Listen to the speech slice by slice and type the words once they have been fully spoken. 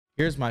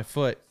Here's my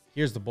foot.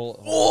 Here's the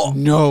bullet. Oh,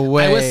 no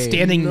way. I was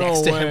standing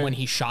next to him when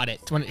he shot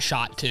it, when it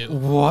shot too.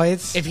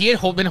 What? If he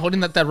had been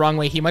holding that the wrong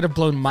way, he might have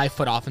blown my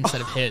foot off instead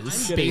of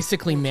his.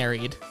 Basically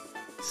married.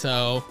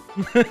 So.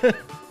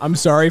 I'm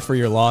sorry for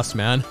your loss,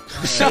 man.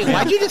 Hey,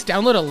 why'd you just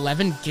download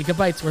 11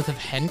 gigabytes worth of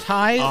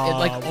hentai?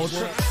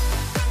 Ultra.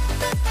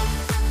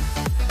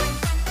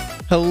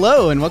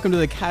 Hello, and welcome to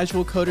the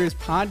Casual Coders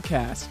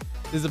Podcast.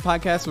 This is a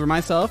podcast where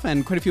myself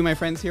and quite a few of my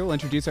friends here will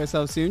introduce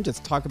ourselves soon,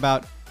 just talk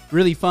about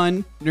really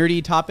fun,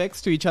 nerdy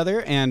topics to each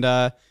other, and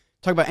talk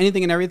about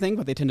anything and everything,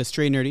 but they tend to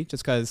stray nerdy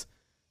just because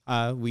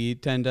we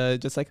tend to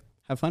just like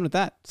have fun with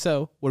that.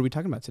 So what are we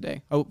talking about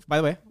today? Oh, by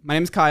the way, my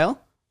name's Kyle.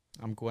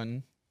 I'm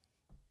Quentin.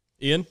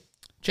 Ian?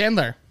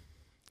 Chandler.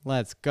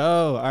 Let's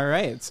go. All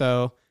right.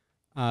 So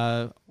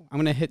I'm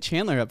going to hit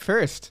Chandler up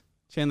first.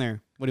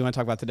 Chandler, what do you want to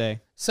talk about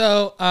today?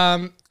 So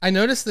I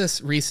noticed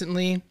this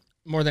recently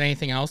more than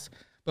anything else,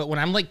 but when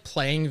I'm like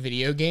playing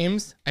video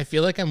games, I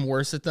feel like I'm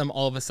worse at them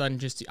all of a sudden.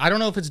 I don't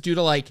know if it's due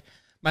to like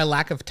my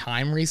lack of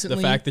time recently.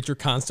 The fact that you're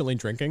constantly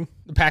drinking?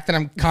 The fact that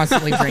I'm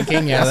constantly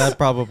drinking, yes. Yeah, that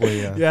probably,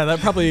 Yeah, that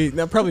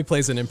probably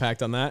plays an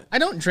impact on that. I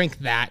don't drink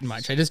that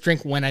much. I just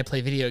drink when I play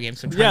video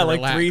games. I'm trying Yeah, to like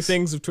relax. 3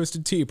 things of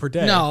Twisted Tea per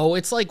day. No,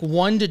 it's like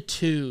 1 to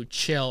 2.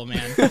 Chill,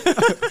 man.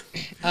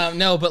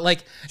 No, but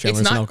like Chandler's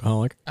it's not. an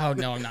alcoholic. Oh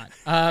no, I'm not.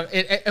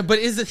 But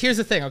here's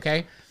the thing,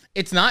 okay?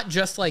 It's not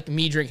just like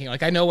me drinking.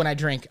 Like I know when I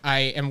drink, I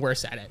am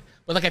worse at it.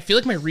 But like I feel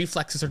like my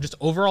reflexes are just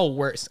overall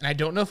worse, and I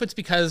don't know if it's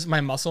because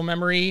my muscle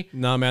memory.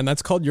 Nah, man,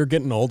 that's called you're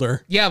getting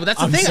older. Yeah, but that's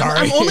the I'm thing. sorry.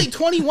 I'm only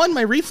 21.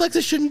 My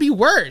reflexes shouldn't be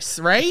worse,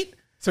 right?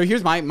 So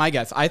here's my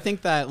guess. I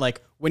think that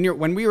like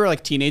when we were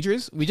like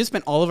teenagers, we just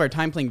spent all of our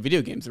time playing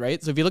video games,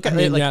 right? So if you look at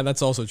it, like, yeah,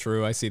 that's also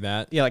true. I see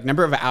that. yeah, like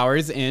number of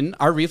hours in,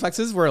 our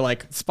reflexes were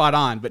like spot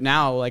on. But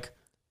now like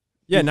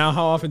Yeah, now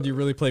how often do you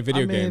really play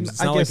video I mean, games?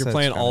 It's I not like guess you're that's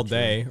playing kinda all true.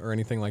 day or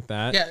anything like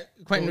that. Yeah,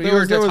 Quentin, Well, we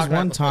were there was talking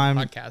one about it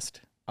before the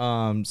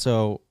time- podcast.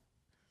 So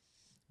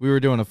we were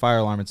doing a fire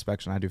alarm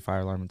inspection. I do fire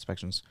alarm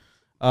inspections.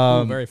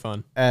 Ooh, very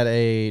fun. At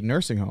a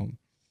nursing home,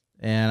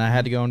 and I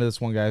had to go into this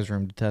one guy's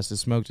room to test his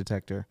smoke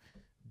detector.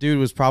 Dude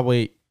was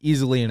probably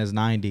easily in his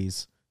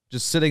 90s,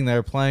 just sitting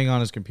there playing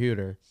on his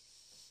computer,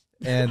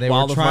 and they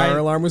While were the trying. fire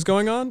alarm was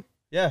going on?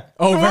 Yeah,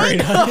 Oh, very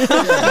nice.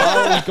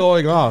 while it was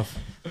going off,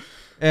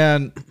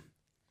 and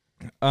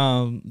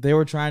they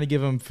were trying to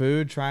give him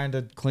food, trying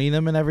to clean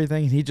him and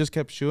everything, and he just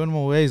kept shooing him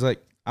away. He's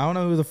like, "I don't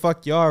know who the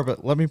fuck you are,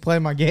 but let me play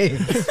my game."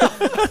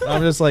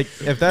 I'm just like,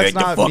 if that's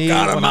not me,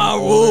 when I'm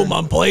older-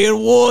 I'm playing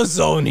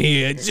Warzone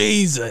here.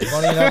 Jesus.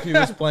 Funny enough, he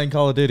was playing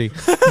Call of Duty.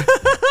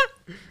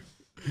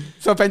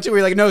 so eventually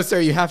we're like, no, sir,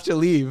 you have to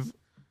leave.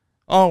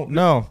 Oh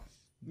no!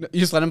 You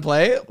just let him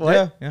play?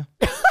 What? Yeah.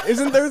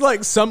 Isn't there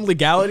like some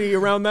legality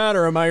around that,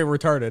 or am I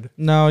retarded?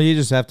 No, you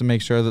just have to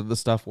make sure that the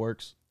stuff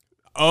works.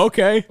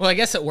 Okay. Well, I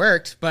guess it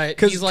worked, but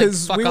he's like,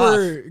 Because fuck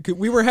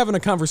we were having a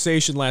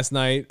conversation last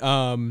night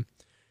over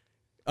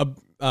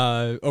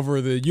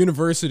the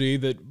university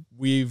that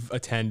we've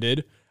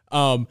attended.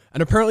 And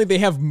apparently they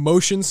have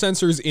motion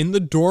sensors in the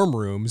dorm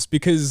rooms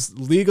because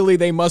legally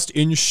they must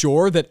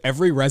ensure that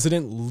every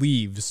resident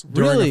leaves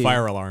during Really? a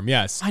fire alarm.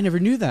 Yes. I never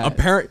knew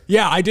that.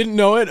 Yeah, I didn't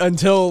know it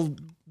until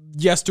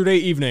yesterday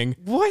evening.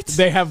 What?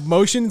 They have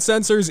motion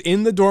sensors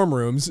in the dorm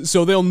rooms,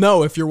 so they'll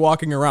know if you're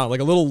walking around. Like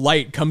a little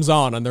light comes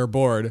on their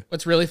board.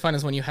 What's really fun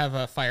is when you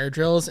have fire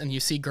drills and you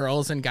see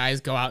girls and guys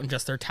go out in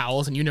just their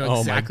towels and you know Oh my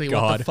exactly what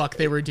God. the fuck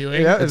they were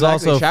doing. Yeah. It's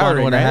Exactly, also fun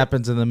showering, when right? it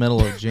happens in the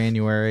middle of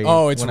January.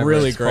 Oh, it's whenever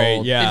really it's great.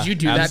 cold. Yeah. Did you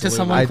do that to absolutely.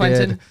 someone, I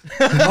Quentin?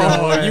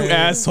 Oh, you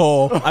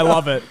asshole. I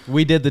love it.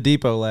 We did the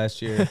depot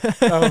last year.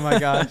 Oh my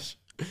gosh.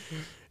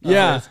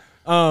 Yeah.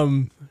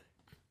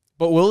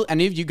 But will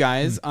any of you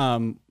guys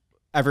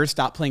ever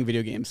stop playing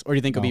video games, or do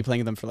you think you'll be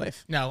playing them for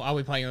life? No, I'll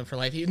be playing them for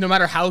life. No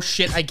matter how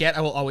shit I get,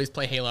 I will always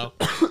play Halo.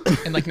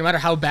 And like, no matter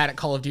how bad at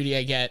Call of Duty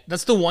I get,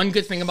 that's the one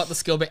good thing about the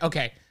skill-based.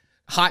 Okay,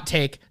 hot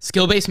take: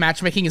 skill-based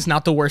matchmaking is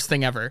not the worst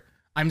thing ever.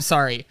 I'm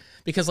sorry,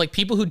 because like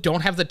people who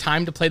don't have the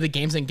time to play the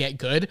games and get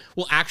good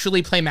will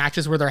actually play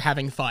matches where they're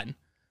having fun.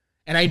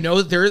 And I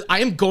know I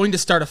am going to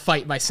start a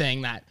fight by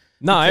saying that.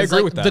 No, I Because,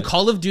 agree like, with that. The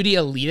Call of Duty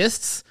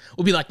elitists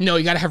will be like, no,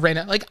 you got to have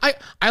random. Like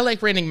I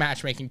like random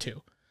matchmaking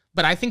too,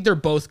 but I think they're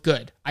both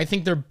good. I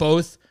think they're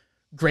both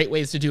great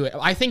ways to do it.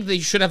 I think they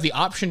should have the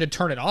option to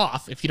turn it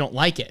off if you don't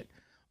like it,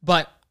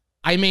 but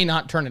I may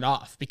not turn it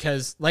off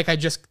because, like I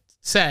just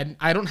said,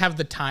 I don't have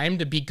the time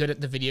to be good at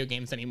the video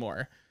games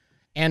anymore,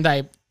 and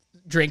I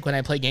drink when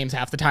I play games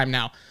half the time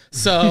now.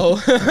 So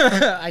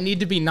I need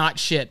to be not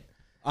shit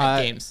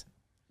at games.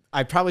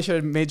 I probably should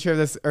have made sure of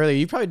this earlier.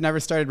 You probably never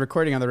started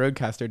recording on the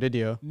Rodecaster, did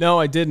you? No,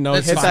 I didn't know.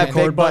 That's Hit fine. that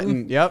record big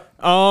button. Yep.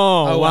 Oh,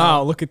 wow.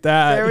 wow. Look at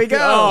that. There we go.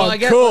 Oh, Well, I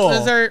guess cool.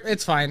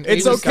 it's fine.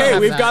 It's We just okay. have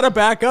We've that. got a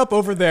backup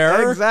over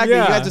there. Exactly.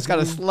 Yeah. You guys just got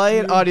a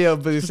slight audio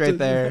boost right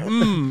there.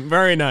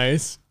 Very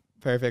nice.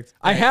 Perfect.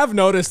 I have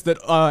noticed that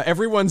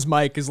everyone's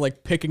mic is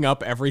like picking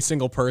up every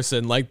single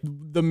person. Like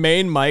the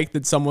main mic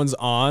that someone's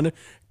on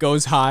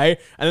goes high,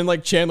 and then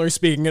like Chandler's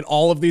speaking, and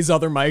all of these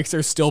other mics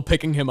are still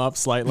picking him up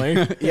slightly.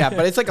 Yeah,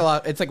 but it's like a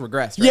lot. It's like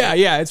regressed. Right?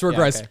 yeah, it's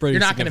regressed. okay. Pretty You're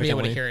not going to be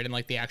able to significantly. hear it in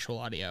like the actual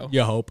audio.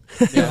 You hope.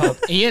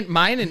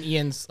 Mine and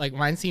Ian's like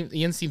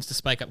Ian seems to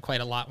spike up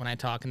quite a lot when I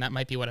talk, and that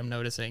might be what I'm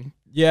noticing.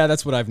 Yeah,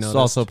 that's what I've It's noticed.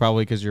 also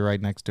probably because you're right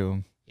next to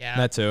him. Yeah.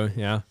 that too.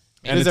 Yeah,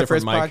 And this is a our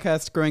first different mic.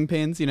 podcast, Growing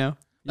Pains. You know.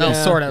 Oh,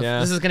 Yeah, sort of. yeah.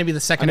 This is going to be the I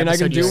second mean, I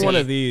episode can you do see. one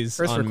of these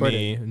First on recording.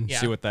 me and Yeah.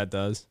 see what that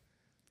does.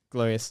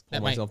 Glorious. That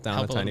Pull might myself down a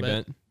help a tiny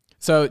little bit.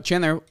 So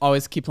Chandler,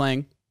 always keep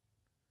playing.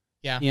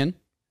 Yeah. Ian.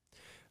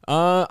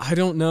 I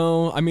don't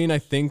know. I mean, I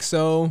think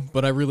so,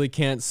 but I really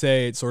can't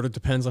say. It sort of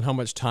depends on how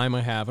much time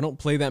I have. I don't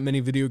play that many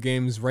video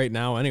games right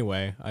now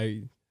anyway.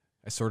 I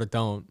sort of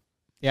don't.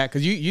 Yeah,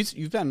 because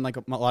you've done like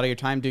a lot of your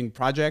time doing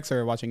projects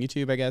or watching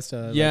YouTube, I guess.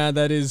 Yeah,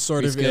 that is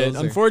sort free of it. skills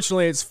or-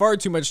 Unfortunately, it's far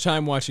too much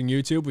time watching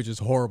YouTube, which is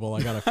horrible.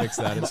 I gotta fix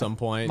that at some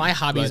point. My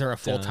hobbies But, are a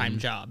full-time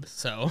job,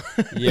 so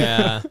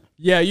Yeah.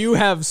 Yeah, you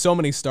have so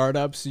many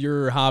startups.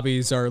 Your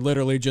hobbies are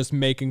literally just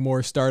making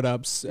more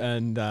startups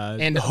and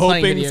and playing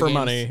hoping video for games.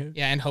 money.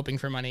 Yeah, and hoping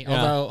for money.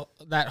 Yeah. Although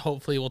that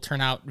hopefully will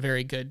turn out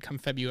very good come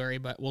February,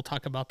 but we'll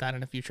talk about that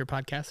in a future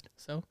podcast.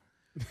 So,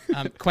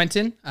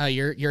 Quentin,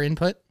 your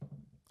input.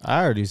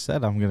 I already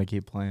said I'm gonna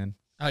keep playing.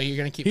 Oh, you're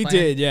gonna keep He playing?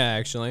 did, yeah,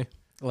 actually.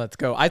 Let's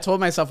go. I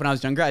told myself when I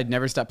was younger I'd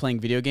never stop playing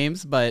video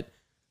games, but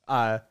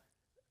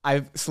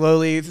I've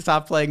slowly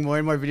stopped playing more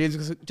and more video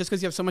games just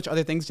because you have so much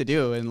other things to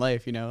do in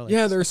life, you know? Like,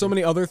 Yeah, there are so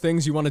many other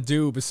things you want to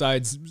do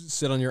besides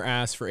sit on your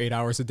ass for 8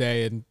 hours a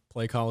day and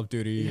play Call of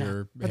Duty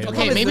or But the Halo.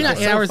 Okay, It's maybe not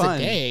so 8 hours fun. a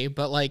day,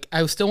 but like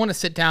I still want to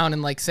sit down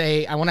and like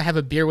say I want to have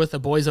a beer with the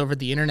boys over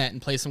the internet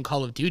and play some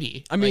Call of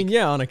Duty. I mean,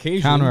 yeah, on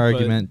occasion. Counter but-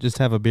 argument: just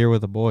have a beer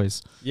with the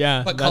boys.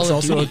 Yeah, But that's Call of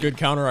also a Duty. good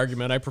counter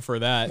argument. I prefer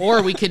that.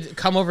 Or we could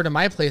come over to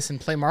my place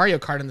and play Mario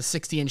Kart on the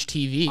 60-inch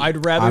TV.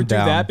 I'd rather I'm do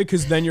down. that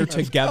because then you're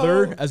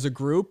together as a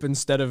group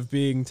instead of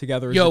being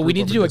together as a Yo, group we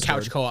need over to do a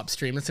Discord. couch co-op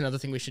stream. That's another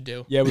thing we should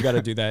do. Yeah, we got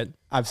to do that.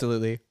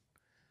 Absolutely.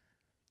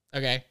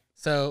 Okay,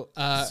 so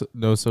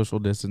No social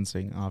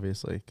distancing,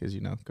 obviously, because Oh,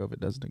 COVID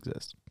doesn't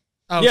exist.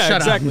 yeah, shut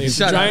exactly. up. It's a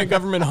Shut giant up.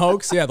 government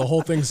hoax. Yeah, the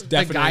whole thing's The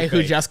definitely guy who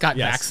fake. just got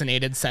Yes.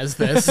 vaccinated says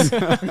this.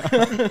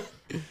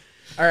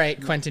 All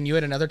right, Quentin, you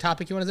had another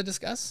topic you wanted to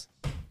discuss?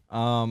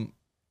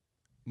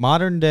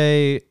 Modern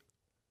day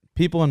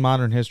people in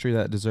modern history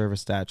that deserve a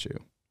statue.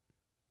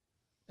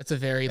 That's a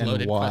very And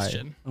loaded why?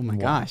 question. Oh my Wow.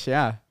 gosh,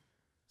 yeah.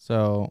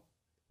 So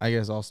I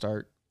guess I'll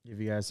start. Give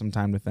you guys some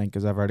time to think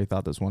because I've already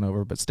thought this one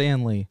over. But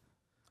Stan Lee,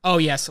 Oh,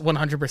 yes,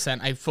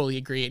 100%. I fully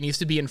agree. It needs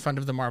to be in front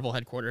of the Marvel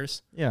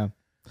headquarters. yeah,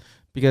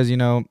 because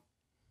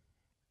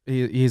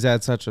he's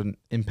had such an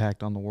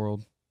impact on the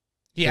world.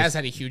 He has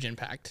had a huge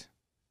impact.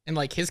 And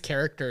like his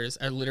characters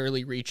are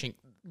literally reaching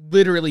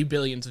literally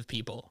billions of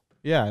people.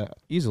 Yeah,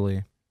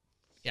 easily.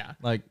 Yeah.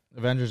 Like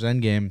Avengers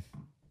Endgame,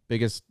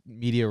 biggest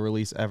media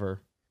release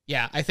ever.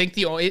 Yeah, I think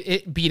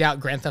it beat out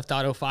Grand Theft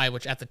Auto 5,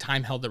 which at the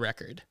time held the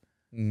record.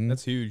 Mhm.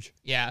 That's huge.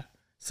 Yeah.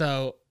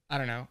 So, I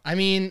don't know. I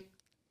mean,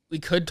 we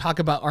could talk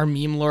about our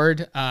meme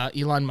lord,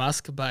 Elon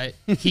Musk, but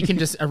he can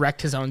just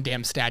erect his own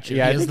damn statue.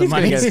 Yeah, I he has think the he's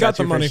gonna money. get a He's got the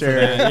statue for money for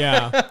sure. that.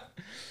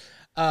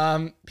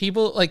 Yeah.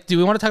 People like, do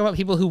we want to talk about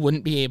people who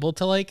wouldn't be able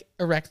to like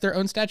erect their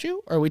own statue?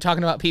 Or are we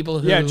talking about people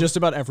who? Yeah, just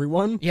about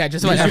everyone. yeah,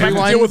 just about You have to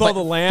everyone. deal with all but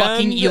the land.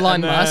 Fucking Elon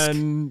and Musk.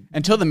 then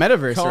Until the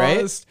metaverse,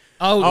 right? cost-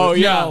 Oh, Oh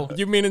yeah, no.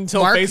 you mean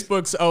until Mark-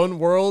 Facebook's own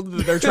world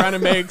that they're trying to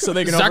make so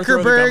they can overthrow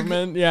the Zuckerberg,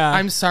 government? Yeah,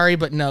 I'm sorry,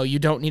 but no, you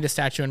don't need a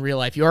statue in real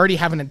life. You already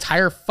have an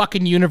entire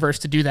fucking universe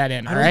to do that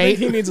in. I All don't right.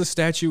 think he needs a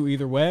statue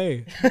either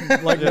way.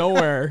 Like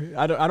nowhere.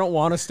 I don't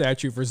want a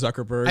statue for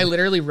Zuckerberg. I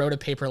literally wrote a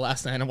paper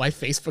last night on why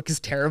Facebook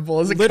is terrible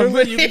as a Literally,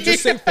 company. you can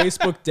just say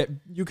Facebook.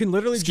 You can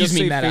literally Excuse just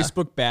me, say Meta.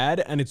 Facebook bad,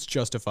 and it's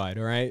justified.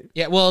 All right.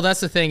 Yeah, well, that's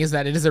the thing is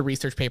that it is a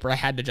research paper. I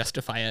had to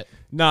justify it.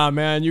 Nah,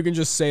 man, you can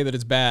just say that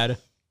it's bad.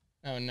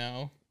 Oh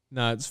no,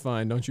 Nah, it's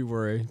fine. Don't you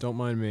worry. Don't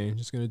mind me. I'm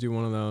just gonna do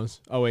one of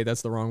those. Oh wait,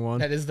 that's the wrong one.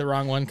 that is the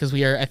wrong one because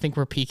I think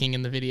we're peaking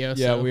in the video.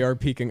 Yeah, so we are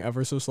peaking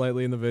ever so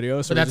slightly in the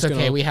video, so But we're that's just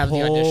okay. gonna We have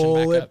the audition pull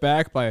backup. it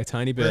back by a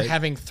tiny We're bit.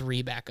 having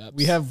 3 backups.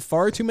 We have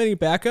far too many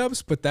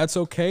backups, but that's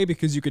okay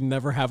because you can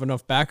never have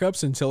enough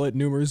backups until it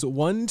numbers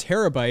 1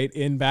 terabyte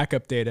in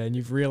backup data, and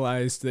you've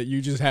realized that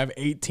you just have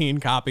 18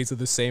 copies of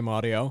the same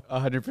audio.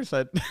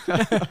 100%.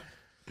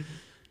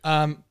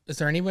 Is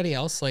there anybody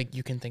else like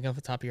you can think of at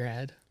the top of your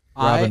head?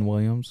 Robin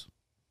Williams.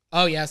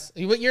 Oh yes,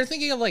 what you're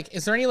thinking of like?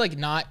 Is there any like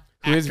not?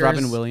 Who is actors?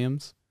 Robin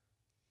Williams?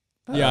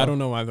 Yeah, I don't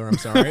know either. I'm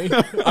sorry.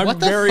 I'm What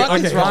the very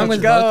fuck is wrong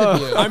with go.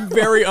 both of you? I'm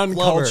very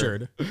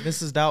uncultured.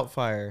 Mrs.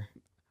 Doubtfire.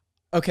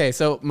 Okay,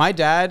 so my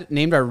dad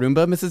named our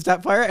Roomba Mrs.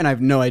 Doubtfire, and I have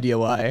no idea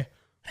why.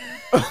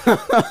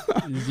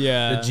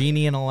 Yeah. The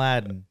genie in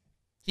Aladdin.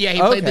 Yeah, he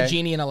played the Okay.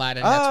 genie in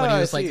Aladdin. That's what Oh, he I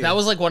was like. see. That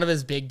was like one of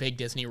his big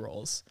Disney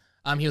roles.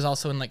 He was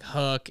also in like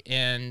Hook,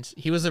 and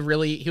he was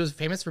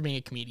famous for being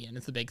a comedian.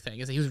 It's the big thing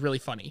is that he was really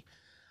funny.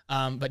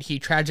 But he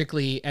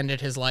tragically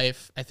ended his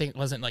life. I think,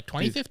 was it like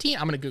 2015?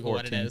 I'm going to Google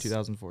what it is.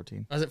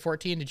 2014. Was it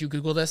 14? Did you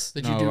Google this?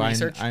 Did you No, do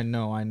research? I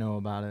know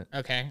about it.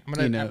 Okay.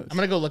 He knows. I'm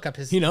going to go look up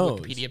his He knows.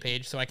 Wikipedia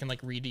page so I can like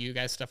read to you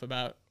guys stuff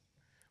about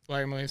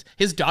Mario Williams.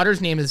 His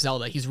daughter's name is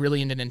Zelda. He's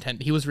really into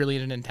Nintendo. He was really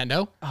into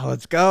Nintendo. Oh,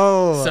 let's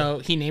go. So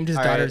he named his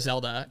daughter right.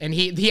 Zelda. And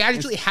he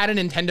actually had a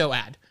Nintendo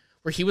ad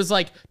where he was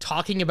like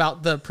talking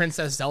about the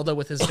Princess Zelda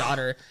with his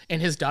daughter,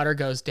 and his daughter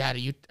goes, "Dad,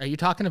 are you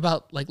talking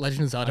about like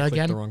Legend of Zelda Clicked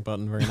again?" the wrong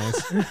button. Very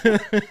nice.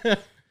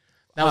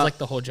 That was like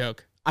the whole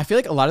joke. I feel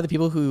like a lot of the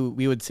people who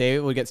we would say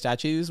would get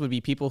statues would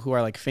be people who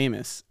are like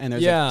famous. And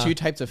there's Yeah. like two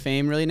types of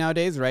fame really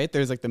nowadays, right?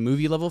 There's like the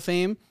movie level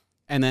fame,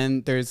 and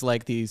then there's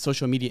like the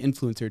social media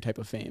influencer type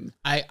of fame.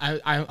 I'm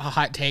a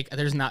hot take.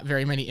 There's not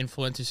very many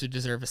influencers who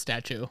deserve a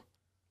statue.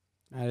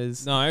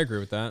 That's No, I agree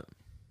with that.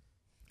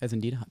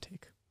 indeed a hot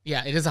take.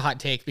 Yeah, it is a hot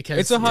take because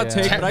It's a hot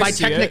take, but I by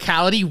see it.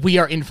 technicality, we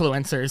are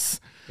influencers.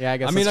 Yeah, I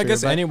guess. I mean, that's I guess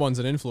true, but anyone's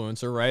an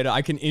influencer, right?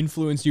 I can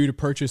influence you to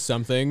purchase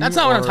something. That's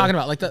not what I'm or- talking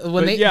about. Like when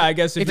But they, yeah, I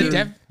guess if the you,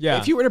 dev- yeah,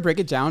 if you were to break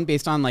it down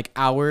based on like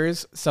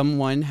hours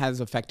someone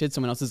has affected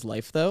someone else's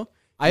life, though,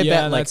 I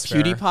Yeah, bet like that's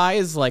fair. PewDiePie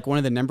is like one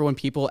of the #1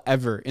 people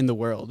ever in the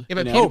world. yeah,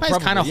 but you know? PewDiePie's kind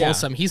of probably, yeah.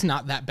 wholesome. He's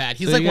not that bad.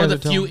 He's So like you one of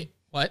guys the are few. telling-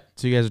 What?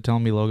 So you guys are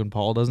telling me Logan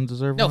Paul doesn't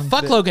deserve No, one?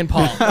 fuck Logan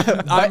Paul.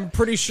 I'm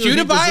pretty sure he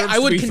PewDiePie, deserves I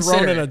would to be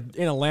thrown consider.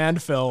 in a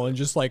landfill and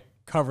just like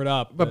covered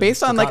up. But and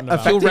based on, like, forgotten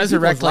about. He'll affecting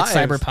resurrect like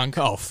people's lives. Cyberpunk.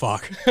 Oh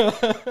fuck.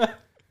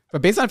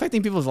 But based on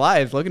affecting people's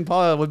lives, Logan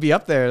Paul would be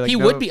up there. Like, He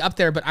no- would be up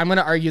there, but I'm going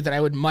to argue that I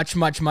would much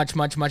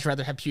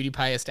rather have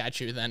PewDiePie a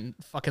statue than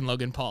fucking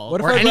Logan Paul. What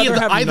if Or I'd any of rather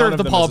the have either none of of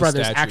the them Paul as a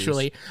brothers, statues?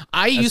 actually.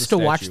 I As a used to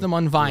watch statue. them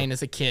on Vine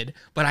as a kid,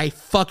 but I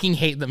fucking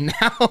hate them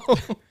now.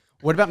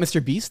 What about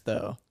Mr. Beast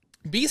though?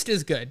 Beast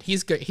is good.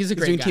 He's good. He's a He's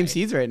great doing guy. Team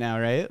Seeds right now,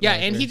 right? Yeah,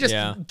 Like, and he just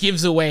Yeah.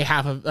 gives away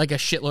half of like a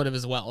shitload of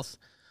his wealth.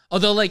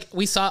 Although, like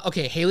we saw,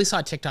 Haley saw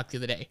a TikTok the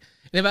other day.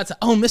 And about to,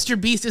 Mr.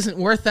 Beast isn't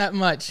worth that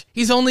much.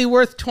 He's only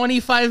worth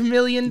 $25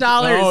 million.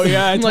 Oh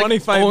yeah, I'm like,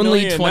 25 only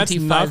million. That's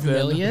 25 nothing.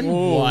 million?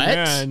 Oh, What?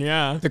 Man,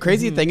 yeah. The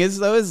crazy thing is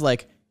though, is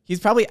like he's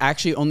probably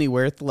actually only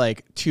worth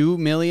like 2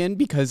 million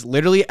because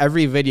literally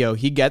every video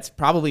he gets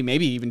probably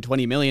maybe even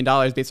 $20 million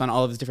based on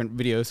all of his different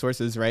video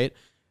sources, right?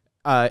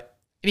 And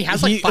he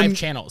has like He- 5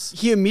 channels.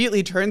 He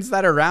immediately turns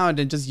that around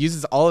and just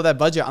uses all of that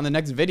budget on the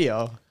next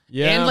video.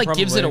 Yeah, and like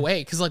gives it probably.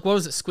 away. Because like what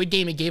was it? Squid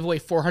Game, it gave away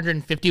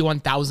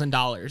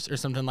 $451,000 or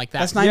something like that.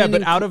 That's not Yeah, even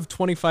but out of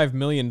 $25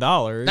 million,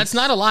 that's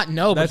not a lot,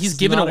 no, but That's he's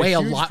given not a away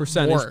a huge lot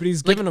percentage, more. but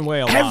he's Like, given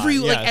away a lot, Like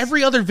yes.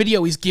 every other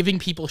video, he's giving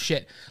people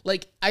shit.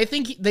 Like I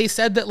think they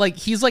said that like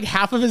he's like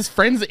half of his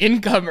friend's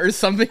income or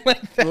something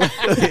like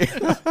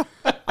that.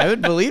 I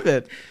would believe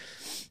it.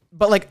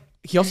 But like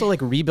he also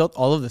like rebuilt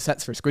all of the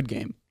sets for Squid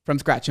Game from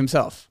scratch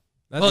himself.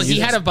 That's Well, he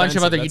had a bunch of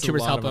expensive. other That's a YouTubers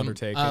lot help of him.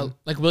 undertaking.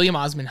 Like William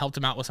Osmond helped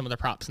him out with some of the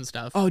props and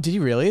stuff. Oh, did he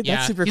really? yeah,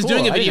 That's super he's cool.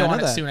 doing a I did video not on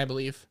know it that. soon, I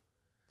believe.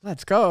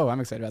 Let's go. I'm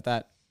excited about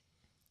that.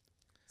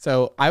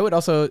 So I would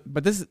also,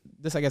 but this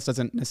I guess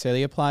doesn't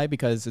necessarily apply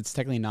because it's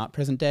technically not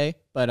present day.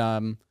 But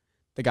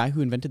the guy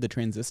who invented the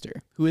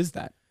transistor, who is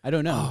that? I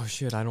don't know. Oh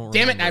shit, I don't.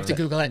 Damn it, remember. I have to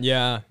Google it.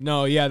 Yeah,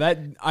 no, yeah. That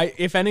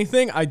if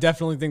anything, I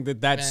definitely think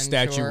that that's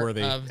statue Mentor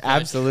worthy. of the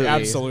Absolutely.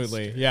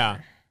 Absolutely, yeah.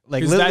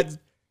 Like 'Cause literally- that's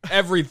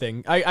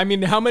everything. I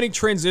mean, how many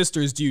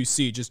transistors do you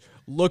see just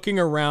looking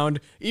around,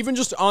 even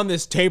just on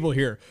this table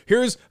here?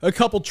 Here's a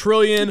couple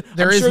trillion.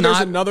 There I'm is sure there's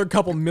not- another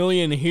couple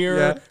million here,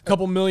 Yeah.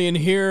 couple million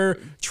here,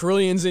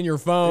 trillions in your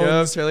phone.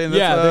 Yeah, trillion in the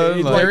yeah,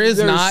 phone, like- There is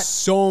there's not-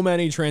 so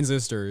many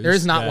transistors. There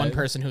is not that- one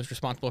person who is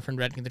responsible for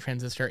inventing the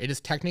transistor. It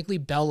is technically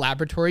Bell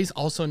Laboratories,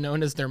 also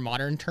known as their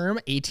modern term,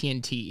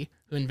 AT&T,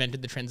 who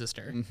invented the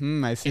transistor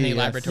I see. in a yes.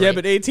 laboratory. Yeah,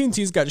 but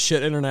AT&T's got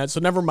shit internet,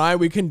 so never mind.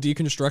 We can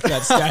deconstruct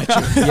that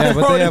statue. Yeah,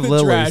 but Throw they it have in the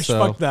Lily, trash. so-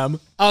 Fuck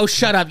them. Oh,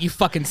 shut up, you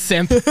fucking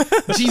simp.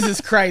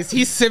 Jesus Christ.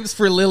 He simps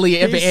for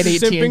Lily and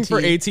He's AT&T. simping for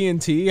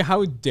AT&T.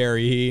 How dare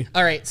he?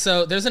 All right,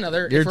 so there's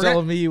another. You're if we're gonna-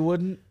 telling me you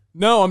wouldn't?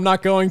 No, I'm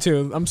not going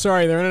to. I'm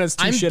sorry. Their internet's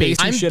too shitty.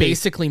 It's too I'm shitty.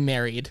 basically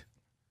married.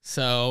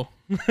 So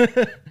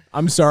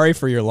I'm sorry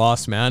for your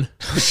loss, man.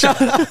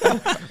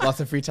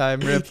 Lots of free time.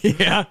 Rip.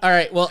 Yeah. all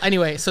right, well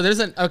anyway, so there's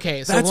an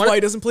okay, so That's one, why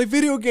he doesn't play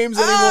video games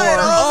anymore. it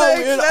all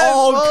makes sense,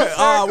 full we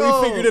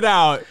circle. figured it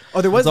out.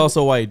 Oh, there was That's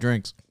also why he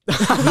drinks.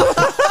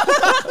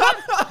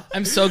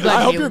 I'm so glad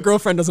I hope Haley- your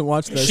girlfriend doesn't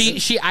watch this.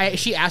 she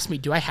asked me,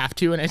 "Do I have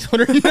to?" And I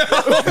told her no.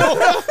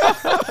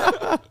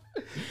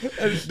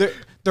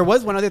 there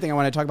was one other thing I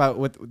want to talk about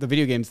with the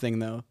video games thing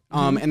though.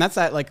 And that's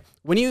that like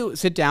when you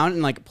sit down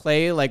and like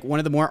play like one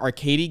of the more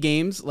arcadey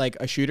games, like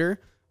a shooter,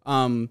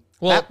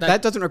 that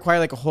doesn't require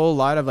like a whole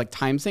lot of like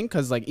time sync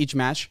because like each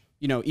match,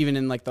 you know, even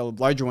in like the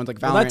larger ones like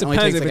Valorant, well, that only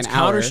depends. takes If like it's an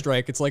hour.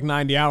 Counter-Strike, it's like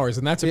 90 hours,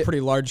 and that's a pretty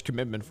large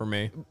commitment for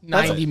me.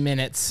 90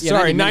 minutes. Yeah,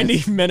 Sorry, 90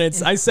 90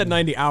 minutes. I said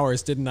 90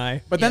 hours, didn't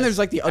I? But then Yes. there's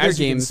like the other As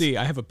you can games. see,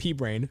 I have a pea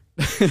brain.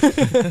 But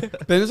then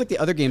there's like the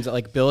other games that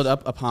like build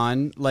up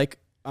upon like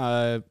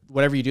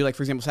whatever you do, like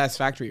for example,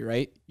 Satisfactory,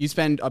 right? You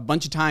spend a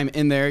bunch of time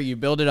in there, you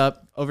build it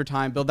up over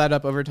time, build that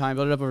up over time,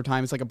 build it up over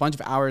time. It's like a bunch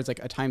of hours, like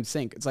a time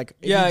sink. It's like,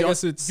 if Yeah, you I don't-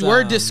 guess it's. You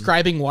are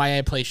describing why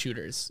I play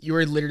shooters. You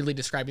are literally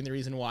describing the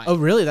reason why. Oh,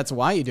 really? That's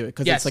why you do it?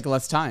 Because Yes. it's like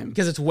less time.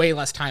 Because it's way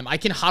less time. I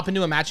can hop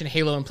into a match in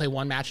Halo and play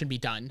one match and be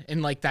done.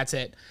 And like, that's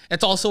it.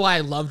 That's also why I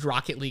loved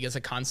Rocket League as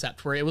a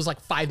concept, where it was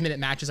like 5-minute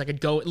matches. I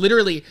could go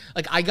literally,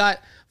 like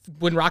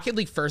when Rocket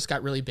League first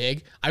got really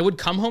big, I would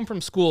come home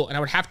from school and I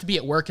would have to be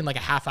at work in like a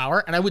half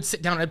hour, and I would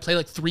sit down and I'd play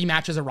like 3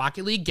 matches of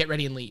Rocket League, get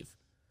ready and leave.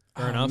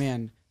 Oh,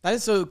 man. That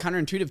is so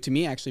counterintuitive to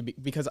me, actually,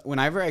 because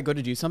whenever I go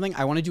to do something,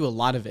 I want to do a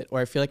lot of it, or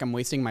I feel like I'm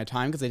wasting my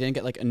time because I didn't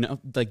get like enough,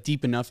 like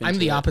deep enough into I'm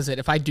the it. opposite.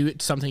 If I do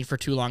something for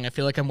too long, I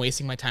feel like I'm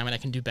wasting my time and I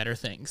can do better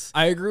things.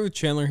 I agree with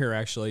Chandler here,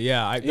 actually.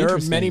 Yeah, there are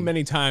Interesting.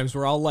 many times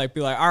where I'll like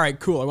be like, all right,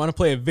 cool, I want to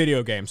play a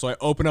video game. So I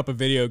open up a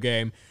video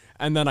game,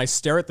 and then I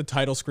stare at the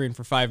title screen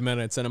for 5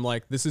 minutes, and I'm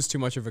like, this is too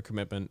much of a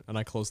commitment, and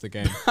I close the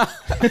game.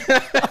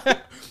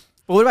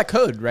 But what about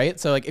code, right?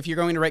 So like if you're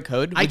going to write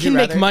code, I would you can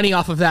make rather- money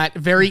off of that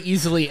very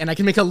easily, and I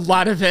can make a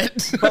lot of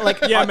it. But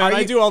like, Yeah, man, are I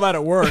you- do all that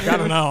at work. I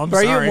don't know. I'm But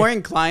are sorry. you more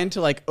inclined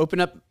to like open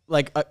up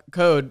like a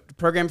code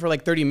program for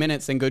like 30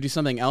 minutes and go do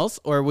something else?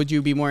 Or would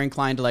you be more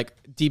inclined to like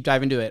deep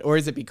dive into it? Or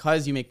is it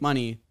because you make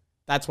money,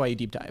 that's why you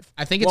deep dive?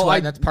 I think it's Well, why I-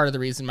 that's part of the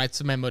reason, my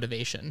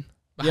motivation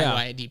behind Yeah.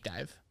 why I deep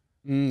dive.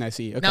 I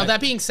see. Okay. Now, that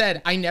being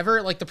said, I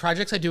never, like the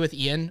projects I do with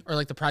Ian or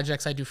like the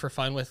projects I do for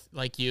fun with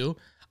like you,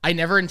 I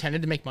never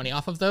intended to make money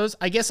off of those.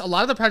 I guess a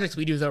lot of the projects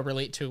we do, though,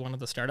 relate to one of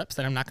the startups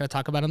that I'm not going to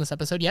talk about on this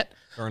episode yet.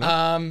 Fair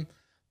enough.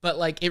 But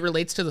like it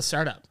relates to the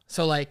startup.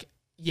 So like,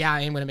 yeah,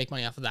 I am going to make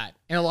money off of that.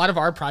 And a lot of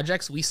our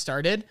projects we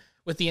started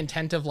with the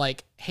intent of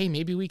like, hey,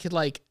 maybe we could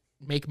like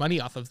make money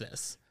off of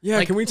this. Yeah,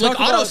 like, can we talk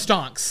like auto about-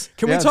 stonks?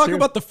 Can Yeah, we talk sure.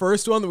 about the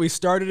first one that we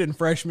started in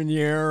freshman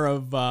year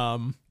of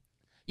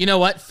You know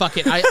what? Fuck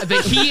it.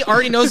 He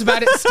already knows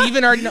about it.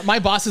 Steven already my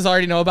bosses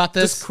already know about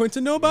this. Does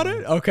Quentin know about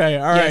it? Okay,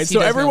 all right. Yes, he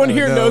So does know everyone about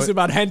here it. knows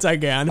about Hentai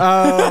Gan.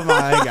 Oh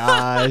my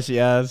gosh,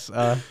 yes.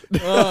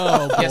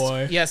 Oh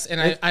boy. Yes,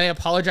 and I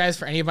apologize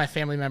for any of my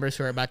family members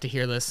who are about to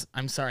hear this.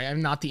 I'm sorry.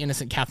 I'm not the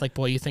innocent Catholic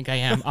boy you think I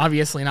am.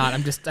 Obviously not.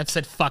 I've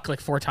said fuck like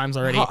 4 times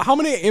already. How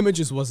many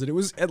images was it? It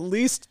was at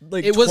least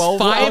like It was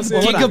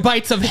 12,000. 5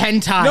 gigabytes of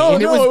hentai. No,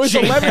 and no, it it was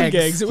 11 JPEGs.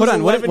 gigs. It Hold was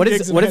on, 11 what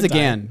gigs is of what is a hentai.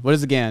 GAN? What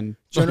is a GAN?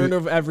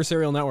 Generative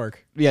Adversarial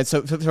Network. Yeah,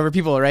 so for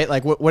people, right?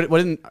 Like what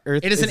in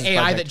earth It is an this AI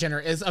that project?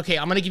 generates. Okay,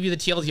 I'm gonna give you the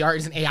TLDR. It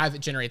is an AI that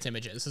generates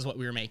images. Is what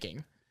we were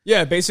making.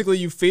 Yeah, basically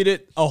you feed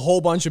it a whole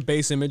bunch of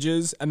base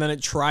images, and then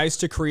it tries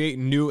to create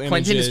new images.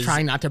 Quentin is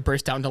trying not to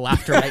burst out into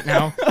laughter right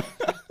now.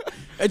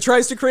 It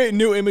tries to create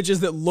new images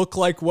that look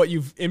like what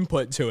you've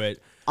input to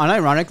it.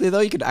 Unironically,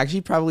 though, you could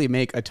actually probably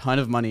make a ton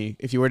of money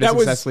if you were to That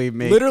was successfully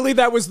make. literally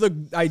that was the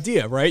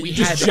idea, right? We You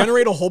just had-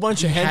 generate a whole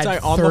bunch of Had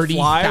hentai on the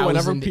fly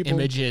whenever 30,000 people.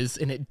 images,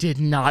 and it did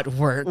not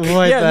work.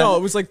 Yeah, no,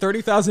 it was like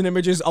 30,000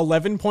 images,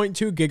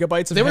 11.2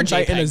 gigabytes of They were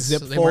hentai JPEGs, in a zip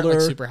so they weren't folder.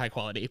 like super high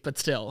quality, but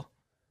still.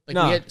 Like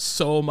No. we had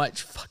so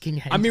much fucking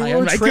hentai mean, we on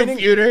were my training-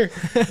 computer.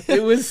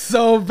 It was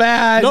so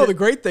bad. No, the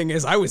great thing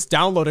is I was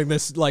downloading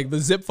this like the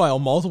zip file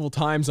multiple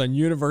times on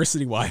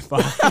university Wi-Fi.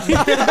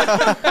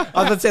 I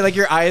was about to say, like,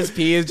 your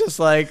ISP is just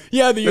like.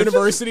 Yeah, the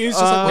university is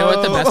just like, You know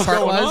what the what's best part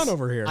going was? on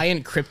over here? I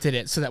encrypted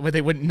it so that way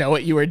they wouldn't know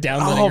what you were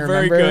downloading. Oh,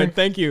 very remember? good.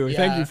 Thank you.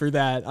 Thank Yeah. you for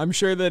that. I'm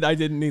sure that I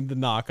didn't need the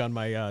knock on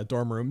my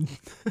dorm room.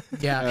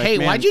 Yeah. Like, Hey,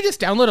 man. why'd you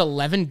just download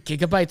 11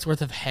 gigabytes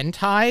worth of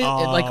hentai?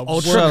 like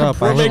ultra shut up,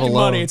 I We're live making alone.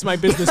 money. It's my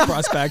business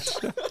prospect.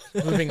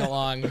 moving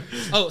along.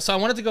 Oh, so I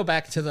wanted to go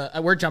back to the.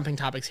 We're jumping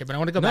topics here, but I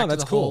want to go back to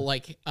that's the whole cool.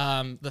 like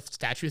the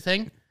statue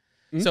thing.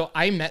 So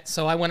I met.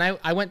 So when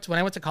I went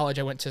to college,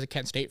 I went to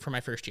Kent State for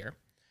my first year,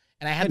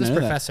 and I had this know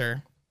that.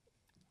 professor,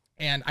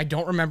 and I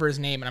don't remember his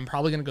name, and I'm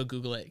probably gonna go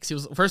Google it because he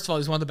was first of all he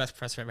was one of the best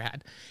professors I've ever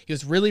had. He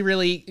was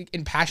really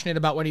passionate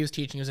about what he was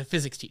teaching. He was a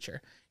physics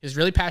teacher. He was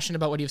really passionate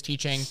about what he was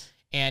teaching.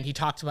 And he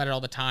talked about it all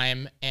the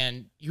time,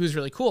 and he was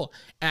really cool.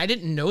 And I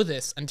didn't know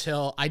this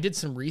until I did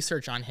some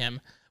research on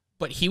him.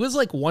 But he was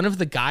like one of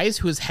the guys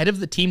who was head of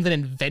the team that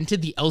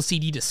invented the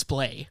LCD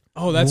display.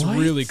 Oh, that's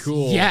really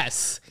cool.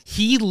 Yes.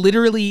 He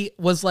literally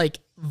was like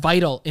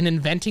vital in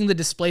inventing the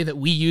display that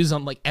we use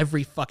on like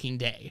every fucking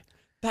day.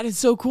 That is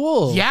so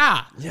cool.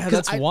 Yeah. Yeah, 'Cause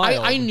that's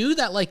wild. I knew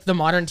that like the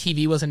modern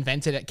TV was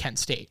invented at Kent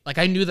State. Like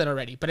I knew that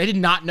already, but I did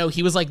not know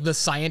he was like the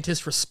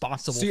scientist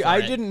responsible See, for I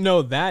it. didn't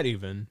know that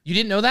even. You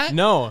didn't know that?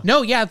 No.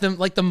 No, yeah,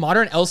 the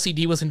modern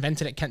LCD was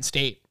invented at Kent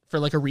State for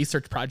like a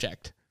research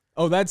project.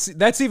 Oh,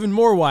 that's even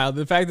more wild.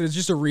 The fact that it's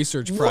just a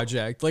research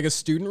project, like a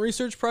student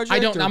research project. I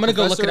don't. or I'm gonna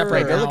go look it up professor,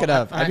 right or- now. Go look it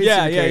up. I- I'd be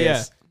Yeah, super yeah,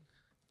 curious.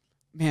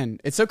 Man,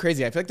 it's so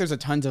crazy. I feel like there's a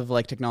tons of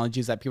like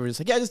technologies that people are just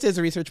like, yeah, I just did as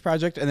a research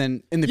project, and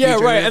then in the Yeah,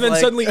 future, right. it's And then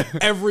like- suddenly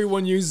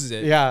everyone uses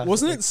it. Yeah.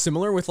 Wasn't it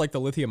similar with like the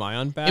lithium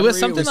ion battery?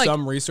 something like-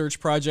 some research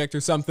project or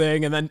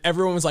something. And then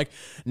everyone was like,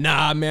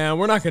 nah, man,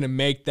 we're not going to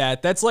make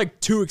that. That's like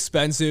too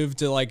expensive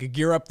to like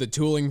gear up the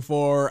tooling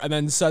for. And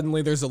then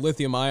suddenly there's a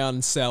lithium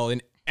ion cell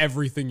in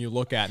everything you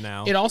look at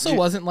now. It also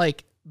wasn't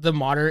like the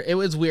modern. It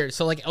was weird.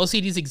 So like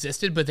LCDs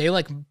existed, but they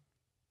like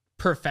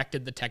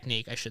perfected the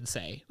technique, I should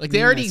say. Like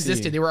they already I see.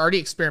 existed. They were already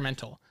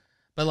experimental.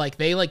 But like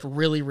they like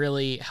really,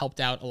 really helped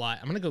out a lot.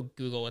 I'm gonna go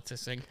Google what's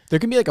this thing. There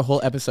can be like a whole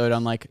episode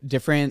on like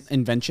different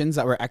inventions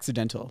that were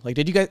accidental. Like,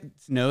 did you guys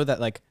know that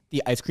like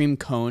the ice cream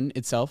cone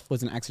itself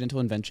was an accidental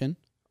invention?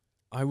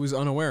 I was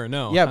unaware.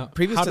 No. Yeah,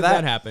 previous how to did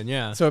that- that happen?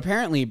 Yeah. So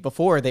apparently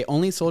before they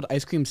only sold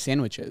ice cream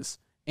sandwiches,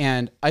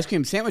 and ice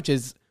cream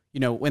sandwiches, you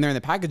know, when they're in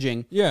the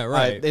packaging, Yeah,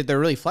 right. they're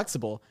really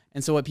flexible.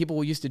 And so what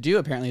people used to do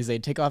apparently is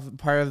they'd take off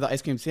part of the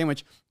ice cream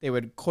sandwich, they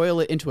would coil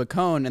it into a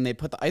cone, and they'd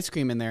put the ice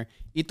cream in there,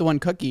 eat the one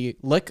cookie,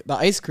 lick the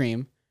ice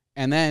cream,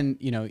 and then,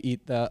 you know,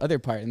 eat the other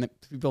part. And the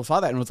people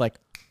saw that and was like,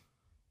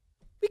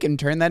 we can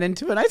turn that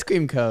into an ice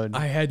cream cone.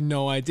 I had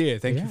no idea.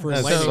 Thank you for That's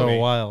enlightening so me.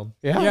 wild.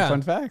 Yeah,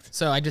 fun fact.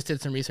 So I just did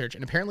some research,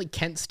 and apparently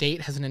Kent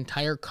State has an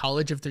entire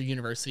college of their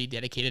university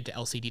dedicated to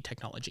LCD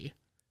technology.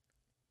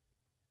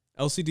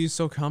 LCD is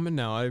so common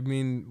now. I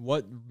mean,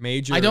 what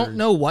major? I don't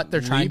know what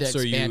they're trying to leaps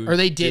are expand, you or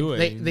they did.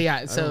 doing? They yeah.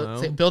 I So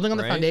don't know, building on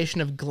the right?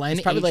 foundation of Glenn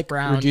It's probably H. like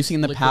Brown, reducing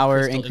the Liquid power,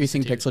 Crystal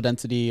increasing Institute. pixel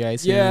density, I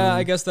assume. Yeah,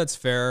 I guess that's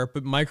fair.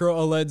 But micro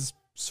OLED's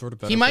sort of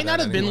better. He for might that not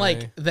have been anyway.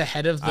 like the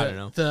head of I don't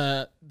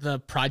know. the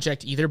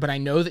project either, but I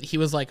know that he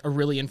was like a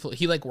really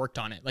he like worked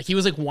on it. Like he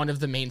was like one of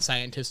the main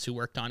scientists who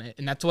worked on it,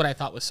 and that's what I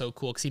thought was so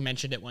cool because he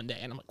mentioned it one day,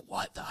 and I'm like,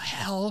 what the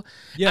hell?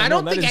 Yeah, I no,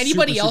 don't that think is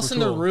anybody super, else super in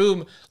the cool.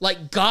 room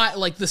like got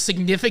like the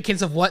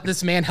significance of what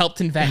this man helped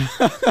invent.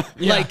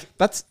 Like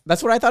That's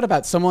what I thought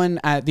about. Someone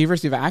at the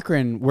University of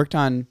Akron worked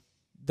on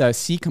the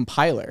C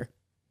compiler.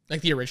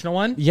 like the original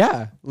one.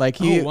 Yeah, like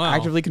he Oh, wow.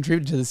 actively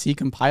contributed to the C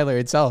compiler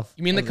itself.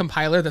 You mean the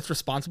compiler that's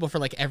responsible for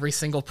like every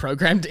single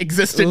program that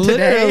existed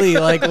Literally, today?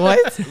 like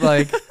what?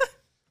 Like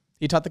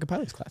he taught the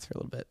compilers class for a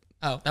little bit.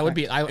 Oh, that would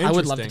be. I would love to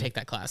Interesting. take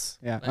that class.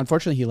 Yeah, But-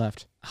 unfortunately he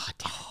left. oh,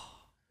 damn.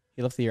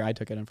 He left the year I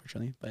took it,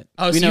 unfortunately. But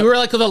Oh, we so know- you were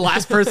like the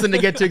last person to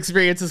get to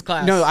experience this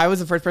class. no, I was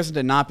the first person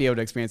to not be able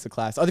to experience the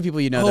class. Other people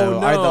you know Oh, though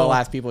are the no.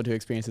 last people to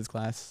experience this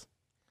class.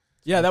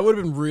 Yeah, that would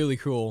have been really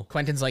cool.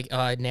 Quentin's like,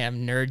 oh,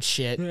 damn nerd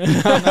shit. I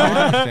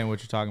understand what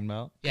you're talking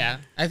about. Yeah,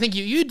 I think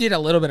you did a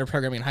little bit of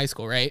programming in high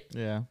school, right?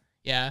 Yeah.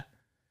 Yeah.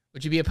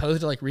 Would you be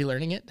opposed to like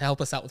relearning it to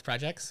help us out with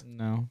projects?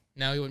 No.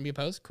 No, you wouldn't be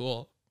opposed.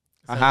 Cool.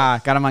 So- Aha,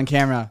 got him on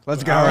camera.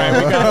 Let's go. All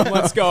right, we got him.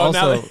 Let's go.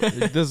 Now Also,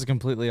 that- this is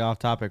completely off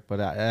topic, but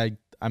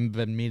I've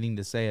been meaning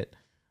to say it.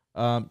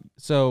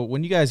 So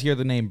when you guys hear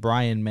the name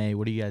Brian May,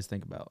 what do you guys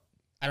think about?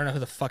 I don't know who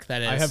the fuck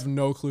that is. I have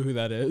no clue who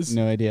that is.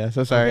 No idea.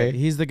 So sorry. Okay,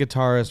 he's the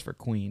guitarist for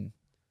Queen.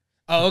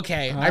 Oh,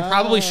 okay. I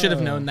probably should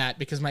have Oh. known that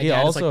because my He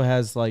dad is also like,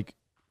 has like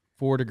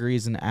 4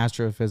 degrees in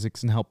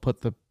astrophysics and helped put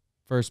the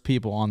first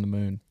people on the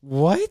moon.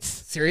 What?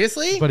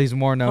 seriously? But he's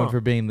more known Huh. for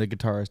being the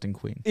guitarist in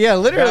Queen. Yeah,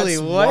 literally.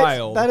 That's what?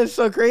 wild. That is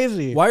so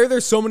crazy. Why are there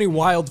so many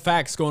wild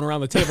facts going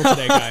around the table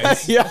today,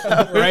 guys?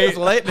 Yeah, we're right? just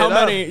lighting How it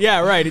up. many?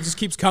 Yeah, right. It just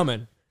keeps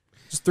coming.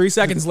 Just 3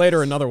 seconds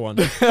later, another one.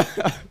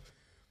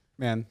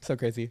 Man, so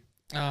crazy.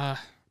 All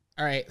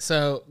right.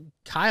 So,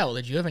 Kyle,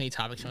 did you have any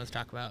topics you want to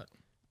talk about?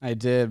 I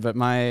did, but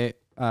my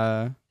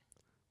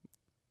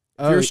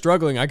If you're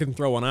struggling, I can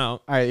throw one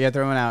out. all right, yeah,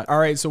 throw one out. All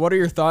right. So, what are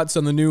your thoughts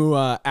on the new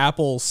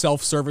Apple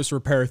self-service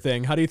repair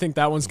thing? How do you think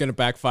that one's going to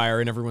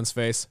backfire in everyone's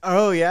face?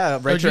 Oh yeah, Oh,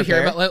 right. did you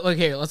hear about?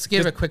 Okay, let's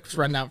give a quick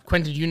rundown.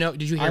 Quentin, did you know?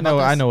 Did you hear I about know.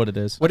 this? I know what it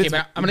is. What Okay, is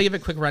but I'm gonna give a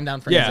quick rundown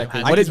for Yeah,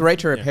 exactly. what is right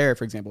to repair,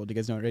 for example? Do you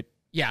guys know right?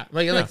 Yeah,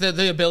 like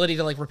the ability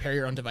to like repair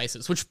your own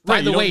devices, which by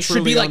Right, the you way don't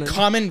should be truly like own it.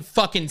 common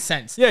fucking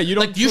sense. Yeah, you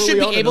don't like you should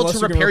truly own be it able unless to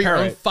you can repair your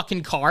repair own it.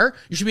 fucking car.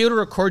 You should be able to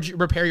record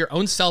repair your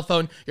own cell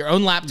phone, your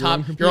own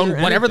laptop, computer, your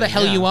own whatever the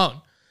anything, hell you yeah.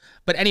 own.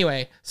 But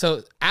anyway,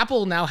 so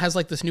Apple now has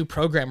like this new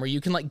program where you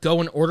can like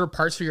go and order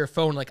parts for your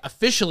phone like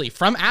officially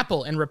from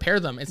Apple and repair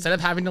them instead of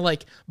having to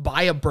like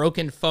buy a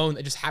broken phone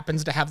that just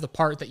happens to have the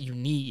part that you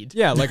need.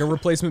 Yeah, like a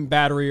replacement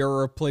battery or a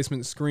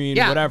replacement screen,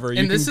 Yeah, whatever. You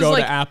and can this is go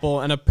like- to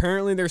Apple, and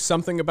apparently there's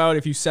something about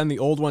if you send the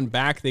old one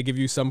back, they give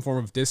you some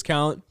form of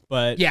discount.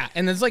 But Yeah,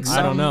 and there's like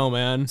I don't know,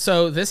 man.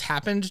 So this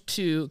happened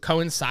to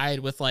coincide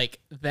with like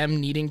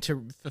them needing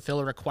to fulfill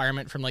a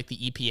requirement from like the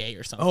EPA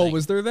or something. Oh,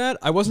 was there that?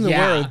 I wasn't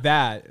Yeah. aware of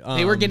that.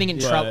 They were getting in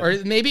but trouble,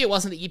 or maybe it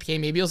wasn't the EPA,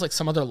 maybe it was like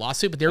some other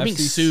lawsuit, but they were being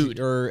FCC sued.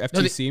 or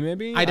No, they- FTC,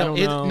 maybe. I don't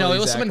know. No, it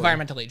was some exactly.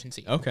 environmental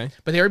agency. Okay.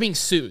 But they were being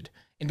sued,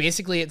 and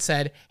basically it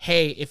said,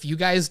 "Hey, if you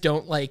guys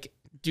don't like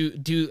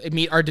do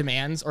meet our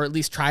demands, or at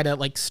least try to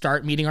like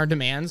start meeting our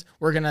demands,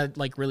 we're gonna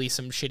like release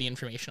some shitty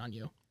information on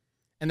you."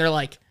 And they're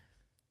like,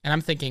 and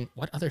I'm thinking,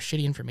 what other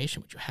shitty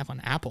information would you have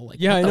on Apple?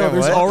 Like, Yeah, what I the know.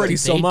 There's fuck already did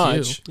so they do?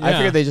 much. I Yeah.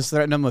 figured they just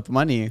threatened them with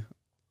money.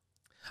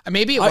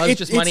 Maybe it was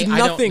just money. It's I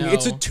don't nothing. know.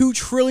 It's a $2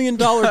 trillion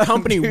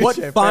company. What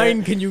Touche,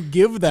 fine can you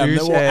give them that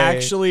will Touche.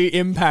 actually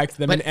impact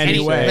them in any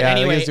way? Yeah,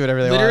 they anyway, can do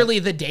whatever they literally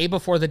the day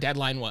before the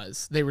deadline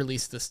was, they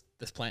released this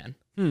plan.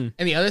 And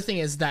the other thing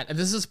is that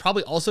this is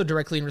probably also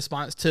directly in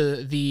response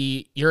to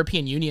the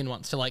European Union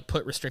wants to like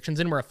put restrictions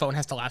in where a phone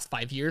has to last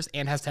 5 years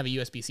and has to have a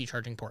USB-C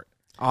charging port.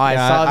 Oh, I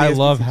Yeah, saw. I the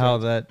love USB-C how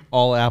that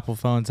all Apple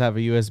phones have a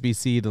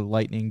USB-C to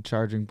Lightning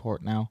charging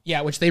port now.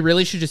 Yeah, which they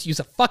really should just use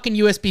a fucking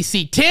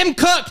USB-C. Tim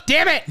Cook,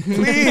 damn it!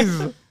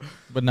 Please.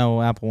 But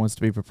no, Apple wants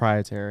to be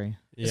proprietary.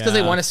 It's because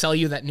they want to sell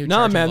you that new. Nah,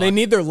 charging man, they block.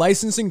 need their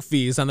licensing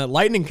fees on that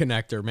Lightning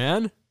connector,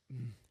 man.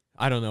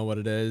 I don't know what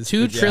it is.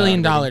 $2 but yeah.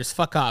 trillion.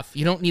 Fuck off.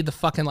 You don't need the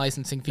fucking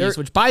licensing fees,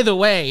 which, by the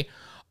way,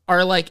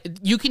 are like,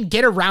 you can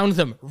get around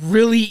them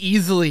really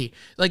easily.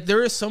 Like,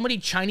 there are so many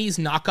Chinese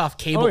knockoff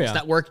cables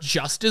that work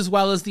just as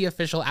well as the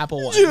official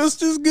Apple ones.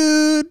 Just as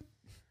good.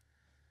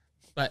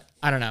 But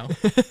I don't know.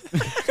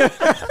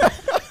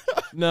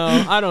 No,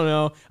 I don't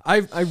know.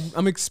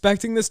 I'm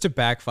expecting this to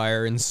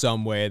backfire in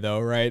some way, though,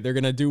 right? They're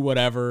gonna do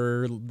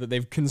whatever that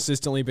they've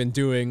consistently been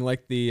doing,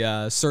 like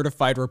the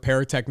certified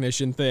repair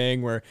technician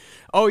thing, where,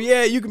 oh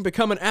yeah, you can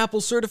become an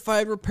Apple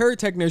certified repair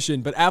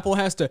technician, but Apple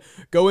has to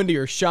go into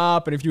your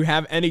shop, and if you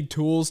have any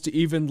tools to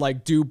even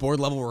like do board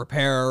level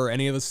repair or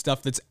any of the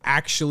stuff that's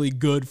actually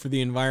good for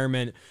the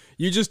environment,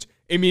 you just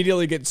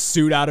immediately get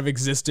sued out of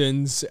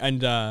existence,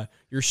 and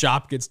your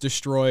shop gets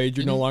destroyed.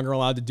 You're no longer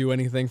allowed to do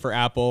anything for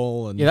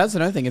Apple. And Yeah, that's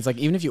another thing. It's like,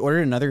 even if you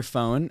ordered another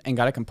phone and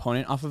got a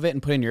component off of it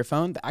and put it in your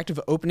phone, the act of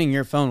opening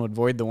your phone would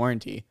void the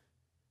warranty.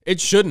 it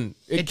shouldn't.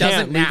 It can't.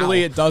 doesn't now.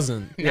 Legally, it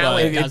doesn't. Now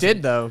But- it It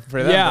did though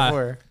for them Yeah.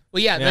 before.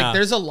 Well, yeah, Yeah. like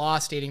there's a law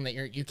stating that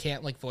you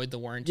can't like void the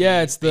warranty.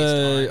 Yeah, it's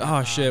based the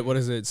on, shit. What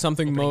is it?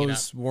 Something opening it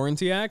Mo's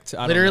Warranty Act.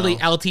 I don't Literally,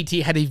 know.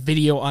 LTT had a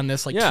video on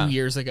this like Yeah. 2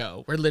 years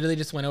ago, where literally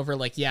just went over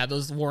like, yeah,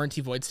 those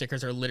warranty void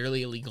stickers are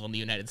literally illegal in the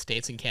United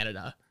States and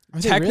Canada.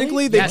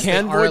 Technically, they Yes, they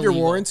can are void your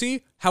illegal.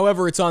 warranty.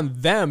 However, it's on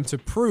them to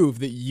prove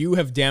that you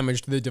have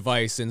damaged the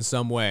device in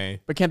some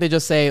way. But can't they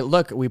just say,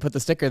 "Look, we put the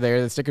sticker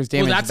there. The sticker's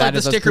damaged." Well, that's That what the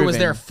is us sticker was proving."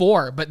 there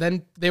for. But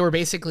then they were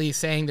basically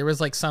saying there was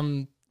like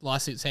some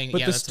lawsuit saying, But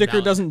yeah, the that's sticker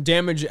invalid. doesn't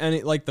damage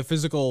any like the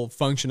physical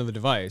function of the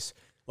device.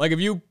 Like if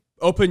you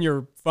open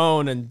your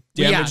phone and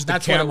Well, yeah, damage the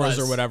that's what it cameras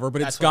or was. whatever,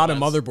 but That's it's got a what it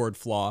was. motherboard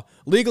flaw.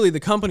 Legally, the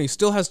company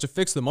still has to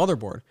fix the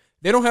motherboard.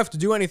 They don't have to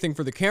do anything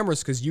for the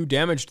cameras because you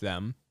damaged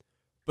them,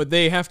 but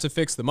they have to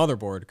fix the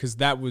motherboard because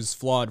that was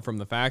flawed from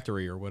the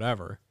factory or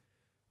whatever.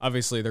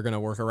 Obviously, they're going to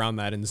work around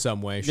that in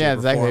some way. Shape, Yeah, or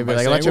exactly. form But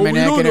by like saying, well, we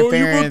electromagnetic don't know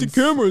you brought the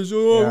interference. cameras.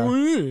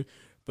 Oh,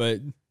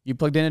 but You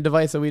plugged in a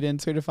device that we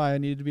didn't certify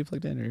needed to be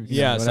plugged in, or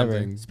yeah, whatever.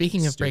 something.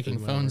 Speaking of stupid, breaking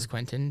whatever. phones,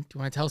 Quentin, do you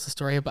want to tell us a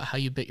story about how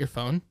you bit your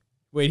phone?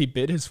 Wait, he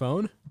bit his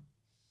phone?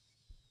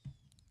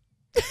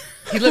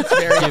 He looks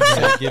very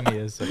upset. Give me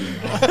a second.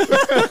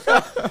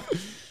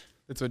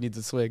 That's what needs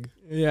a swig.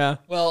 Yeah.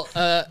 Well,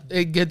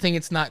 a good thing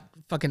it's not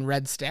fucking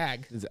Red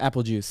Stag. It's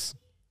apple juice.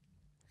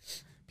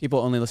 People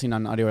only listening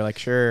on audio are like,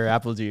 "Sure,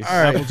 apple juice."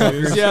 All right,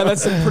 Yeah,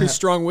 that's some pretty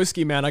strong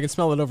whiskey, man. I can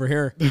smell it over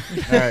here. All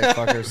right,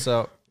 fuckers.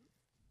 So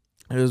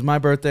it was my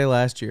birthday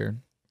last year.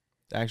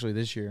 Actually,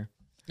 this year.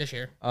 This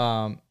year.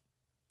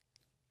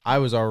 I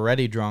was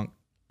already drunk,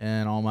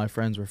 and all my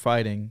friends were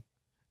fighting.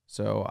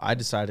 So I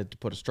decided to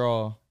put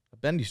a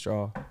bendy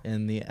straw,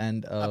 in the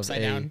end of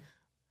Upside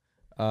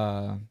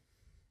down.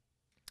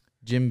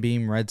 Jim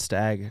Beam Red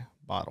Stag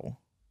bottle,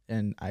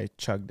 and I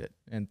chugged it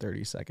in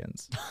 30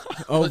 seconds.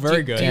 Oh, Well, very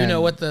do, good. Do you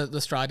know what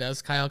the straw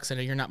does, Kyle? Because I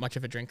know you're not much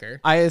of a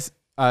drinker. I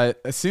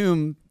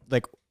assume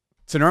like,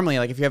 so normally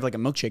like if you have like a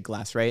milkshake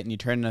glass, right, and you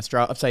turn a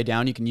straw upside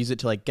down, you can use it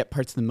to like get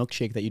parts of the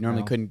milkshake that you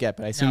normally No. couldn't get.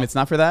 But I assume No. it's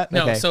not for that.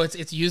 No, Okay. so it's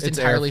used It's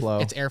entirely.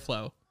 airflow. It's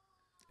airflow.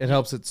 It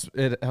helps.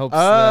 It helps.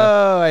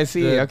 Oh, I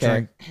see. the Okay.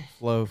 drink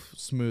flow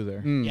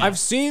smoother. Mm. Yeah. I've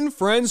seen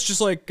friends just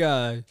like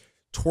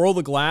twirl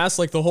the glass,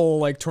 like the whole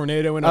like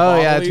tornado in a Oh,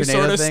 bottle yeah, tornado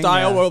sort of thing,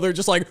 style, yeah. where they're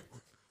just like.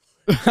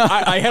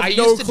 I have I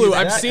no used to do clue.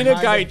 that. I've seen a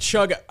Kind guy of.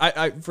 chug.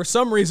 I for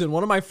some reason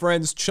one of my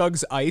friends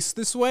chugs ice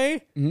this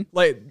way. Mm-hmm.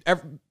 Like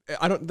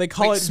I don't. They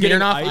call Like it getting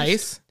Smirnoff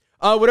iced.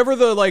 ice. Whatever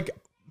the like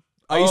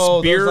ice Oh,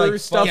 those, beer like,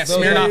 stuff. Yeah, is.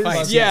 Smirnoff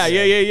Ice, Yeah,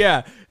 yes.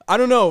 yeah. I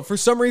don't know. For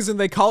some reason,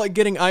 they call it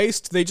getting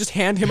iced. They just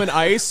hand him an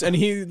ice, and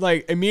he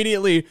like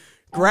immediately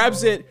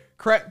grabs it.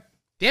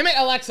 Damn it,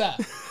 Alexa!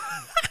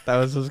 That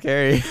was so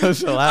scary. That was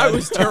so I loud.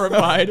 was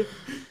terrified.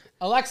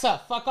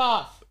 Alexa, fuck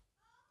off.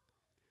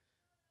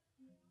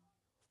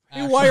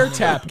 Hey,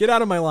 wiretap, get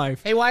out of my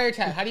life. Hey,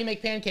 Wiretap, how do you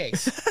make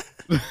pancakes?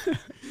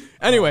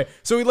 Anyway,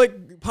 so he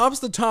like pops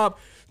the top,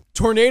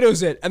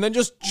 tornadoes it, and then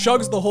just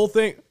chugs the whole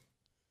thing.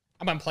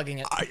 I'm unplugging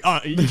it.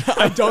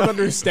 I don't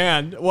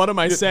understand. What am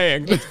I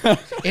saying?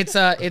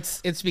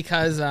 It's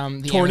because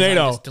the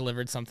Tornado. Amazon just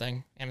delivered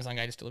something. Amazon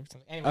guy just delivered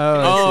something. Anyway, Oh,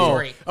 finish the Oh,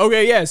 story.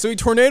 okay, yeah. So he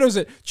tornadoes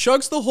it,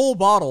 chugs the whole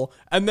bottle,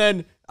 and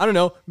then I don't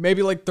know,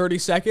 maybe like 30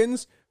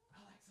 seconds.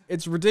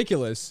 It's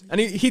ridiculous. And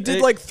he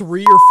did like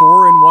 3 or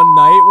 4 in one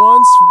night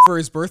once for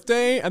his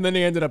birthday, and then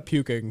he ended up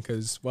puking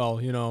because, well,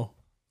 you know,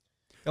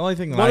 The only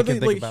thing that one I of can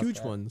the think like about huge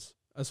that ones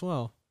as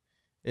well.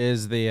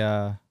 is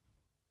the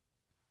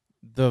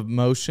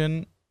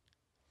motion,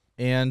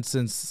 and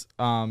since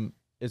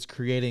it's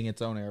creating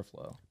its own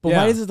airflow, But Yeah.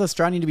 why does the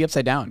straw need to be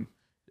upside down?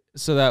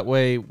 so that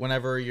way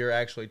whenever you're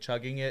actually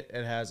chugging it,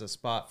 it has a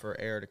spot for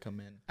air to come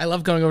in. I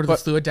love going over to the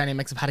fluid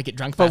dynamics of how to get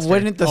drunk But faster.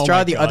 wouldn't the Oh straw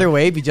my the God. other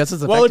way be just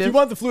as effective? Well, if you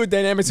want the fluid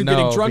dynamics of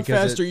getting No, drunk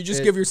because faster, you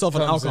just it give yourself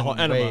an comes alcohol in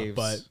enema, waves.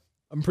 but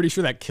I'm pretty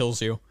sure that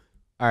kills you.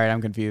 All right, I'm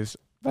confused.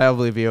 But I'll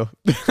believe you.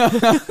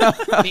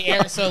 the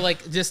air. So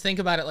like, just think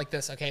about it like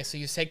this. Okay, so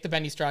you take the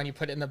bendy straw and you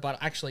put it in the bottle.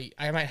 Actually,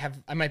 I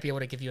might be able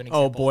to give you an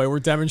example. Oh boy, we're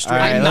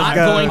demonstrating. All right, I'm let's not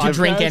go. going to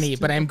drink Podcast. any,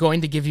 but I'm going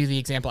to give you the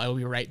example. I will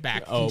be right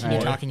back. Oh, Continue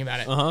boy. talking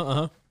about it. Uh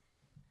huh.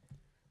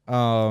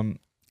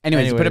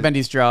 Anyways, you put a Anyways.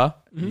 bendy straw,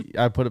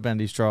 I put a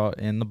bendy straw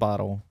in the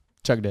bottle,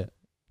 chugged it.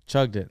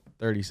 chugged it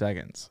 30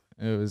 seconds.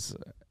 It was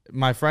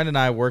my friend and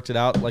I worked it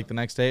out like the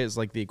next day. It's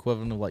like the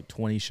equivalent of like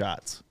 20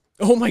 shots.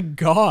 Oh my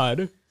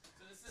god.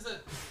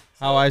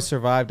 How I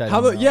survived, I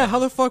How don't the know. yeah, how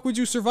the fuck would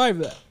you survive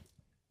that?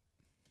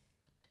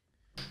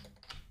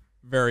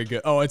 Very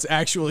good. Oh, it's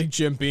actually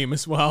Jim Beam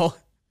as well.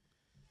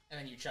 And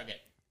then you chug it.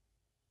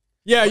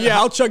 Yeah,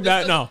 I'll chug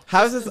that now.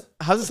 How's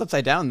this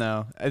upside down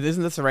though?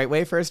 Isn't this the right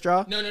way for a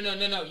straw? No.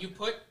 You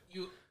put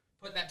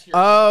that to your.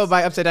 Oh,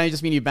 by upside down you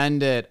just mean you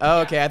bend it.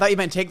 Oh, okay. I thought you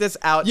meant take this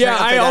out, Yeah, turn it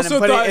upside I down, also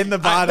and put thought it in the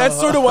bottle. that's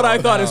sort of what I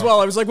thought as well.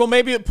 I was like, well,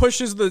 maybe it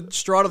pushes the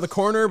straw to the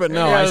corner, but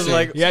no, Yeah, I I was see.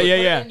 like- yeah.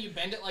 You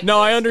bend it like No,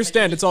 this, I and then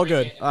understand. you It's all bring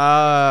good. it.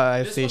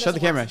 I This see. one Show the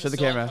doesn't camera. work, Show it's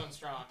the a camera. silicone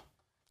straw,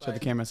 Show the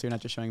but- camera so you're not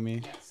just showing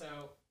me. Yeah, so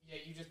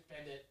you just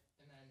bend it,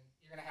 and then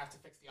you're gonna have to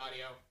fix the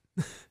audio.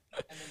 And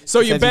then So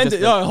you says you bend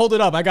just it. Oh, hold it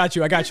up. I got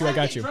you. You're trying to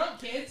This get drunk,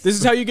 kids.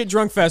 is how you get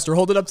drunk faster.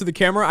 Hold it up to the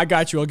camera. I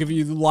got you. I'll give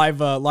you the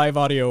live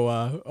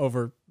audio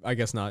over. I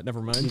guess not. Never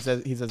He mind.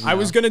 says. I no.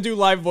 was gonna do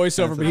live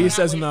voiceover, but he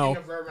says no.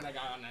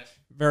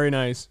 Very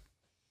nice.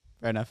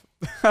 Fair enough.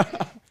 Fair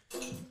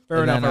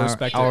And enough. then I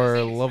respect it.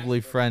 our lovely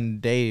friend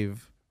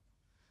Dave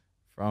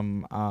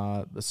from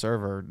the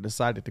server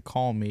decided to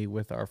call me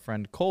with our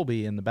friend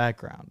Colby in the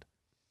background.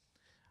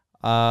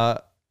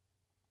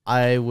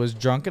 I was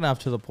drunk enough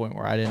to the point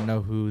where I didn't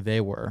know who they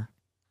were,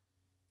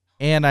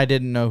 and I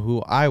didn't know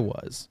who I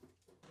was.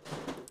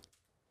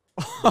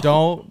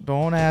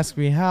 Don't ask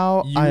me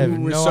how. You I have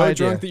were no so idea.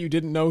 drunk that you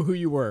didn't know who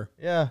you were.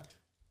 Yeah,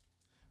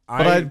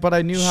 but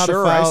I knew how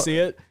sure, to file. I see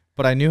it.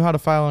 But I knew how to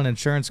file an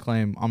insurance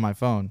claim on my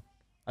phone.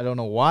 I don't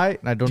know why,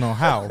 and I don't know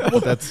how.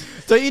 But that's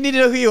So you need to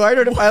know who you are in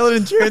order to file an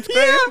insurance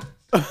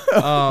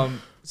claim?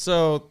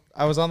 So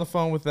I was on the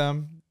phone with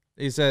them.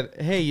 He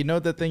said, "Hey, you know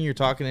that thing you're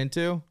talking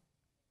into?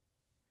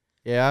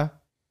 Yeah,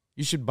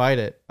 you should bite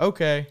it."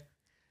 Okay,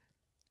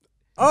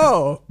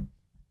 Oh.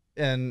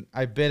 and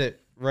I bit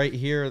it right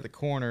here at the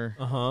corner,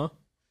 Uh-huh.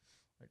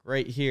 like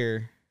right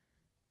here,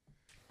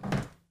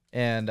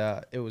 and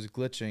it was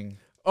glitching.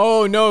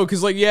 Oh no,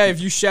 because like if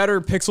you shatter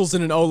pixels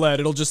in an OLED,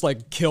 it'll just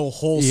like kill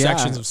whole Yeah.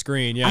 sections of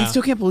screen. Yeah. I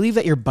still can't believe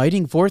that your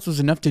biting force was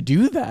enough to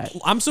do that.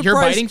 I'm surprised. Your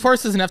biting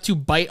force is enough to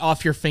bite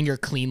off your finger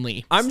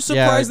cleanly. I'm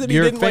surprised that he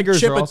your didn't like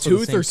fingers chip are a also the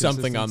tooth same or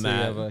something on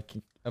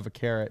consistency that. of a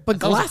carrot. But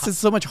glass is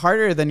so much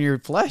harder than your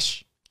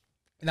flesh.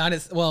 Not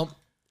as well.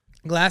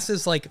 Glass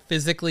is like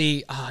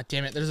physically. Ah,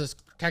 damn it. There's this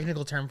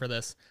technical term for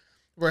this,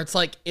 where it's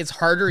like it's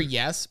harder,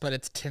 yes, but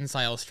its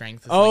tensile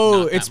strength. Is Oh, like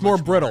not that it's more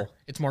much brittle.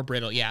 It's more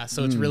brittle, yeah.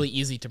 So it's really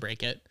easy to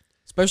break it.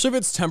 Especially if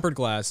it's tempered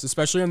glass,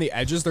 especially on the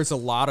edges. There's a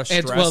lot of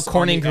stress. It's, well,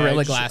 Corning on the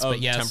Gorilla edge Glass, of but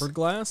yes. tempered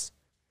glass.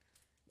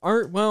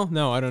 Well,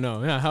 no, I don't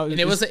know. Yeah, how? And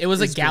it was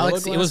a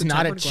Galaxy. It was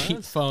not a cheap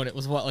glass? phone. It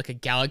was what, like a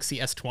Galaxy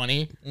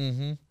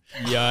S20,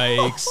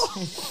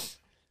 Yikes!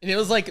 and it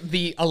was like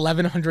the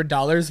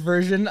 $1,100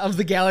 version of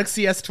the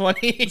Galaxy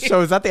S20.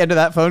 So is that the end of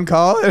that phone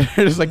call?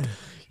 It's like,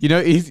 you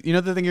know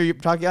the thing you're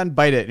talking on?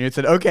 Bite it. And you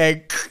said,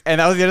 okay. And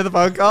that was the end of the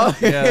phone call?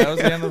 Yeah, that was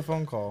the end of the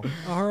phone call.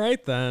 All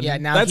right then. Yeah,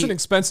 now that's he- an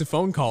expensive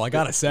phone call. I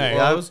gotta say.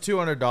 Well, it was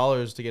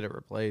 $200 to get it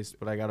replaced,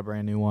 but I got a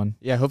brand new one.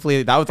 Yeah,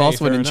 hopefully that was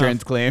also an fair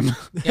insurance claim.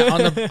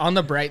 Yeah, on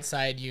the bright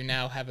side, you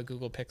now have a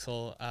Google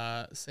Pixel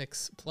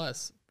 6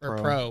 Plus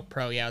or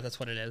Pro. Yeah, that's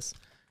what it is.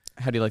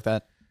 How do you like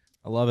that?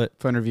 I love it.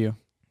 Phone review.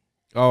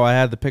 Oh, I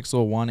had the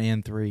Pixel 1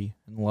 and 3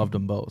 and loved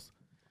them both.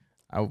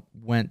 I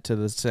went to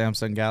the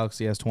Samsung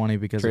Galaxy S20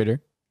 because of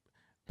Trader.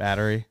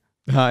 battery,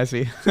 I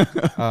see.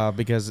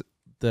 because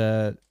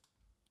the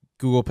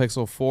Google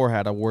Pixel 4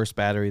 had a worse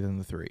battery than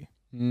the 3.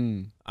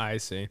 I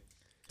see.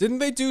 Didn't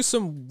they do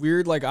some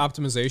weird like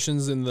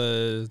optimizations in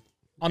the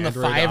On the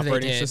Android 5 they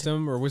operating did.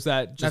 system, or was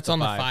that just That's on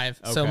the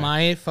 5. So Okay.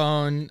 my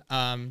phone,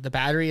 the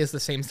battery is the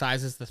same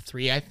size as the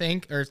 3, I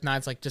think, or it's not.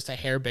 It's like just a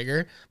hair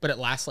bigger, but it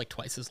lasts like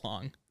twice as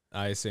long.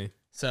 I see.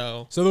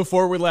 So So the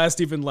 4 would last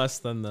even less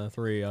than the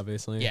 3,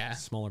 obviously. yeah,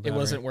 Smaller it battery.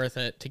 wasn't worth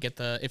it to get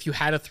the. If you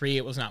had a 3,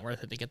 it was not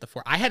worth it to get the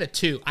 4. I had a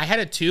 2. I had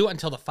a 2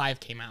 until the 5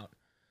 came out.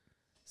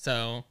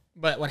 So,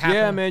 but what happened?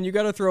 Yeah, man, you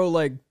got to throw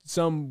like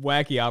some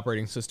wacky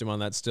operating system on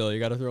that still. You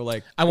got to throw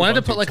like I wanted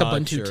to Ubuntu put like Touch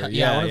Ubuntu or- Touch.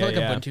 Yeah, I wanted to put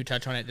yeah. like Ubuntu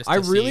Touch on it. Just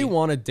I to really see.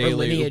 want a Or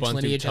daily Lineage. Ubuntu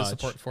Lineage has Touch.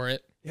 support for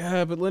it.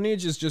 Yeah, but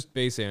Lineage is just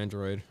base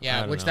Android. I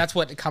Yeah, don't which know. that's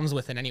what it comes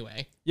with it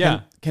anyway.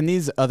 yeah. Can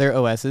these other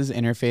OSs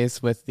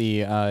interface with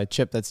the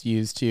chip that's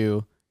used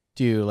to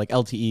do like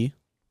LTE?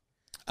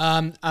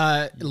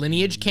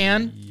 Lineage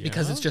can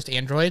because it's just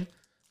Android,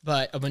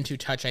 but Ubuntu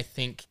Touch I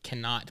think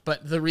cannot.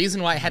 But the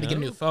reason why I had to get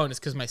a new phone is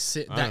because my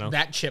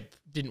that chip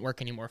didn't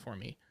work anymore for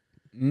me.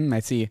 I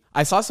see.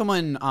 I saw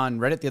someone on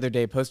Reddit the other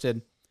day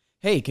posted,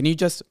 "Hey, can you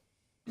just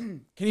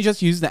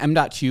use the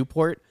M.2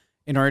 port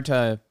in order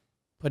to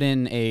put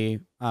in a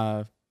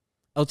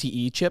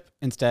LTE chip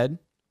instead?"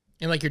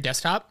 And like your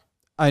desktop.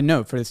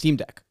 No, for the Steam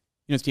Deck.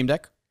 You know Steam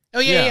Deck? Oh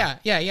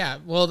yeah.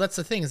 Well, that's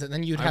the thing is that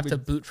then you'd have to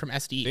would boot from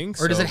SD,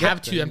 think or does so. it have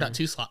Yep. two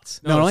M.2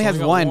 slots? No, it only it's has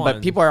got one,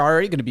 but people are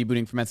already going to be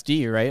booting from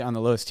SD, right, on the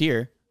lowest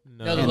tier.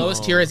 No, the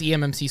lowest tier is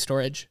eMMC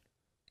storage.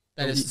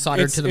 that is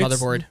soldered to the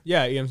motherboard.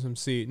 Yeah,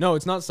 eMMC. No,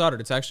 it's not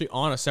soldered. It's actually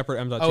on a separate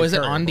M.2. Oh, is it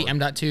carrier on the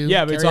board. M.2?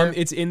 Yeah, but carrier?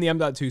 it's in the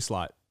M.2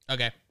 slot.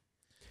 Okay.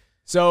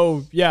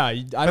 So yeah,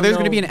 But there's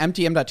going to be an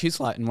empty M.2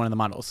 slot in one of the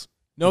models.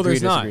 No, Agree,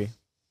 there's not. disagree?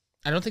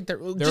 I don't think there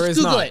There just is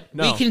Google not. it.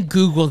 No. We can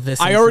Google this.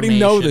 I already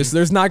know information. this.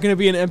 There's not going to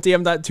be an empty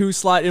M.2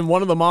 slot in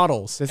one of the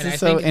models. This And I is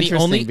so think the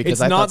interesting only- because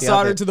It's I not thought the soldered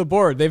opposite. to the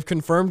board. They've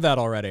confirmed that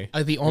already.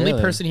 The only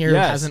Really? person here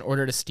Yes. who hasn't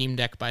ordered a Steam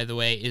Deck, by the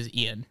way, is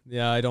Ian.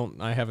 Yeah,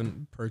 I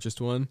haven't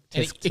purchased one.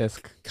 And Tisk,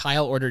 tisk.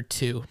 Kyle ordered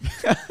 2.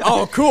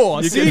 Oh,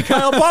 cool. See,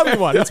 Kyle bought me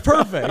one. It's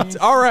perfect.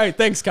 All right,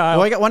 thanks, Kyle.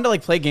 Well, I got one to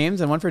like play games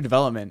and one for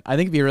development. I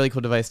think it'd be a really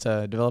cool device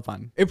to develop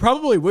on. It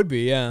probably would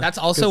be, yeah. That's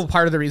also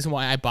part of the reason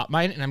why I bought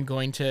mine, and I'm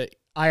going to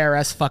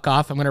IRS fuck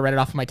off. I'm going to write it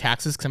off of my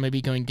taxes because I'm going to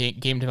be going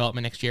game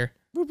development next year.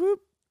 Boop, boop.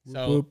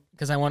 So,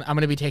 because I'm going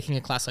to be taking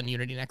a class on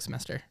Unity next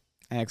semester.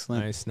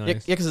 Excellent. Nice, Yeah,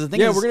 nice. because the thing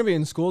Yeah, is, we're going to be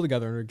in school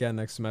together again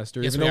next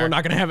semester. Yes, even we though are. we're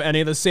not going to have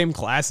any of the same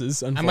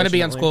classes, I'm going to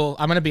be on unfortunately. school.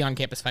 I'm going to be on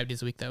campus 5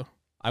 days a week, though.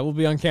 I will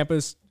be on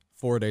campus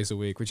 4 days a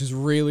week, which is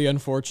really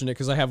unfortunate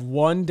because I have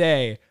one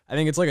day, I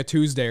think it's like a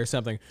Tuesday or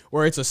something,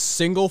 where it's a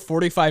single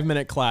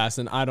 45-minute class,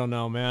 and I don't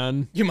know,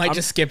 man. You might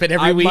just skip it I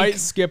every week. might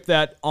skip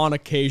that on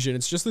occasion.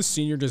 It's just the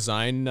senior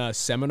design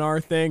seminar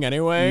thing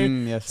anyway.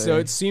 yes, so sir.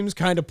 it seems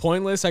kind of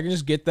pointless. I can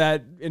just get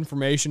that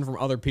information from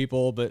other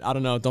people, but I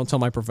don't know. Don't tell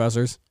my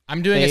professors.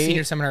 I'm doing a They-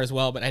 senior seminar as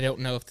well, but I don't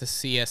know if the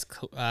CS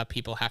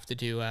people have to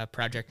do a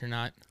project or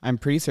not. I'm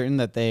pretty certain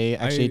that they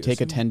actually take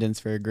assume- attendance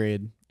for a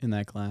grade in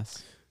that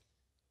class.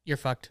 You're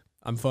fucked.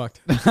 I'm fucked.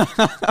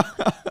 I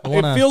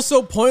wanna- It feels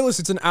so pointless.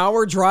 It's an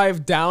hour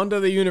drive down to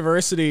the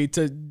university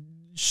to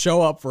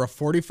show up for a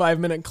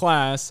 45-minute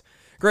class.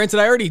 Granted,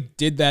 I already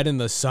did that in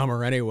the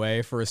summer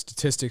anyway for a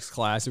statistics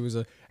class. It was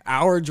an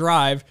hour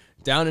drive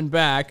down and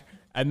back,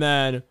 and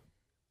then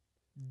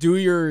do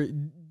your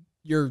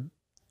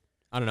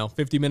I don't know,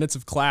 50 minutes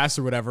of class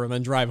or whatever, and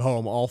then drive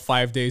home all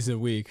 5 days a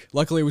week.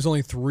 Luckily, it was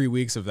only 3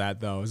 weeks of that,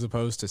 though, as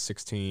opposed to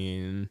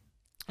 16.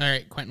 All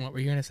right, Quentin, what were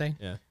you going to say?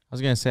 Yeah. I was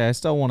gonna say I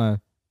still want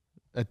to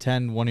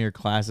attend one of your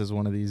classes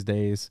one of these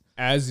days,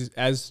 As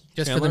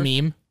Just Chandler? for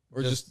the meme?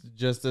 Or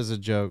just as a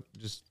joke,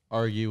 just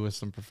argue with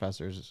some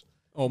professors.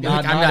 oh Be my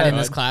like, I'm not in God.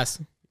 this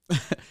class.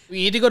 We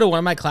need to go to one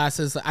of my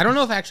classes. I don't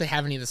know if I actually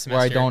have any this semester.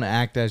 Where I don't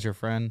act as your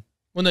friend.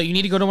 Well, no, you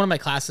need to go to one of my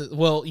classes.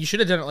 Well, you should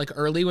have done it like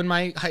early in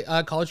my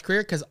college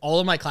career because all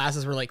of my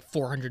classes were like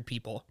 400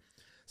 people.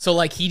 So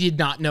like he did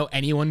not know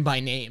anyone by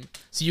name.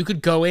 So you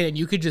could go in and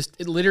you could just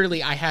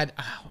literally. I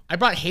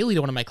brought Haley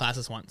to one of my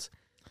classes once,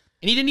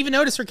 and he didn't even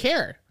notice or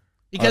care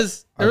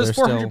because Are there was there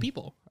 400 still-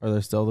 people. Are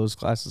there still those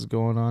classes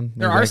going on?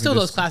 There Maybe I are can still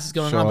those just classes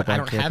going show on, up but I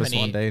don't have campus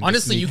one any. day and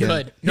Honestly, you sneak in.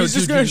 could. No, He's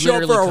just dude, gonna you show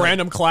up for literally a could.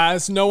 random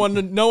class. No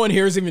one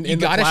here is even in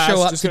the gotta class.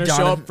 show up just to gonna show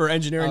Donovan- up for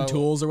engineering Oh.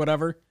 tools or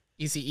whatever.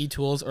 ECE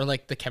tools or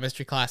like the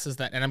chemistry classes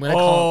and I'm gonna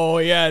call. Oh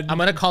yeah, I'm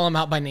gonna call him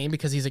out by name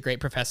because he's a great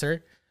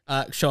professor.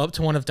 Show up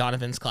to one of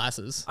Donovan's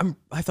classes.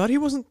 I thought he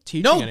wasn't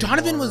teaching. No, anymore.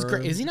 Donovan was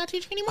great. Is he not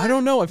teaching anymore? I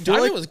don't know. I feel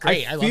Donovan like was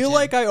great. I I loved feel him.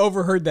 like I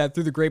overheard that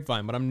through the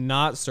grapevine, but I'm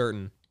not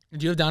certain.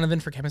 Did you have Donovan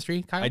for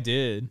chemistry, Kyle? I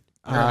did.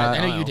 Or, I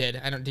know Uh, you did.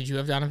 Did you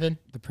have Donovan?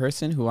 The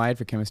person who I had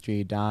for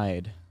chemistry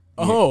died.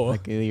 Oh.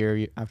 Like a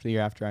year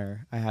after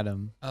I had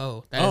him.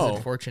 Oh, that is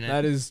unfortunate.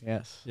 That is,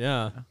 Yes.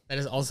 yeah. That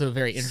is also a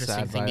very interesting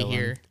Sad thing to violin.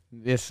 hear.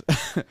 This.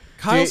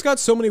 Kyle's got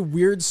so many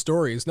weird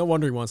stories. No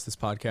wonder he wants this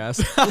podcast.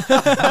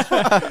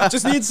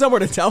 Just need somewhere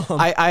to tell him.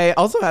 I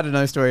also had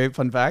another story,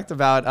 fun fact,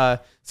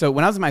 about so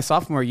when I was in my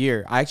sophomore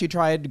year, I actually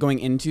tried going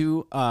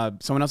into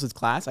someone else's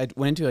class. I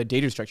went into a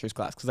data structures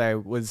class because I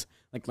was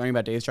like learning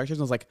about data structures.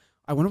 And I was like,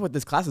 I wonder what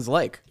this class is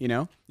like, you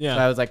know? Yeah.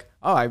 So I was like,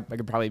 oh, I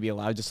could probably be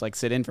allowed to just like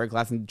sit in for a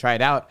class and try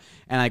it out.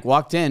 And I like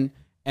walked in,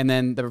 and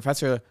then the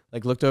professor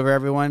like looked over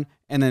everyone,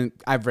 and then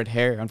I have red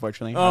hair,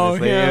 unfortunately. Oh,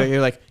 obviously. yeah.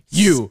 You're like,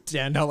 you.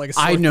 stand out like a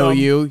sore I know thumb.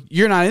 you.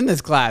 You're not in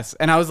this class.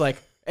 And I was like,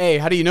 A,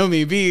 how do you know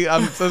me? B,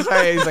 I'm so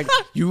sorry. He's like,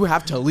 you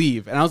have to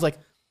leave. And I was like,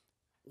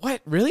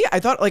 what? Really? I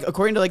thought like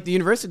according to like the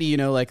university, you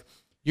know, like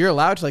you're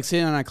allowed to like sit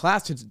in on a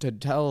class to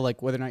tell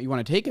like whether or not you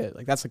want to take it.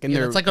 Like that's like in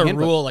their It's like a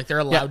handbook. rule. Like they're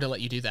allowed to let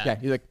you do that. Yeah.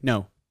 He's like,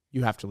 no,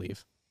 you have to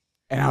leave.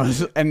 And I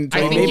was, and so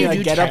I think maybe you like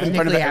do get up in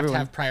front of technically have to everyone.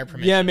 have prior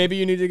permission. Yeah, maybe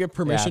you need to get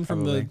permission Yeah, from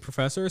the probably.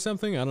 professor or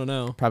something. I don't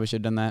know. Probably should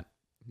have done that.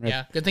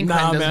 Yeah. Good thing Nah,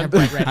 Quentin doesn't man. have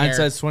bright red hair.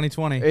 Hindsight's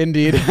 2020.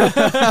 Indeed.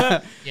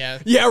 Yeah.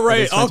 Yeah,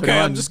 right. It's Okay,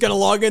 2021. I'm just gonna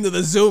log into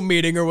the Zoom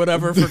meeting or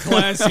whatever for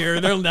class here.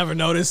 They'll never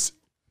notice.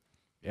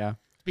 Yeah.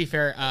 To be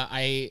fair,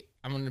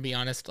 I'm going to be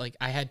honest. Like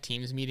I had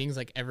Teams meetings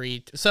like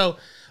so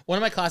one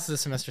of my classes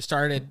this semester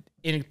started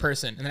in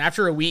person, and then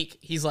after a week,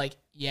 he's like,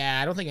 "Yeah,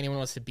 I don't think anyone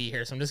wants to be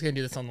here, so I'm just going to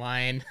do this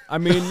online." I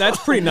mean,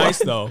 that's pretty nice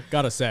though.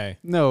 Gotta say.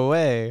 No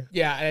way.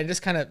 Yeah, and I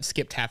just kind of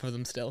skipped half of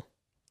them still.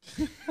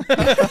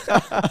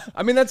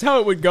 I mean, that's how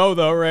it would go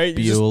though, right?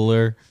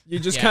 Bueller. You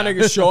just Yeah. kind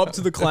of show up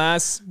to the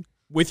class,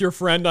 with your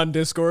friend on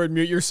Discord,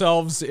 mute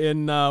yourselves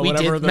in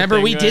whatever. Remember,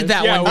 we did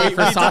that one day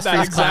for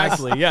Sastry's class.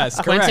 Exactly. Yes,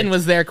 correct. Quentin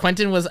was there.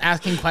 Quentin was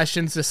asking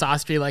questions to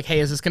Sastry, like, "Hey,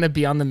 is this going to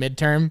be on the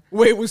midterm?"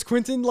 Wait, was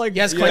Quentin like?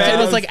 Yes, Quentin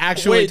was like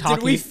actually Wait, talking.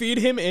 did we feed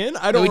him in?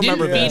 I don't we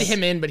remember. didn't feed this.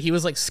 him in, but he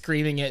was like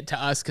screaming it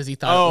to us because he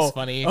thought it was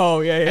funny.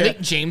 Oh yeah, yeah. I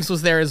think James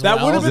was there as That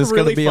well. would have Is been this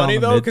gonna really be on funny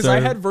the though, because I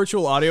midterm? had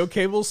virtual audio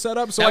cables set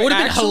up, so That I would've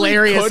been actually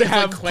hilarious could if, like,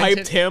 have Quentin-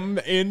 piped him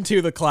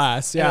into the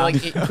class. Yeah, Yeah. like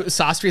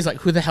Sastry's like,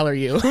 "Who the hell are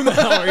you?" Who the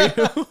hell are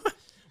you?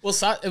 Well, was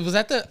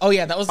that the? Oh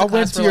yeah, that was the I class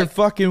went to where, your like,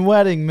 fucking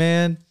wedding,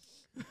 man.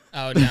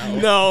 oh no.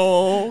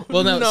 No.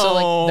 Well, no, so,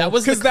 like, that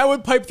was the because that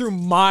would pipe through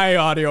my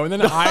audio, and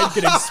then I'd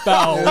get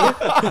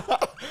expelled.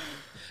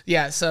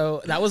 Yeah,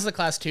 so that was the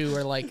class 2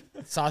 where like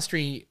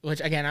Sastry,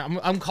 which again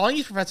I'm calling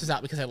these professors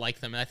out because I like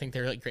them and I think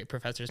they're like great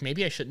professors.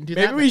 Maybe I shouldn't do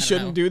that. Maybe but we I don't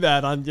shouldn't know. do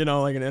that on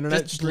like an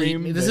internet Just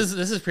stream. bleep. This but-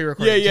 is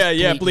pre-recorded. yeah.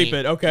 Just Bleep me.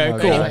 it. Okay, Oh,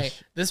 cool. gosh. Anyway,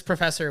 this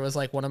professor was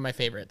like one of my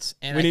favorites,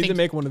 and We I need think to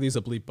make one of these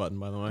a bleep button,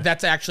 by the way.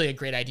 that's actually a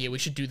great idea. We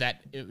should do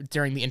that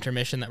during the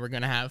intermission that we're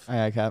gonna have. All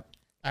right, Cap.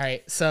 All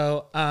right,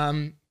 so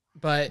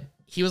but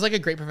he was like a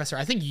great professor.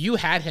 I think you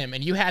had him,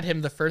 and you had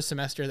him the first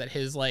semester that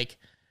his like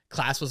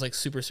class was like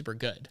super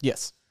good.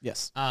 Yes.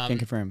 Can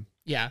confirm.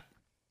 Yeah.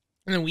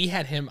 And then we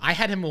had him. I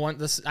had him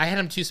I had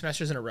him 2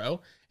 semesters in a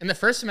row. In the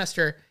first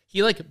semester,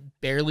 he like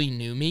barely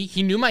knew me.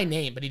 He knew my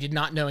name, but he did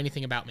not know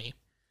anything about me.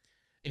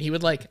 And he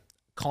would like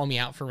call me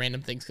out for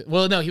random things.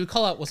 Well, no, he would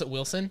call out. Was it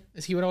Wilson?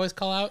 He would always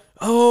call out.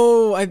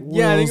 Oh, I think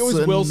it was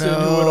Wilson, Wilson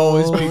who would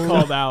always be no.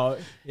 called out.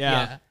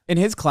 Yeah. In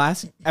his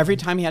class, every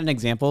time he had an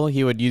example,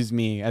 he would use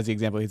me as the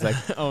example. He's like,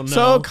 Oh, no.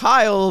 So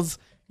Kyle's,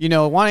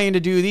 wanting to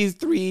do these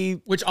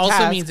 3 Which also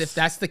tasks." means if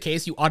that's the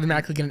case, you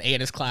automatically get an A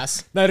in his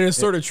class. That is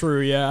sort of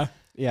true, yeah.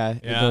 Yeah,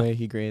 Yeah. the way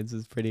he grades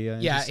is pretty Yeah,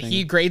 interesting.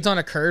 he grades on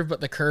a curve, but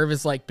the curve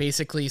is like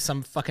basically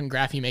some fucking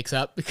graph he makes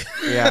up.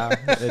 Yeah,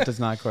 it does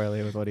not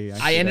correlate with what he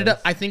actually I ended does.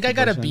 up. I think I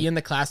got a B Unfortunately. in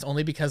the class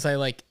only because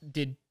I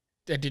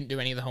didn't do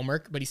any of the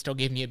homework, but he still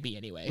gave me a B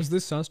anyway. Was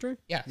this Sastry?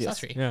 Yeah, Yes.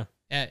 Sastry. Yeah.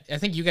 I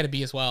think you got a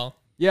B as well.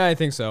 Yeah, I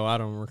think so. I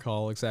don't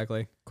recall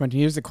exactly. Quentin,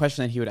 here's the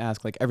question that he would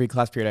ask, like every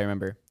class period I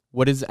remember.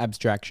 What is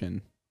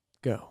abstraction?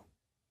 Go.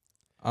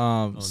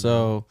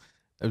 So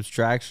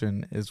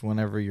abstraction is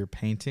whenever you're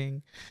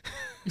painting.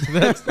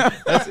 that's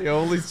the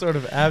only sort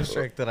of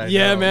abstract that I know.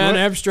 Yeah, man,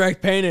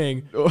 abstract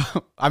painting.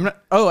 I'm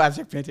not. Oh,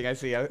 abstract painting. I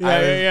see.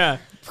 Yeah.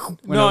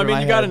 went No, I over mean,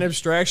 my you got head. an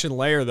abstraction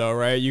layer, though,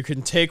 right? You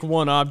can take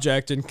one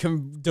object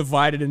and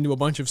divide it into a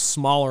bunch of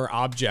smaller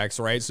objects,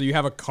 right? So you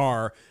have a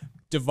car,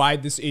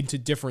 divide this into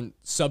different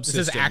subsystems. This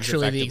is actually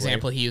the effectively.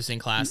 example he used in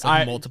class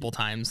I- multiple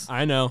times.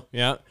 I know,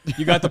 yeah.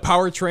 You got the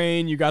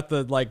powertrain, you got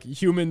the,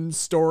 human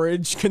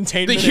storage The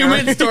containment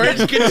human area. storage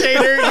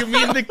container? You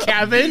mean the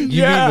cabin?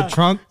 You Yeah. mean the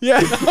trunk?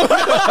 Yeah.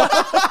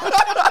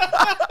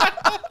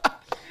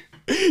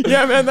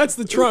 Yeah, man, that's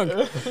the trunk.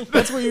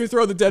 That's where you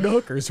throw the dead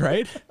hookers,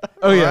 right?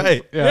 Oh yeah.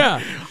 Right.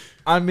 Yeah.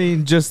 I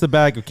mean, just the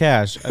bag of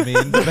cash. I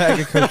mean, the bag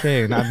of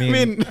cocaine. I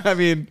mean,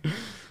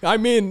 I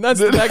mean, that's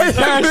the bag of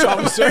cash,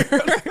 officer.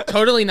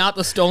 Totally not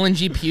the stolen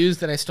GPUs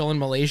that I stole in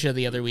Malaysia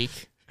the other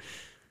week.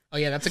 Oh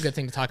yeah, that's a good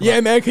thing to talk about.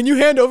 Yeah, man, can you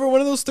hand over one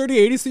of those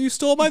 3080s that you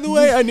stole, by the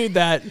way? I need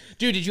that.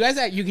 Dude, did you guys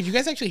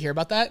actually hear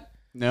about that?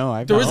 No,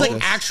 I've There was not like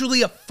this.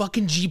 actually a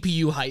fucking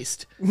GPU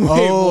heist.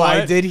 Oh, I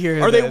what? did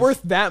hear. Are they this.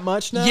 worth that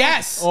much now?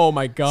 Yes. Oh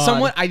my god.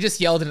 Someone I just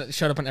yelled and it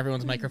showed up on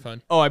everyone's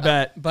microphone. Oh, I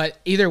bet. But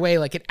either way,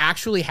 like it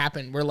actually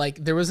happened where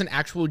like there was an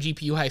actual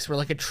GPU heist where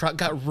like a truck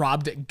got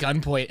robbed at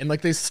gunpoint and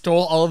like they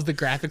stole all of the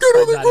graphics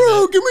cards out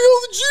of it. Give me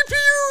all the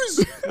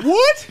GPUs.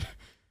 What?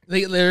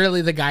 They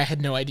literally the guy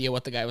had no idea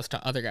what the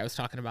other guy was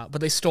talking about, but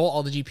they stole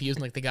all the GPUs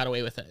and like they got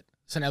away with it.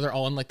 So now they're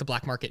all in like the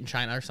black market in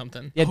China or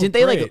something. Yeah, Oh, did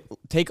they like great.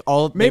 take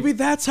all? Maybe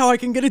that's how I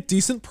can get a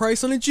decent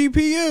price on a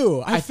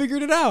GPU. I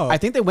figured it out. I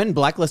think they went and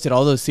blacklisted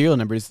all those serial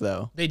numbers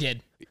though. They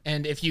did.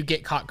 And if you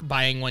get caught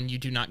buying one, you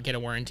do not get a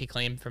warranty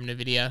claim from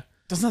NVIDIA.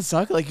 Doesn't that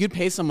suck? Like you'd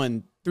pay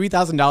someone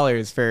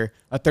 $3,000 for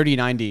a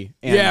 3090.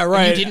 And yeah,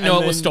 right. didn't know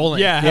And it was then- stolen.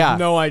 Yeah, Yeah. have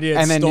no idea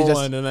it's And then you stolen,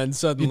 just- and then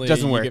suddenly It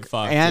doesn't you work. get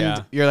fucked. And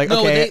yeah. you're like,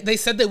 No, okay. they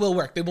said they will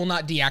work. They will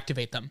not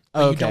deactivate them.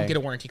 But you don't Okay. get a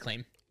warranty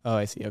claim. Oh,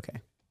 I see.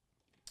 Okay.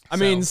 I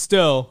mean,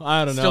 still,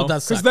 I don't know. Still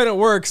does Because suck. then it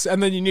works,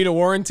 and then you need a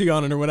warranty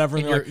on it or whatever.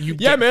 And And they're like, you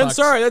yeah, get man, fucked.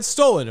 sorry, that's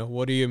stolen.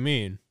 What do you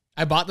mean?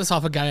 I bought this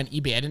off a guy on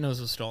eBay. I didn't know this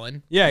was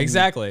stolen. Yeah,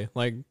 exactly.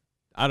 Like,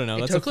 I don't know.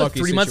 It That's took a like fucky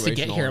 3 months to get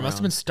situation here. all It must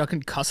have around. been stuck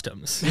in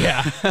customs.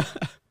 Yeah.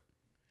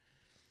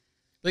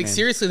 Like Man.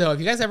 seriously though, if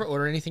you guys ever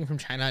order anything from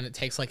China and it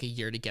takes like a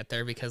year to get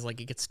there because like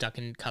it gets stuck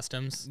in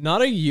customs.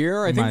 Not a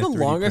year. I think My the 3D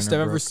longest I've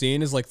printer ever broke.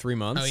 seen is like 3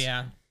 months. Oh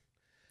yeah.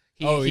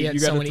 He You had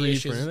got so a many 3D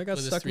issues printer that got with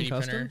his stuck in 3D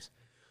printer. customs?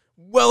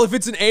 Well, if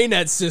it's an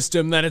ANET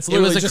system, then it's It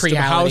was literally a just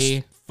a house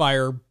Creality.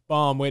 fire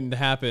bomb waiting to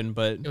happen.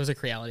 But It was a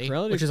Creality,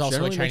 Creality which is also a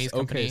generally Chinese makes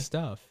company. okay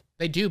stuff.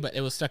 They do, but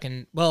it was stuck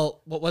in.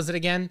 Well, what was it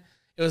again?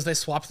 It was they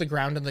swapped the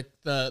ground and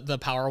the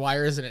power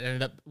wires, and it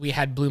ended up we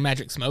had blue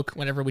magic smoke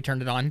whenever we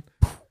turned it on.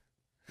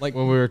 Like,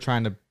 when we were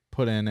trying to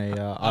put in a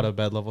auto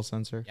bed level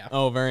sensor. Yeah.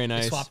 oh, very They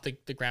nice. swapped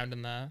the ground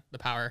and the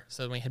power,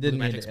 so we had Didn't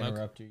blue mean magic to smoke.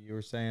 interrupt you. You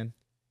were saying.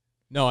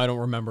 No, I don't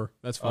remember.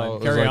 That's fine. Oh, it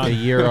was Carry like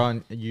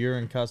on. a year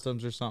in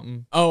customs or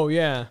something. Oh,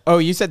 yeah. Oh,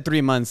 you said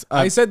 3 months.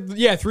 I said,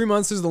 3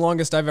 months is the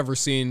longest I've ever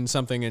seen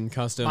something in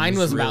customs. Mine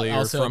was about- really, or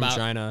also from about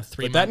China.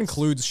 3 But that months.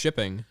 includes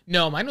shipping.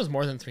 No, mine was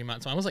more than 3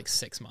 months. Mine was like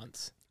 6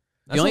 months.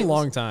 That's only- a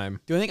long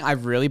time. The only thing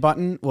I've really bought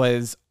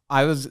was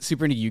I was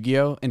super into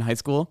Yu-Gi-Oh in high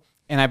school,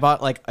 and I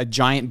bought like a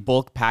giant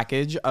bulk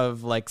package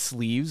of like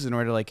sleeves in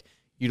order to like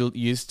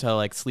use to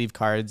like sleeve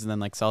cards and then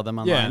like sell them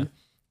online.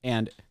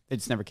 And they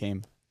just never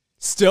came.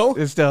 Still?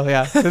 It's still,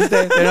 yeah. To this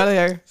day, they're not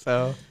there.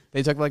 So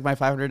they took like my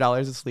 $500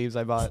 of sleeves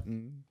I bought.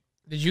 And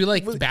Did you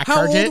like back How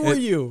charge old it? were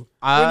you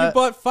when you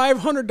bought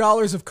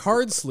 $500 of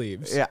card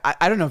sleeves? yeah,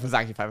 I don't know if it was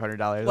actually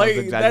 $500. I was Like,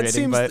 exaggerating, that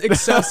seems but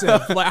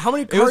excessive. Like, how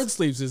many card was-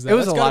 sleeves is that? it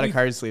was That's a gotta lot be of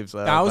card sleeves. Though,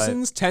 but-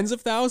 Thousands? Tens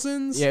of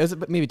thousands? Yeah, it was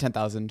maybe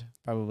 10,000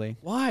 probably.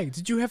 Why?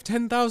 Did you have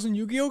 10,000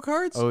 Yu-Gi-Oh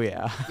cards? Oh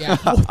yeah. Yeah.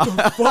 What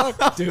the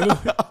fuck, dude?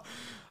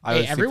 I Hey,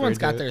 was super everyone's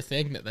got into it. their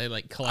thing that they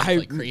like collect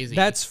like crazy.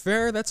 That's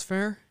fair. That's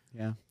fair.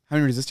 Yeah. How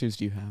many resistors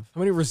do you have? How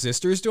many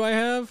resistors do I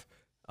have?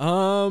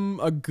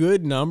 A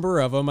good number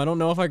of them. I don't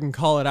know if I can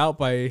call it out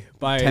by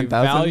 10,000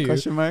 value.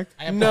 question mark?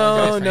 I apologize No,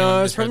 for anyone no,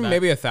 who it's just heard probably that.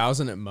 maybe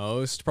 1,000 at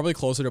most. Probably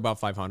closer to about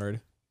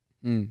 500.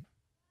 Mm.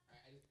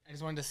 I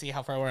just wanted to see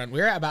how far we're on.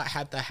 We're about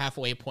at the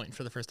halfway point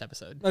for the first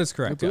episode. That is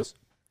correct. Okay. Yes.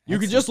 You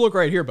could just look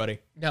right here, buddy.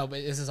 No,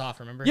 but this is off.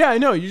 Remember? Yeah, I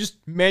know. You just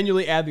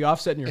manually add the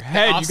offset in your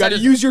head. You offset got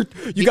to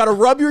is- you got to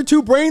rub your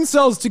two brain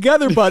cells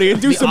together, buddy, and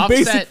do The some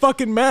basic offset-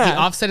 fucking The math.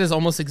 offset is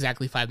almost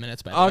exactly 5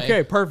 minutes. By the way.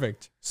 Okay,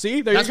 perfect.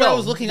 See, there That's you go. what I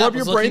was looking Rub up. I your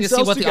was looking brain to see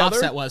cells what the together.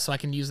 offset was, so I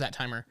can use that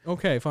timer.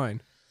 Okay,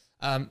 fine.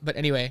 But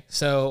anyway,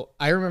 so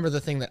I remember the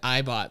thing that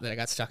I bought that I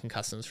got stuck in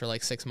customs for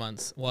like 6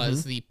 months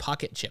was the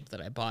pocket chip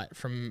that I bought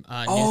from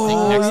Next Oh,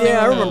 Thing yeah,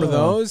 I Co. remember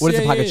those. What is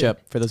Yeah, a pocket yeah,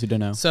 chip for those who don't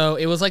know? So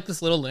it was like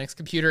this little Linux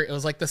computer. It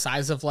was like the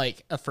size of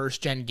like a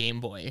first gen Game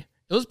Boy.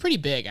 It was pretty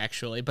big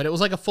actually, but it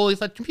was like a fully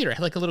fledged computer. It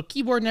had like a little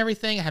keyboard and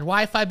everything. It had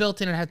Wi-Fi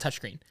built in and it had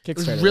touchscreen. It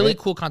was Kickstarter, really right?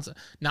 cool concept.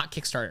 Not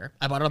Kickstarter.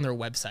 I bought it on their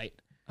website.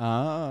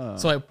 Oh.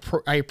 So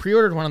I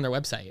pre-ordered one on their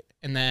website,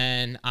 and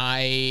then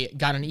I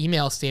got an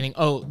email stating,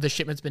 "Oh, the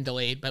shipment's been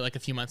delayed by like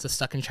a few months. It's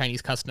stuck in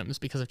Chinese customs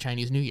because of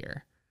Chinese New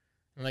Year."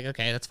 I'm like,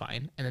 "Okay, that's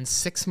fine." And then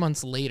 6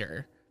 months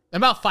later,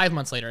 about 5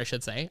 months later, I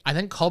should say, I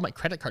then called my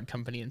credit card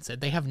company and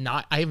said, I have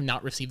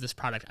not received this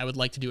product. I would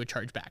like to do a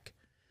chargeback."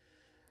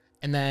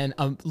 And then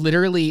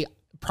literally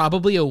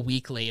probably a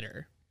week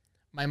later,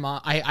 my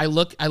mom, I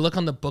look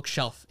on the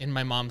bookshelf in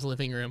my mom's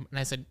living room, and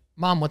I said,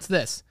 "Mom, what's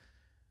this?"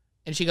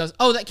 And she goes,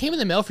 "Oh, that came in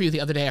the mail for you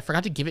the other day. I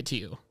forgot to give it to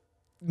you."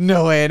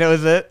 No way, that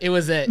was it. It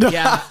was it,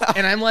 yeah.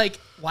 And I'm like,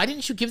 "Why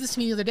didn't you give this to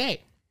me the other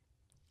day?"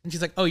 And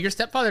she's like, "Oh, your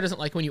stepfather doesn't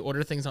like when you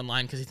order things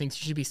online because he thinks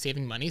you should be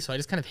saving money, so I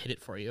just kind of hid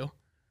it for you."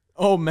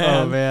 Oh man.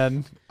 Oh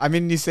man. I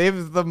mean, you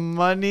saved the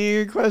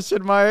money?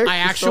 Question mark. I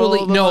You actually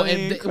stole the no.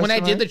 money, When I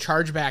question did the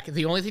mark? chargeback,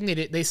 the only thing they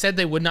did, they said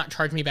they would not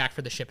charge me back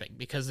for the shipping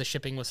because the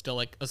shipping was still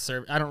like a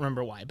serve. I don't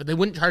remember why, but they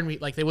wouldn't charge me.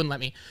 Like they wouldn't let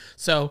me.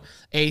 So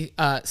a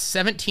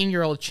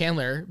 17-year-old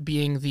Chandler,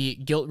 being the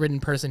guilt-ridden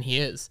person he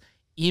is,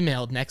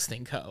 emailed Next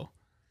Thing Co.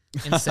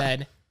 and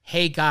said,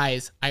 "Hey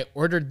guys, I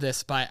ordered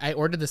this and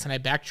I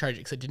backcharged it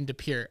because it didn't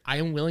appear. I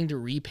am willing to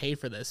repay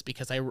for this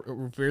because I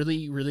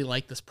really, really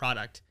like this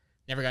product."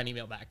 Never got an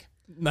email back.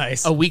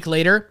 Nice. A week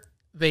later,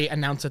 they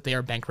announced that they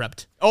are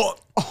bankrupt. Oh.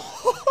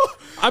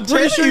 I'm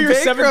pretty sure you your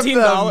bankrupt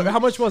 $17. them. How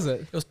much was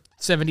it? It was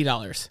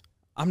 $70.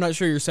 I'm not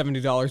sure your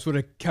 $70 would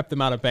have kept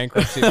them out of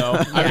bankruptcy though.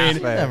 I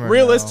mean, fair. Never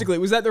realistically,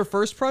 was that their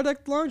first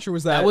product launch or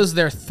was that? That was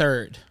their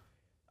third.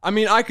 I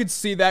mean, I could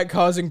see that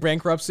causing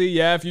bankruptcy.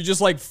 Yeah, if you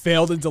just like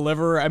fail to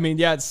deliver. I mean,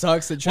 yeah, it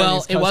sucks that Chinese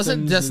Well, it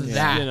wasn't customs just is,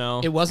 that. You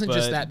know, it wasn't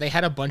just but- that. They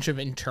had a bunch of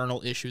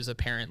internal issues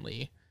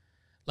apparently,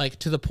 like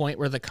to the point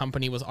where the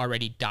company was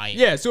already dying.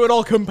 Yeah, so it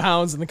all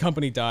compounds and the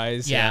company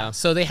dies. Yeah. Yeah.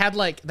 So they had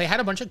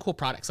a bunch of cool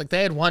products. Like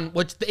they had one,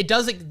 which it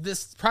does. Like,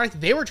 this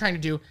product they were trying to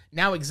do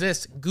now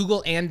exists.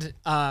 Google and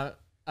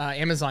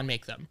Amazon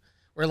make them.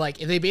 Where like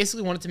they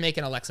basically wanted to make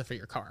an Alexa for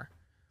your car.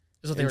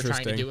 Is what they were trying to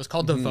Interesting. do. It was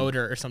called the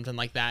Voter or something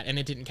like that, and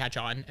it didn't catch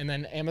on. And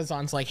then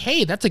Amazon's like,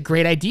 "Hey, that's a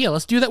great idea.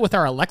 Let's do that with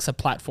our Alexa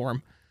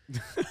platform."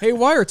 Hey,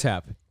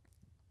 Wiretap.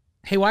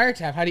 Hey,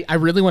 Wiretap, how do you, I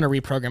really want to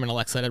reprogram an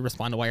Alexa to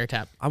respond to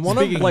Wiretap. I want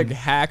to like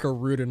hack or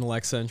root an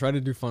Alexa and try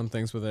to do fun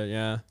things with it.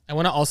 Yeah. I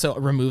want to also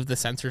remove the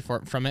sensor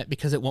from it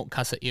because it won't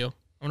cuss at you.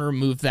 I want to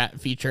remove that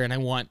feature, and I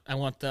want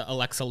the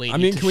Alexa lady. I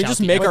mean, to can we shout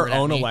just the make our F-word at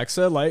own me.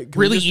 Alexa? Like, can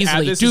we Really just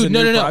add easily, this as a dude. No,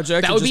 new no, no.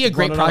 project That and would be just a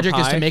great run it on project,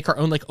 is high? to make our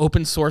own like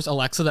open source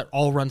Alexa that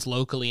all runs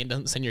locally and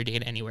doesn't send your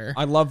data anywhere.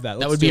 I love that. That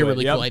Let's would be do a it.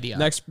 really Yep. cool idea.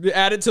 Next,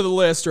 add it to the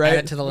list, right? Add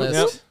it to the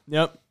list.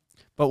 Yep.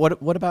 But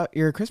what about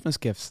your Christmas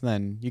gifts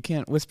then? You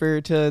can't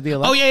whisper to the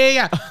Alexa. Oh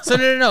yeah. So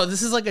no.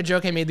 This is like a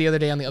joke I made the other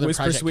day on the other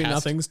Whisper project sweet cast.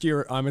 nothings to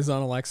your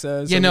Amazon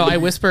Alexa. Yeah, no, I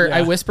whisper. Yeah.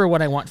 I whisper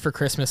what I want for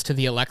Christmas to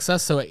the Alexa,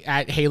 so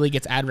Haley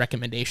gets ad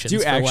recommendations. Do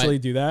you for actually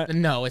what, do that?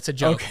 No, it's a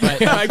joke. Okay,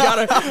 But I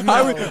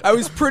gotta. I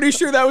was pretty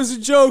sure that was a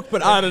joke,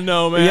 but I don't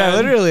know, man. Yeah,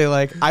 literally.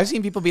 Like I've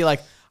seen people be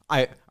like,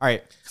 all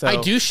right. So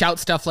I do shout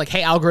stuff like,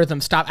 "Hey, algorithm,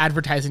 stop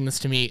advertising this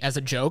to me," as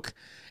a joke.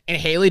 And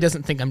Haley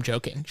doesn't think I'm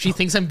joking. She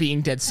thinks I'm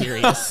being dead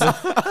serious.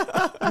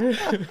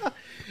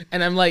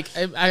 And I'm like,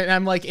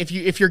 I'm like,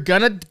 if you're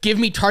gonna give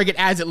me Target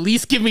ads, at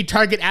least give me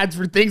Target ads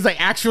for things I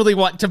actually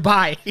want to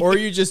buy. Or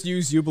you just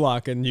use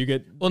uBlock and you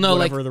get Well, no,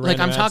 like whatever the I'm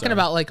random talking ads are.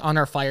 about like on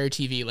our Fire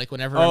TV, like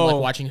whenever I'm like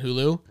watching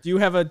Hulu. Do you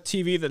have a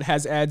TV that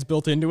has ads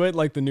built into it,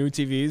 like the new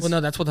TVs? Well,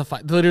 no, that's what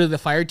literally the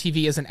Fire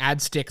TV is an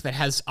ad stick that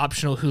has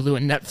optional Hulu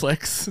and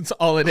Netflix. That's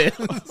all it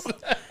is.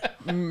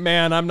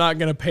 Man, I'm not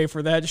gonna pay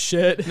for that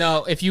shit.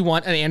 No, if you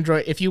want an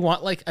Android, if you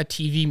want like a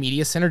TV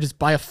media center, just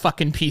buy a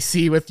fucking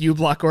PC with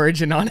uBlock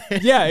Origin on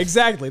it. Yeah,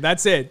 exactly.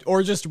 That's it.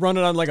 Or just run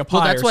it on like a Pi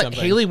Well, that's or what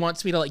something. Haley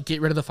wants me to like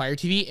get rid of the Fire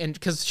TV, and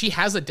because she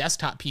has a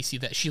desktop PC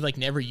that she like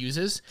never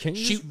uses. Can't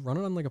you just run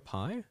it on like a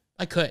Pi?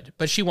 I could,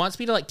 but she wants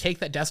me to like take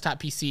that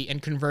desktop PC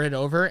and convert it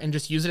over and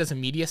just use it as a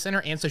media center,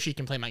 and so she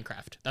can play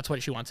Minecraft. That's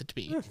what she wants it to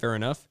be. Fair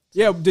enough.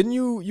 Yeah, didn't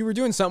you were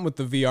doing something with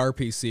the VR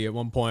PC at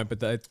one point, but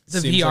that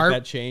The seems VR,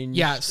 like that changed.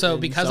 yeah. So in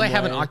because some I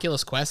have an way.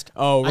 Oculus Quest,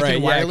 Oh I right,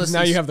 can yeah. 'Cause wirelessly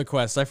now you have the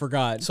Quest. I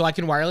forgot. so I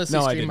can wirelessly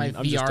No, I stream my didn't.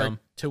 I'm just VR dumb.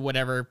 to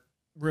whatever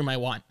room I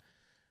want.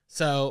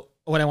 So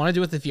what I want to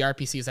do with the VR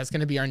PC is that's going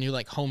to be our new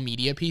like home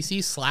media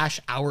PC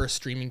 / our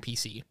streaming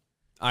PC.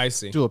 I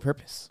see. Dual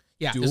purpose.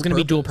 Yeah, Dual there's going to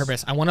be dual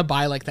purpose. purpose. I want to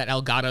buy like that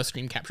Elgato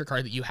screen capture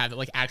card that you have that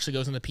like actually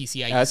goes in the PCIe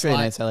Yeah, that's really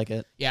slot. nice. I like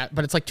it. Yeah,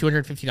 but it's like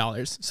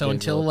 $250. So Yeah,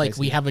 until really like pricey.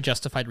 we have a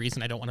justified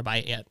reason, I don't want to buy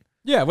it yet.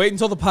 Yeah, wait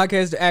until the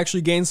podcast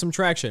actually gains some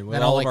traction with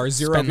Then all I'll, of our like,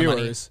 0 spend the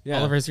money. viewers. Yeah.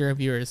 All of our 0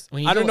 viewers.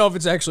 We need I to, don't know if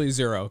it's actually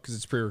 0 because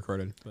it's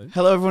pre-recorded. But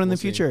Hello, everyone in the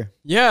see. future.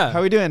 yeah. How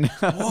are we doing?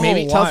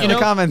 Maybe Tell us you in the know,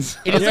 comments.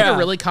 It is like Yeah. a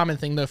really common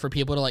thing though for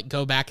people to like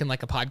go back in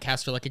like a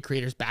podcast or like a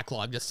creator's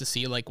backlog just to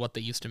see like what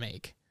they used to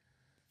make.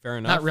 Fair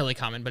enough. Not really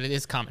common, but it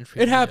is common for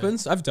It people to do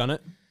happens. I've done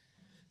it.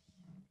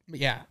 But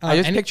yeah, I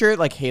just and picture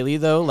like Haley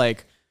though,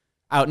 like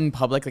out in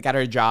public, like at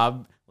her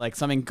job, like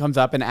something comes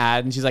up an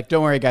ad, and she's like,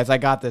 "Don't worry, guys, I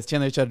got this."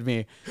 Chandler showed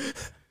me.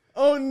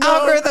 Oh no.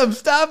 Algorithm,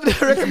 stop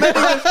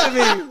recommending this to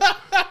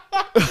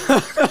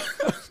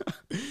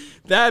me.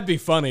 That'd be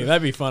funny.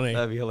 That'd be funny.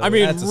 That'd be I hilarious.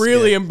 mean, That's a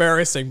really skit.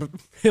 embarrassing, but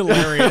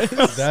hilarious.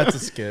 That's a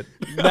skit.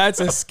 That's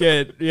a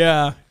skit.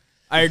 Yeah.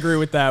 I agree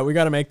with that. We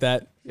got to make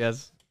that.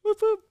 Yes.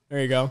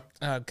 There you go.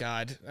 oh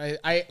god,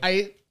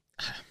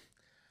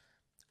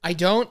 I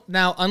don't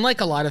now.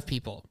 Unlike a lot of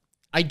people,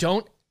 I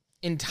don't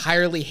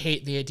entirely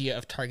hate the idea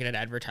of targeted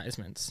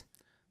advertisements.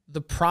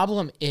 The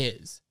problem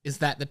is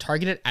that the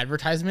targeted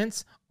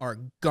advertisements are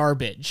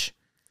garbage.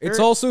 It's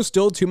also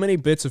still too many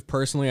bits of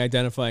personally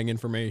identifying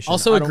information.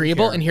 Also I don't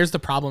agreeable, care. and here's the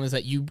problem: is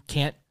that you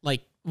can't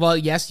like. Well,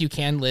 yes, you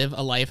can live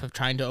a life of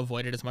trying to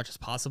avoid it as much as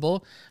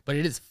possible, but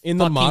it is in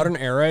the fucking- modern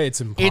era, it's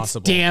It's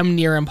impossible. damn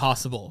near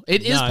impossible.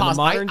 It is Nah, in the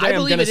possible. modern day, I I'm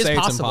believe gonna it is say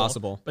it's possible,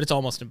 impossible. but it's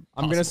almost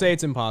impossible. I'm gonna say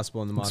it's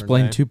impossible in the modern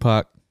Explain day.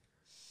 Tupac.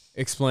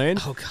 Explain.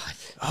 Oh god.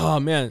 Oh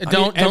man.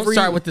 Don't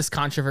start with this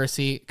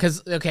controversy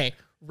because okay,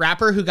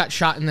 rapper who got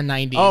shot in the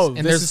 90s. Oh, and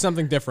this there's is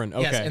something different.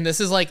 Okay. yes, and this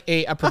is like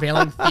a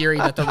prevailing theory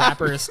that the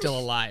rapper is still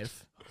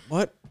alive.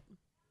 what?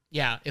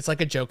 Yeah, it's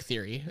like a joke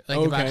theory, like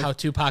about Okay. how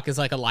Tupac is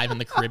like alive in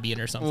the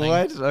Caribbean or something.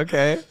 What?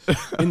 Okay.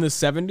 In the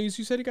 70s,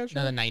 you said he got No,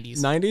 shot? the 90s.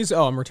 90s?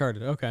 Oh, I'm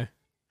retarded. Okay.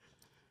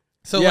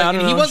 So Yeah, I like, don't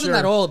and he know, wasn't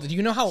that sure. old. Do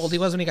you know how old he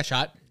was when he got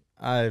shot?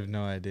 I have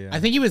no idea. I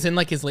think he was in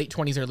like his late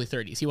 20s, early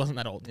 30s. He wasn't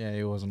that old. yeah,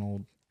 he wasn't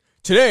old.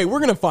 Today, we're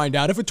gonna find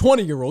out if a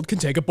 20-year-old can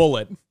take a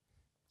bullet.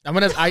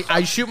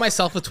 I shoot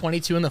myself with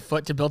 22 in the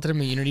foot to build an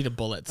immunity to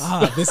bullets.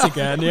 Ah, this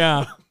again.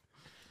 Yeah.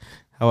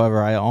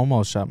 However, I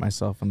almost shot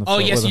myself in the Oh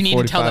foot yes, with a you need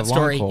to tell that 45 long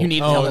story. Colt. You need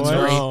to tell that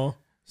story. no.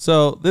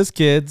 So this,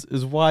 kids,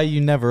 is why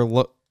you never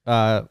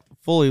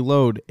fully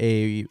load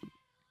a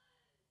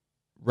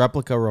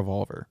replica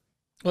revolver.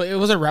 Well, it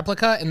was a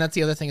replica, and that's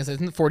the other thing is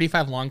isn't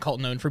 45 long Colt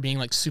known for being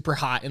like super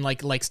hot and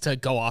like likes to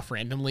go off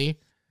randomly?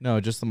 No,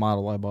 just the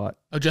model I bought.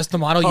 Oh, just the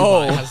model you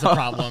Oh. bought has the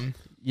problem.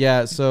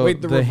 Yeah, so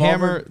Wait, the the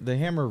revolver-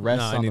 hammer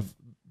rests No, I on need-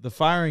 the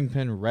firing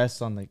pin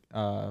rests on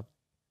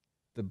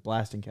the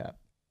blasting cap.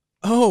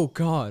 Oh,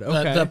 God.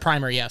 Okay. The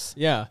primer, yes.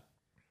 yeah.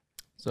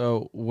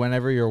 So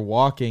whenever you're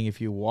walking, if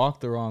you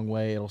walk the wrong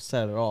way, it'll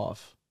set it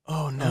off.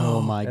 Oh, no.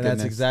 Oh my And goodness.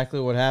 that's exactly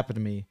what happened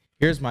to me.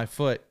 Here's my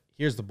foot.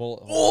 Here's the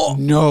bullet hole.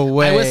 No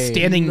way. I was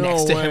standing No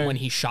next to way. him when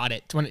he shot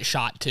it, when it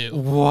shot too.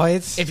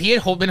 What? If he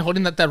had been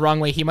holding that the wrong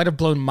way, he might have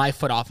blown my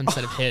foot off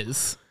instead of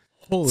his.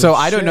 Holy So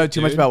I don't shit, know too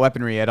much dude. about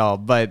weaponry at all,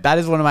 but that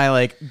is one of my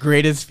like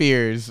greatest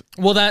fears.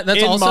 Well, that's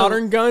In also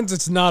modern guns,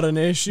 it's not an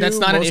issue. That's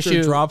not an Most are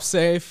issue. drop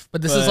safe.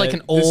 But this is like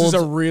an This is a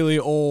old- really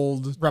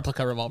old.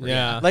 replica revolver.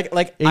 Yeah. Like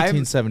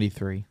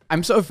 1873.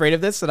 I'm so afraid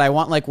of this that I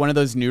want like one of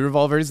those new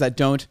revolvers that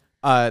don't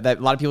that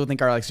a lot of people think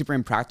are like super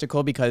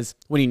impractical because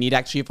when you need to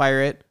actually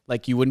fire it,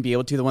 like you wouldn't be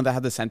able to. The one that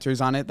have the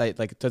sensors on it, that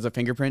like does a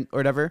fingerprint or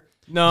whatever.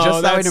 No,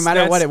 just that way, no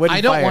matter what, it wouldn't.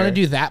 I don't want to fire.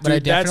 do that, but I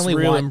Dude, that's definitely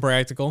real want.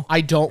 impractical.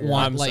 I don't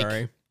want I'm like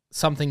sorry.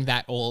 something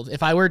that old.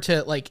 If I were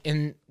to like,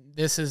 and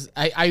this is,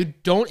 I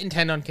don't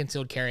intend on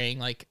concealed carrying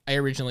like I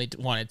originally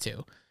wanted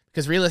to,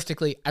 because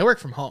realistically, I work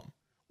from home.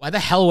 Why the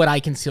hell would I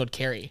concealed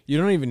carry? You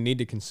don't even need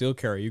to conceal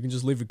carry. You can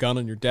just leave a gun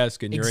on your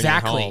desk and you're in your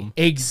Exactly. home.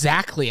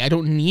 Exactly. I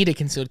don't need a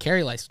concealed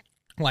carry license.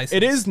 license.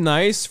 It is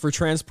nice for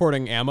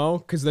transporting ammo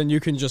because then you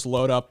can just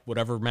load up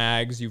whatever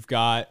mags you've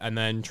got and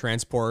then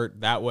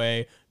transport that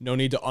way. No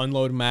need to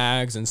unload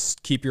mags and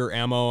keep your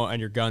ammo and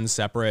your guns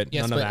separate.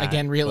 Yes, None of but that,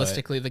 again,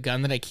 realistically, the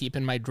gun that I keep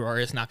in my drawer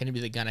is not going to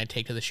be the gun I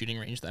take to the shooting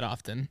range that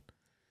often.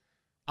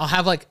 I'll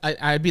have like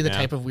I'd be the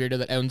type of weirdo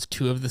that owns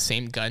 2 of the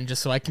same gun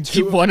just so I can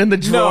keep one in the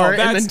drawer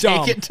and then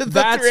dumb. take it to the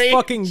That's range.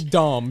 fucking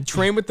dumb.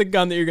 Train with the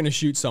gun that you're going to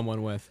shoot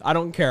someone with. I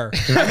don't care.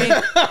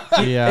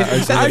 Yeah,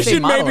 It's I the same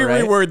should model, maybe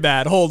right? reword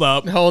that. Hold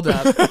up. Hold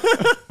up.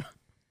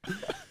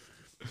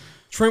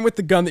 Train with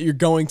the gun that you're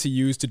going to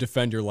use to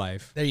defend your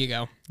life. There you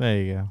go. there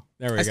you go.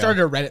 There we I go.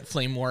 started a Reddit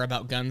flame war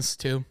about guns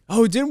too.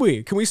 Oh, did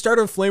we? Can we start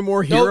a flame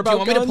war here No, do about you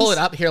want me to guns? pull it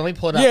up? Here, let me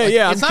pull it up. Yeah,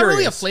 yeah, It's I'm not really a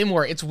curious. flame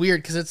war. It's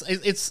weird because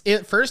it's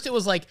at first it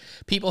was like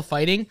people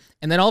fighting,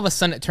 and then all of a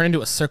sudden it turned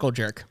into a circle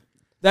jerk.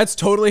 That's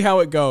totally how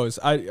it goes.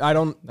 I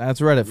don't. That's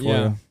Reddit for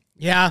Yeah. you.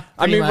 Yeah,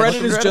 I pretty mean, much.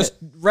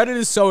 Reddit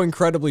is so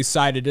incredibly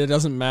sided. It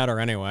doesn't matter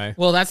anyway.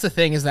 Well, that's the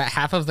thing is that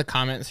half of the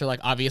comments are like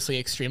obviously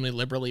extremely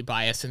liberally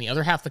biased, and the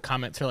other half of the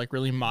comments are like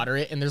really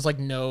moderate, and there's like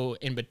no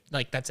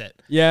like that's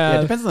it. Yeah, Yeah,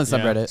 it depends on the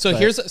subreddit. So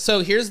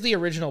but- here's the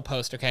original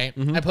post. Okay,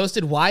 I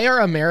posted why are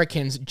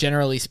Americans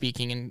generally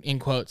speaking in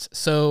quotes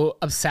so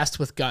obsessed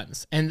with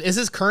guns, and this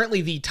is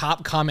currently the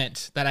top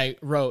comment that I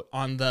wrote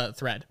on the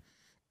thread.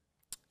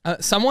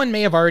 Someone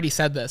may have already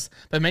said this,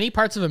 but many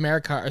parts of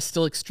America are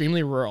still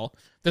extremely rural.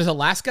 There's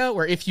Alaska,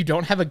 where if you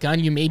don't have a gun,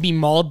 you may be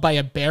mauled by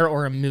a bear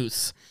or a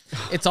moose.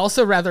 It's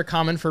also rather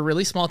common for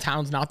really small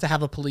towns not to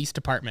have a police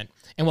department.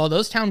 And while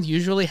those towns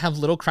usually have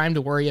little crime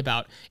to worry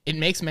about, it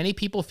makes many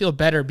people feel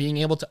better being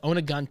able to own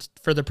a gun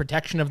for the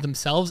protection of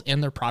themselves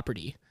and their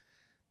property.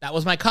 That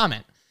was my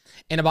comment.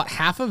 And about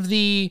half of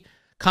the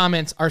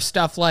comments are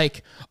stuff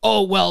like,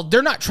 oh, well,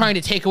 they're not trying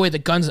to take away the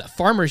guns that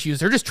farmers use.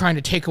 They're just trying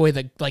to take away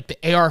the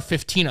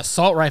AR-15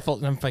 assault rifle.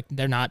 And I'm like,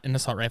 they're not an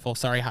assault rifle.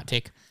 Sorry, hot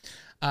take.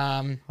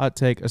 Hot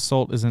take: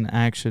 assault is an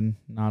action,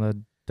 not a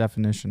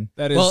definition.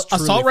 That is Well,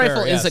 truly assault fair,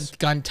 rifle yes. is a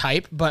gun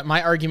type, but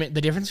my argument,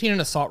 the difference between an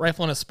assault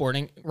rifle and a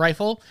sporting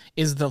rifle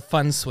is the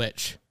fun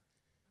switch,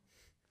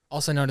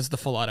 also known as the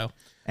full auto.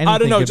 I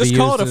don't know. Anything could Just be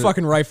call it used a as-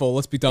 fucking rifle.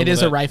 Let's be done It with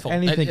is a rifle.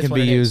 Anything It's can what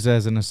be it is. used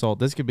as an assault.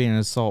 This could be an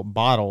assault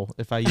bottle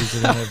if I use it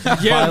in a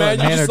Yeah, violent man,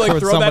 you manner just like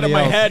towards throw that in somebody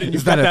my else. head and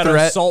you've Is got that a that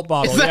threat? assault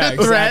bottle. Is that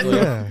Yeah, a threat? exactly.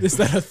 Yeah. Is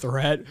that a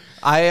threat?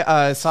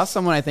 I saw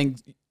someone, I think,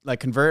 like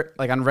convert,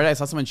 like on Reddit, I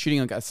saw someone shooting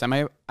like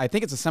I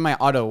think it's a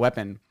semi-auto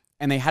weapon,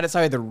 and they had it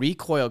so the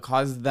recoil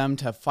caused them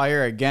to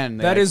fire again.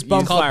 They, That like, is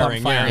bump It's called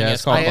firing, bump firing. yeah. Yes,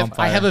 It's called I have, bump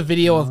I have fire. a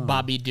video of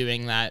Bobby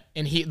doing that,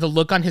 and the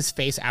look on his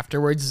face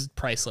afterwards is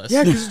priceless.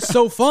 Yeah, because it's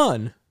so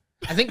fun.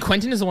 I think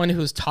Quentin is the one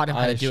who's taught him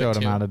how I to do showed it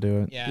him too. how to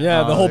do it. Yeah.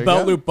 Yeah, the whole there you belt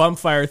go. loop bump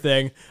fire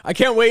thing. I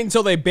can't wait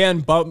until they ban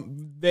belt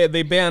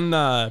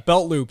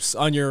loops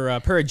on your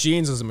pair of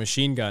jeans as a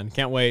machine gun.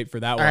 Can't wait for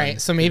that All one.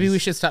 right, so maybe we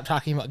should stop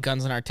talking about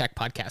guns in our tech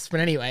podcast. But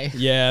anyway,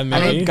 Yeah, I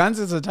maybe. mean, guns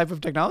is a type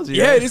of technology.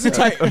 Yeah, right? it is a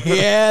type.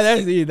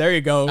 Yeah, there you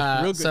go.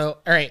 Real good. so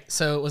all right,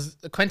 so it was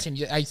Quentin.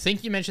 I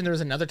think you mentioned there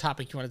was another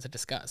topic you wanted to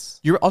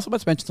discuss. You were also about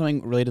to mention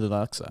something related to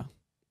Alexa.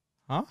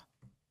 Huh?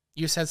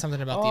 You said something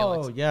about the Oh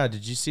Alexa. yeah,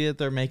 did you see that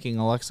they're making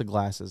Alexa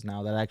glasses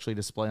now that actually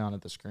display on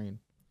at the screen?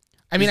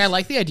 I mean, I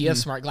like the idea of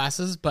smart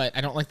glasses, but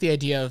I don't like the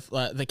idea of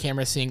the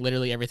camera seeing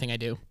literally everything I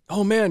do.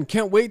 Oh man,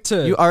 can't wait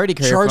to You already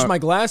carry a charge phone. my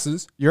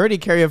glasses. You already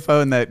carry a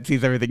phone that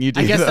sees everything you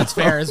do. I guess though. that's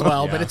fair as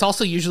well, but it's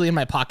also usually in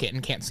my pocket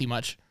and can't see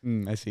much.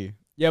 I see.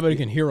 Yeah, but it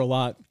can hear a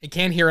lot. It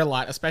can hear a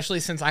lot, especially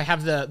since I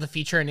have the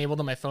feature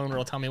enabled on my phone where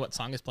it'll tell me what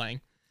song is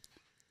playing.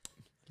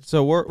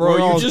 So we're Bro,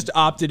 you all, just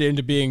opted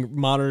into being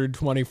monitored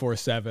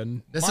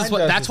 24/7. This Mine is what.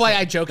 does That's the why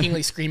same. I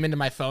jokingly scream into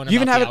my phone. You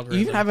even about have the it.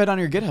 You even algorithm. have it on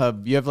your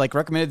GitHub. You have like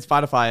recommended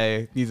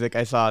Spotify music.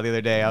 I saw the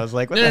other day. I was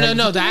like, what the heck?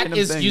 No. It's a That random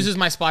is thing. uses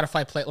my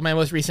Spotify play. My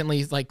most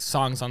recently like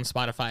songs on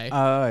Spotify.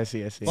 Oh, I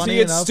see. Funny See,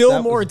 it's enough, still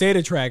that more was-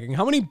 data tracking.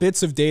 How many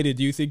bits of data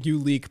do you think you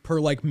leak per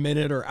like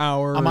minute or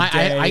hour? Or I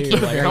day? keep a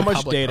Like, very how much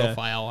public data?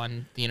 profile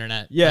on the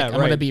internet. Yeah, Like, I'm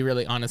gonna right. be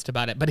really honest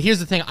about it. But here's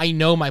the thing: I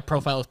know my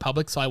profile is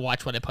public, so I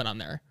watch what I put on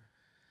there.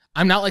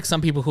 I'm not like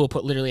some people who will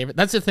put literally everything.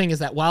 That's the thing is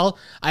that while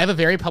I have a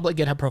very public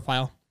GitHub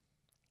profile,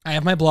 I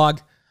have my blog,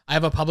 I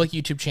have a public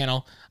YouTube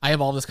channel, I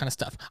have all this kind of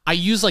stuff. I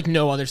use like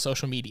no other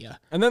social media.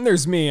 And then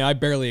there's me. I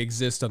barely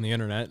exist on the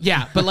internet.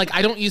 Yeah, but like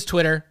I don't use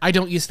Twitter, I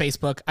don't use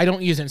Facebook, I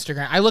don't use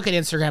Instagram. I look at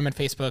Instagram and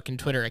Facebook and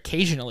Twitter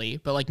occasionally,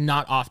 but like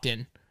not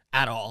often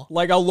at all.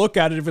 Like I'll look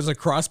at it if it's a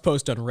cross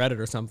post on Reddit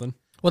or something.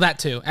 Well, that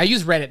too. I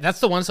use Reddit. That's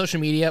the one social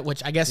media,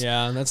 which I guess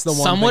Yeah, that's the one.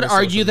 some thing would of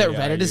argue social that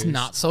media I Reddit is use.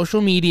 not social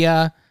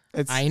media.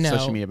 It's I know.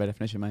 social media by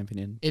definition, in my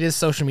opinion. It is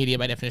social media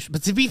by definition.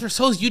 But to be fair,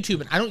 so is YouTube,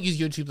 and I don't use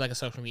YouTube like a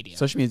social media.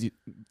 Social media,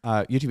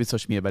 YouTube is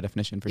social media by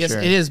definition for yes, sure.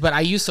 it is, but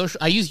I use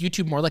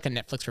YouTube more like a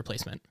Netflix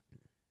replacement.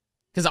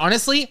 Because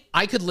honestly,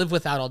 I could live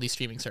without all these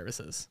streaming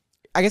services.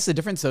 I guess the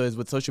difference though is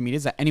with social media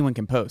is that anyone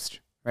can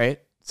post, right?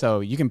 So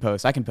you can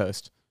post, I can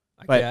post,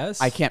 I but guess.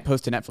 I can't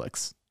post to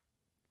Netflix.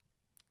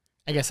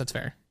 I guess that's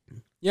fair.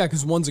 Yeah,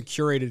 because one's a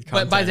curated content.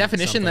 But by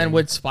definition, then something.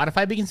 would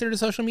Spotify be considered a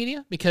social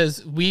media?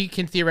 Because we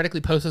can theoretically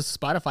post this to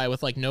Spotify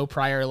with like no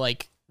prior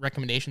like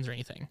recommendations or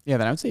anything. Yeah,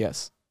 then I would say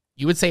yes.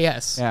 You would say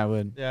yes. Yeah, I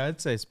would. Yeah,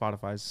 I'd say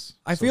Spotify's.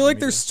 I feel social like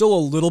media. there's still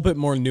a little bit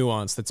more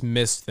nuance that's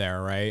missed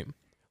there, right?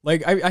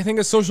 Like, I think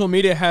a social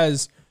media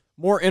has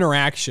more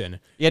interaction.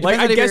 Yeah, it like,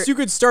 depends I on if guess you're- you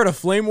could start a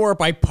flame war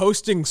by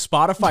posting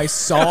Spotify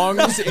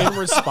songs in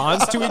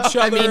response to each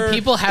I other. mean,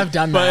 people have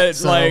done But that.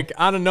 So. like,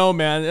 I don't know,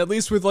 man. At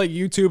least with like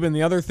YouTube and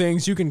the other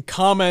things, you can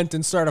comment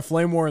and start a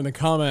flame war in the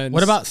comments.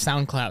 What about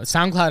SoundCloud?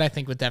 SoundCloud, I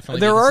think, would definitely.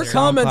 there be are considered.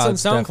 comments on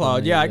SoundCloud's SoundCloud?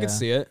 definitely, Yeah, I yeah. could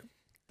see it.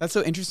 That's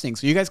so interesting.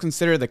 So you guys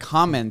consider the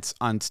comments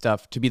on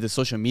stuff to be the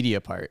social media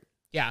part?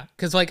 Yeah,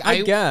 because like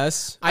I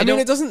guess. I I mean, don't-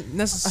 it doesn't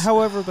necessarily.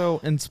 However, though,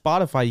 in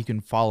Spotify you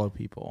can follow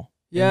people.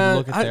 and Yeah,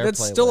 look at their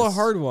that's still a playlists.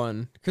 hard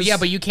one. 'Cause yeah,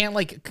 but you can't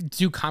like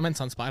do comments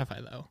on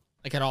Spotify though,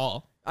 like at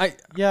all.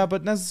 Yeah,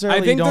 but necessarily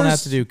I think you don't have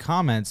there's- to do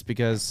comments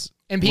because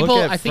And look people,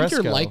 at I think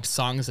your Fresco. liked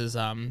songs is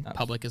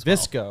public as well.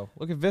 Visco.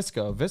 Look at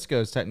Visco.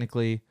 Visco is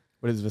technically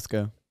What is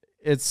Visco?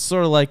 it's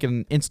sort of like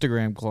an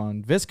Instagram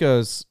clone.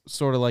 Visco's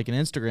sort of like an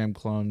Instagram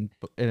clone,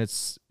 and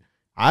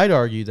I'd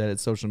argue that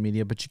it's social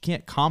media, but you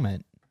can't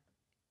comment.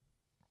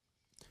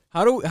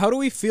 How do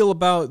we feel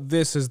about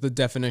this as the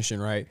definition,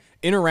 right?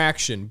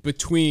 Interaction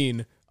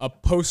between a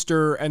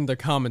poster and the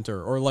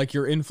commenter, or like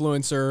your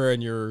influencer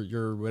and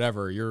your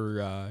whatever,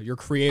 your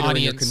creator and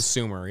your Audience.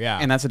 consumer. Yeah.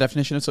 And that's the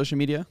definition of social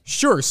media?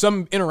 Sure,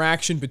 some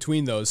interaction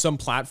between those, some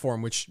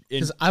platform which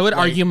 'Cause I would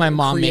argue my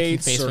mom making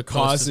creates or Facebook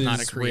posts is causes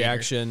not a creator.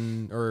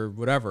 reaction or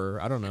whatever.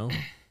 I don't know.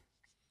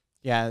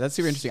 Yeah, that's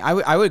super interesting.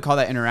 I would call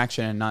that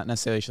interaction and not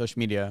necessarily social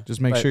media.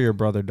 Just make But- sure your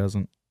brother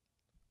doesn't.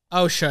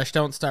 Oh shush!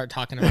 Don't start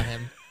talking about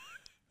him.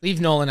 Leave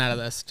Nolan out of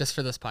this, just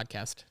for this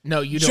podcast.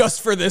 No, you don't.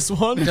 Just for this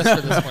one. Just for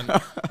this one.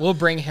 We'll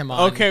bring him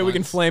on. Okay, we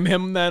can once. flame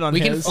him then on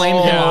We can his. flame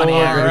him on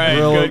all air. right,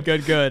 Grill.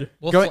 good.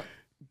 We'll Going- fl-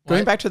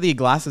 Going What? back to the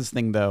glasses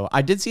thing, though,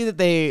 I did see that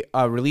they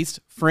released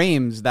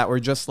frames that were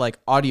just like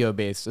audio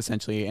based,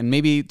 essentially, and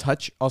maybe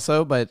touch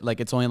also, but like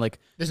it's only like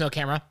There's no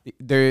camera.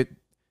 there.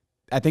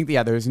 I think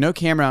there's no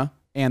camera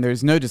and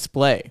there's no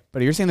display.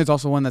 But you're saying there's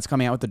also one that's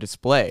coming out with a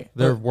display.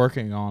 They're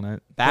working on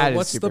it. That But is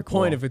what's super the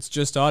point cool. if it's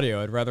just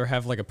audio? I'd rather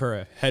have like a pair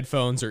of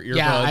headphones or earbuds.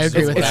 Yeah, I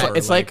agree or with it's, that.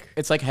 whatever,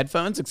 it's like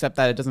headphones, except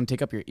that it doesn't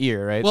take up your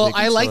ear, right? Well, So you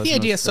can I still like the listen to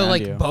idea. what's So around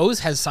like you. Bose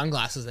has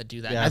sunglasses that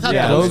do that. I thought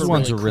yeah, those those were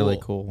ones really are really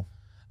cool.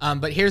 cool.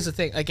 But here's the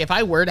thing: like, if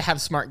I were to have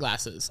smart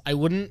glasses, I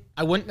wouldn't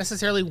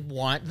necessarily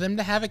want them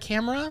to have a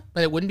camera,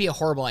 but it wouldn't be a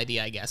horrible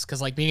idea, I guess,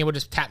 because like being able to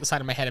just tap the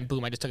side of my head and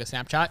boom, I just took a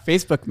snapshot.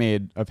 Facebook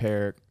made a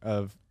pair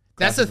of.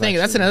 That's the glasses thing.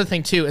 That's actually. another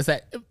thing too, is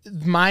that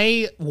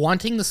my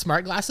wanting the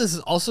smart glasses is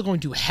also going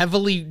to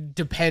heavily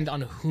depend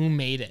on who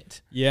made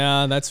it.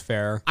 Yeah, that's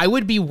fair. I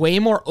would be way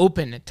more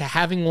open to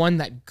having one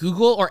that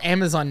Google or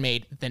Amazon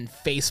made than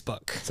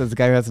Facebook. Says the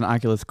guy who has an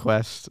Oculus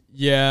Quest.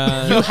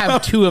 Yeah. You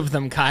have two of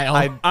them, Kyle.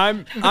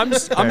 I'm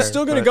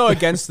still gonna but- go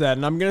against that,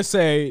 and I'm gonna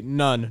say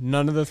none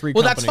of the three.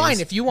 Well, that's companies.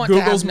 fine if you want to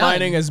have Google's none.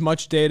 mining as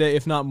much data,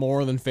 if not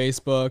more, than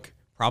Facebook.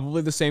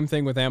 Probably the same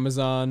thing with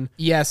Amazon.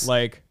 Yes.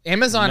 Like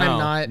Amazon, no, I'm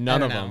not.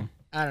 none I of don't know. them.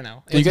 I don't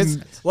know. You guys-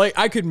 Like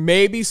I could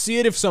maybe see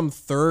it if some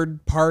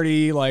third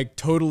party, like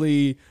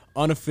totally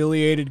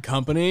unaffiliated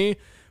company.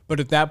 But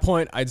at that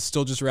point, I'd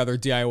still just rather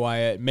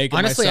DIY it, make it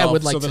Honestly, I myself,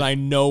 would like so that to- I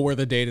know where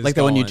the data's Like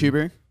the one going.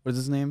 YouTuber? What is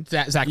his name?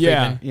 Zach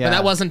Yeah. Friedman. Yeah. But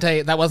that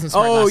wasn't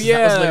smart Oh glasses. yeah,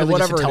 that was literally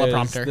whatever just a it is.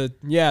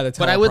 teleprompter. The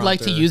But I would like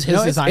to teleprompter. use his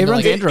No, it design. to,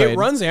 runs like, Android. It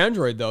runs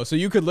Android though, so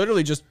you could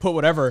literally just put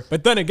whatever.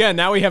 But then again,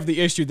 now we have the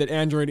issue that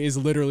Android is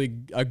literally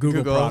a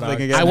Google, Google, product. they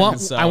can get I want.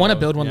 So, I want to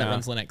build one that yeah.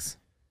 runs Linux.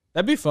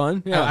 That'd be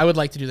fun. Yeah, I would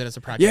like to do that as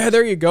a project. Yeah,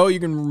 there you go. You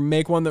can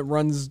make one that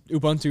runs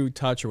Ubuntu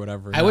Touch or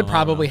whatever. I would No,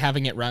 probably don't know.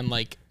 having it run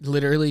like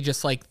literally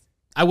just like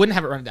I wouldn't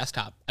have it run a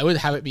desktop. I would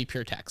have it be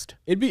pure text.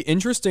 It'd be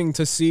interesting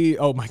to see.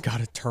 Oh my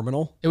god, a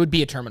terminal. It would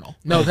be a terminal.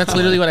 No, that's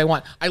literally what I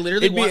want. I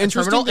literally It'd be want a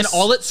interesting terminal, to and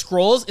all it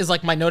scrolls is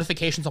like my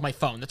notifications on my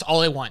phone. That's all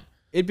I want.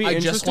 It'd be I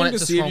just interesting want it to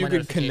to see if scroll you my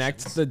could connect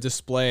notifications. the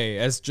display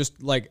as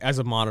just like as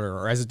a monitor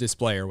or as a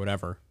display or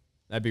whatever.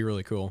 That'd be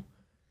really cool.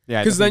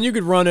 Yeah, Because then you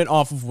could run it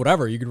off of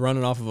whatever. You could run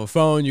it off of a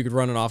phone. You could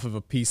run it off of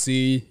a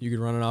PC. You could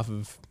run it off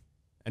of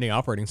any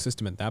operating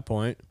system at that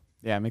point.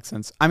 yeah, it makes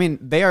sense. I mean,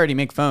 they already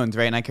make phones,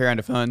 right? And I carry around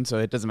a phone, so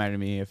it doesn't matter to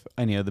me if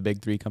any of the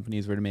big three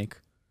companies were to make,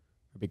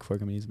 or big four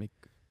companies make.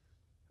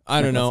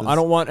 I don't know. Glasses. I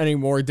don't want any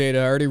more data.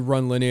 I already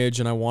run Lineage,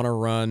 and I want to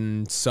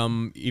run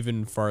some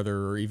even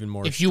farther or even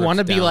more. If you want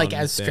to stripped be like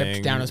down as stripped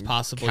thing. down as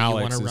possible, you Calyx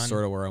want to is run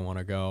sort of where I want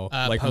to go,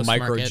 like Postmarket.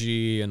 Micro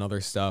G and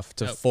other stuff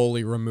to Yep.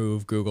 fully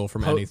remove Google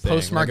from Po- anything.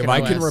 Like Postmarket if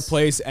I can OS.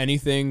 replace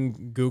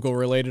anything Google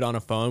related on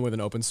a phone with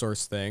an open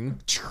source thing,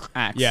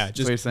 Axe. Yeah, That's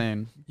just- what you're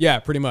saying. yeah,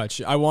 pretty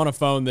much. I want a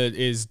phone that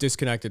is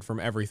disconnected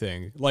from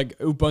everything. Like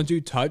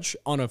Ubuntu Touch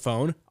on a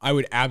phone, I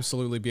would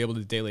absolutely be able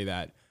to daily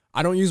that.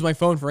 I don't use my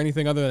phone for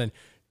anything other than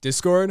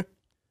Discord,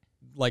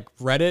 like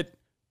Reddit,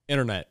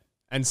 internet,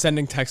 and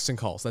sending texts and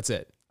calls. That's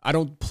it. I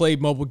don't play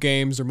mobile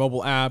games or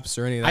mobile apps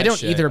or any of that I don't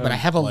shit. either, but I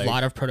have a Like,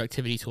 lot of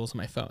productivity tools on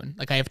my phone.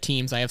 Like I have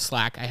Teams, I have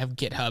Slack, I have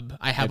GitHub,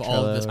 I have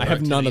all of this. Trello. I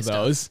have none of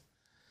productivity those. stuff.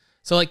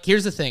 So like,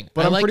 here's the thing.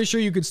 But I'm like, pretty sure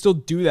you could still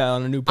do that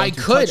on a new Ubuntu I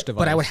Touch could, device.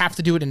 but I would have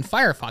to do it in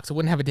Firefox. I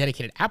wouldn't have a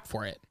dedicated app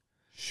for it.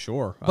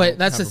 Sure. I But don't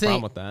that's the have a problem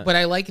thing. with that. But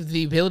I like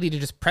the ability to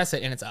just press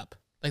it and it's up.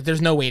 Like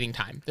there's no waiting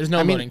time. There's no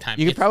I mean, loading time.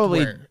 you could It's probably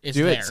where it's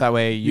do it there. so that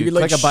way You you could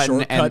like click a button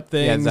shortcut and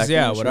things. exactly,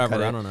 Yeah, and whatever.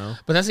 shortcut I it. don't know.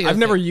 But that's the I've other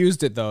never thing.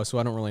 used it though, so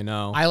I don't really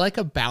know. I like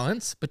a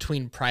balance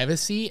between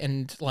privacy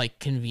and like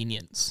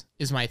convenience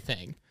is my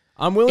thing.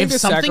 I'm willing If to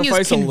something is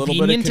sacrifice a little bit of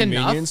convenient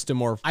enough, convenience to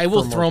more. I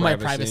will for more throw my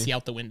privacy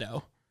out the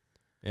window,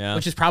 Yeah.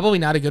 which is probably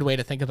not a good way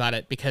to think about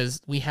it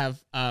because we have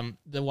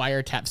the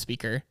wiretap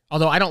speaker.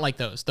 Although I don't like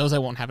those. Those I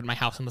won't have in my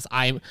house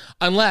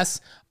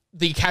unless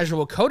the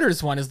Casual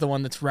Coders one is the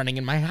one that's running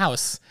in my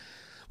house.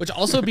 Which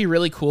also would be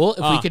really cool if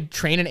we could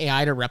train an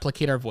AI to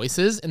replicate our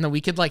voices, and then we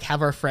could like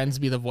have our friends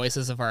be the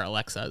voices of our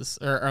Alexas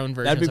or our own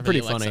versions That'd be of pretty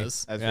the funny.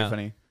 Alexas. That's Yeah. pretty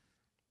funny.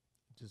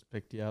 Just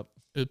picked you up.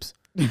 Oops.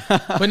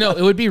 But no,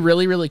 it would be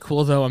really, really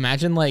cool though.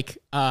 Imagine like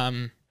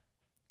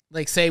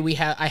say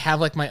I have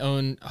like my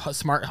own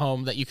smart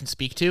home that you can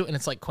speak to, and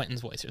it's like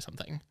Quentin's voice or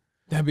something.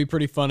 That'd be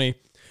pretty funny.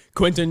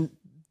 Quentin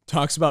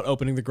talks about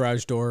opening the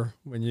garage door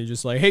when you're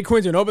just like, "Hey,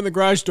 Quentin, open the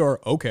garage door."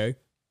 Okay.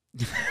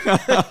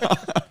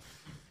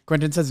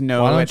 Quentin says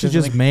no. Why it don't you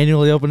doesn't just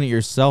manually open it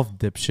yourself,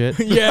 dipshit?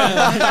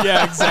 Yeah.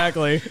 Yeah.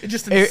 Exactly. It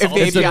just If insults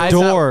the It's a API's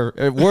door.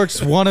 It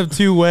works one of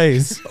two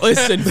ways.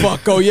 Listen,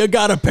 fucko, you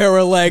got a pair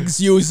of legs.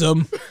 Use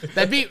them.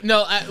 That'd be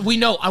no. We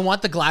know. I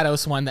want the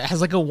GLaDOS one that has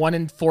like a 1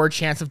 in 4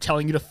 chance of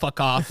telling you to fuck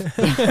off.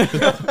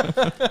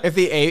 if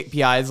the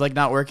API is like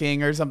not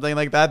working or something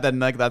like that, then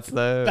like that's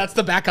the That's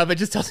the backup. It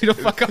just tells you to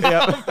fuck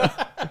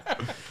off.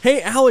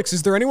 Hey, Alex,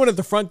 is there anyone at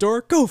the front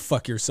door? Go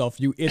fuck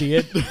yourself, you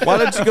idiot. Why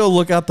don't you go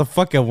look out the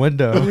fucking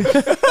window?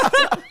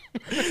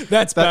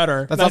 That's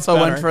better. That's also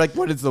one for like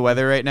what is the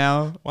weather right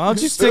now? Why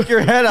don't you stick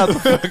your head out the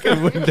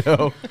fucking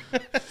window?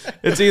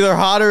 It's either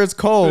hot or it's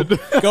cold.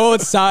 Go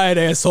outside,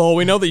 asshole.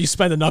 We know that you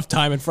spend enough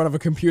time in front of a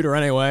computer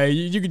anyway.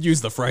 You could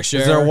use the fresh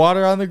air. Is there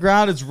water on the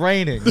ground? It's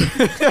raining.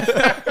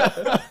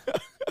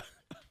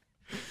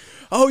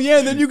 Oh yeah,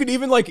 and then you could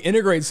even like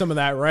integrate some of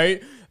that,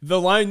 right? The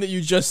line that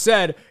you just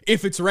said,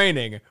 if it's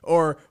raining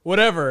or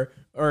whatever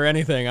or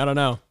anything, I don't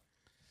know.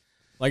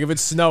 Like if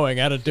it's snowing,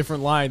 add a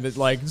different line that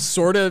like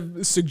sort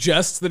of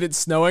suggests that it's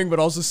snowing, but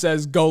also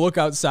says, "Go look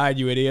outside,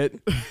 you idiot."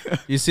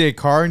 You see a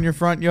car in your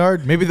front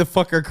yard? Maybe the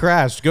fucker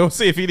crashed. Go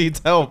see if he needs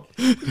help.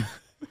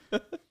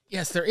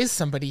 Yes, there is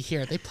somebody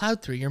here. They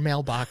plowed through your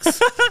mailbox.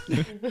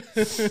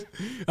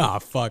 Ah,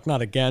 fuck,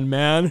 not again,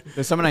 man.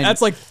 There's someone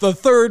That's like the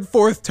third,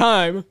 fourth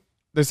time.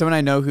 There's someone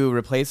I know who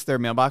replaced their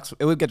mailbox.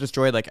 It would get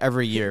destroyed like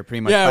every year,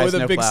 pretty much. Yeah, by with a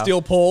big snowplow.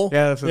 steel pole.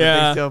 Yeah, that's with a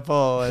big steel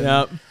pole. And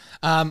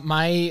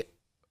Yeah.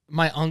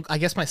 My uncle, I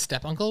guess my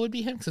step uncle would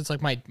be him because it's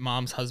like my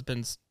mom's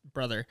husband's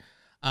brother.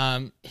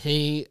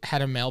 He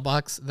had a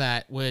mailbox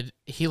that was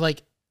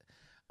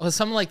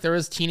something like there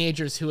was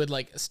teenagers who would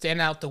like stand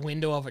out the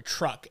window of a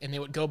truck and they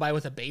would go by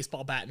with a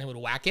baseball bat and they would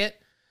whack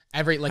it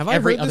every Have I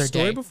every heard this other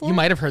story day. before? You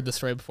might have heard the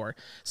story before.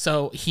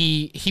 So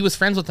he was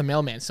friends with the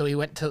mailman. So he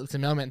went to the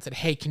mailman and said,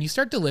 "Hey, can you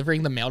start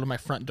delivering the mail to my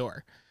front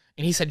door?"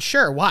 And he said,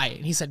 "Sure, why?"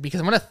 And he said, "Because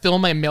I'm going to fill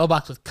my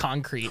mailbox with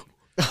concrete."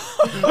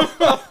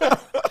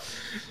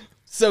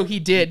 So he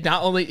did.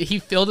 Not only he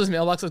filled his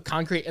mailbox with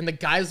concrete, and the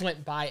guys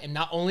went by, and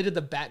not only did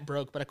the bat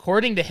broke, but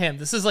according to him,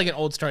 this is like an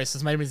old story, so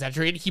this might have been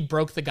exaggerated. He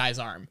broke the guy's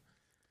arm.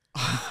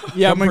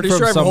 Yeah, I'm Coming pretty from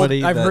sure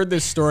somebody I've that- heard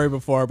this story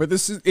before, but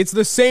it's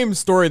the same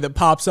story that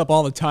pops up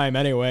all the time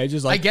anyway.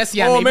 Just like, I guess,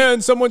 yeah, oh maybe-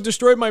 man, someone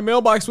destroyed my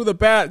mailbox with a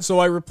bat, so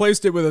I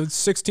replaced it with a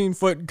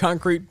 16-foot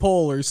concrete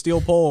pole or steel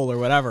pole or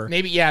whatever.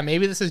 Maybe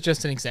this is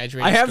just an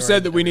exaggerated. I have story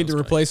said that than we a need to real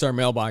story. replace our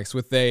mailbox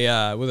with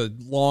a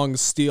long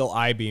steel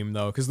I-beam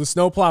though, because the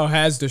snowplow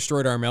has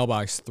destroyed our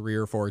mailbox 3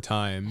 or 4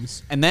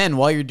 times. And then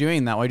while you're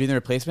doing the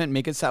replacement,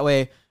 make it so that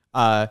way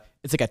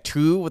it's like a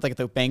tube with like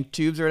the bank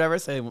tubes or whatever.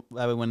 So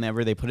that way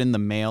whenever they put in the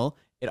mail,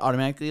 it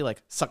automatically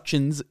like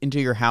suctions into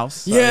your house.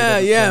 So it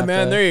doesn't have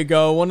man. to- There you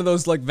go. One of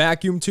those like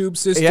vacuum tube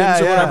systems Yeah,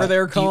 or yeah. whatever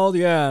they're called.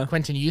 Yeah.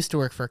 Quentin, you used to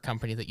work for a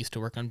company that used to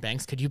work on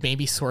banks. Could you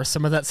maybe source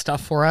some of that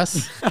stuff for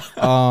us?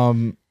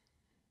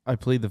 I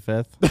plead the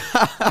fifth.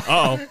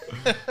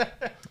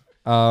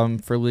 Oh,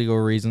 For legal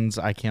reasons,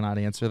 I cannot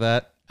answer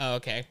that. Oh,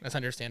 okay, that's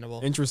understandable.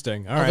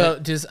 interesting. All Although,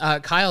 right. does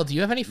Kyle, do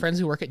you have any friends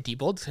who work at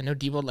Diebold? 'Cause I know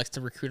Diebold likes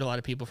to recruit a lot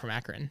of people from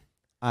Akron.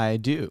 I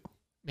do.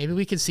 Maybe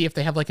we could see if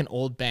they have like an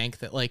old bank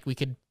that like we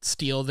could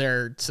steal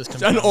their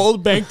system. An from.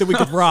 old bank that we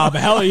could rob.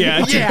 Hell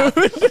yeah. Yeah,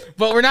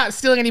 but we're not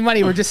stealing any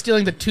money. We're just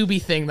stealing the Tubi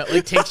thing that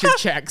like takes your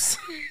checks.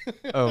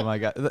 Oh my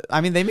god. I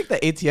mean, they make the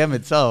ATM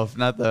itself,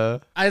 not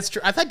the. It's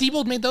true. I thought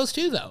Diebold made those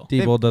too, though.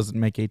 Diebold doesn't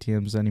make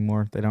ATMs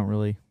anymore. They don't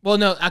really. Well,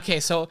 no.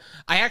 Okay, so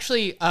I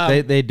actually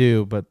They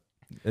do, but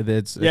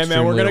it's Yeah,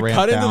 man, we're extremely gonna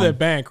cut ramped into the down.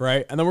 bank,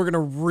 right? And then we're gonna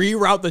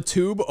reroute the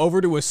tube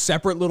over to a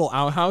separate little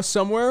outhouse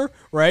somewhere,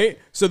 right?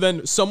 So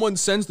then someone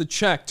sends the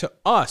check to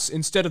us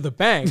instead of the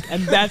bank,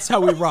 and that's how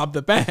we rob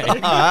the bank.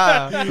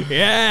 Yeah.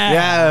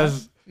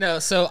 Yes. no.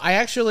 So I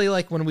actually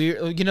like when we,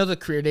 the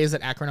career days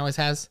that Akron always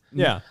has.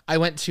 Yeah. I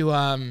went to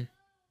one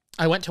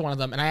of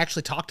them, and I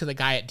actually talked to the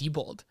guy at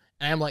Diebold.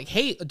 And I'm like,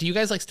 "Hey, do you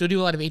guys like still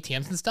do a lot of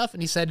ATMs and stuff?"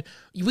 And he said,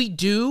 "We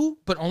do,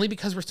 but only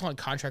because we're still in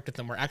contract with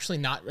them. We're actually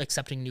not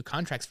accepting new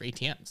contracts for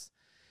ATMs."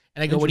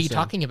 And I go, "What are you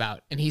talking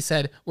about?" And he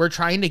said, "We're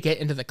trying to get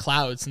into the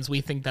cloud since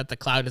we think that the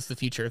cloud is the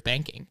future of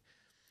banking."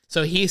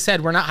 So he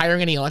said, we're not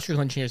hiring any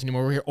electrical engineers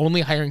anymore. We're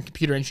only hiring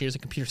computer engineers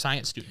and computer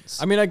science students.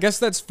 I mean, I guess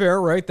that's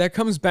fair, right? That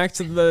comes back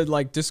to the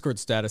like Discord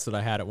status that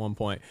I had at one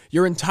point.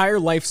 Your entire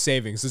life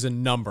savings is a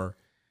number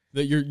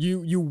that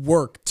you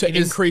work to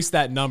increase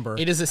that number.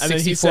 It is a And then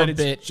he said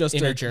 64-bit it's just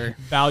integer.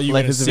 a value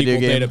Life in a is a video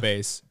SQL game.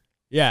 database.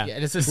 Yeah. Yeah,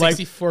 it is a Like,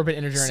 64-bit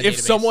integer in a if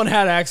database. someone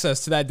had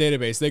access to that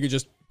database, they could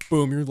just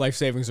boom, your life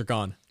savings are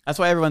gone. That's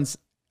why everyone's.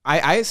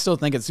 I still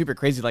think it's super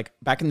crazy. Like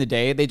back in the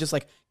day, they just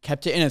like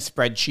kept it in a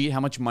spreadsheet how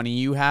much money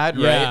you had,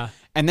 Yeah. right?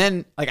 And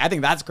then like I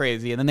think that's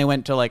crazy. And then they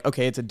went to like,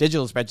 okay, it's a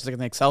digital spreadsheet, like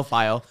an Excel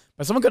file,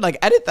 but someone could like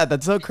edit that.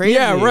 That's so crazy.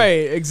 Yeah,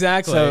 right.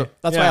 Exactly. So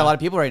that's why Yeah. a lot of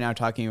people right now are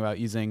talking about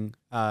using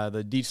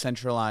the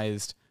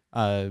decentralized,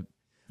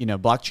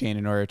 blockchain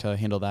in order to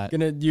handle that.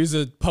 Gonna use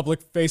a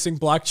public-facing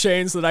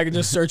blockchain so that I can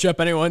just search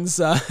up anyone's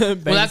bank Well,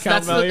 account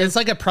that's value. it's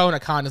like a pro and a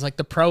con. It's like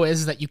the pro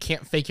is that you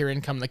can't fake your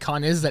income. The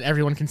con is that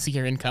everyone can see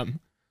your income.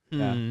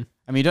 Yeah.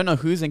 I mean, you don't know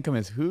whose income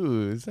is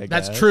whose. I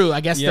That's guess. true.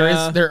 I guess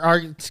Yeah. there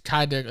are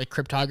tied to like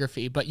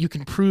cryptography, but you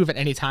can prove at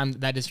any time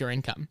that is your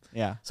income.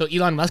 Yeah. So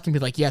Elon Musk can be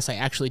like, yes, I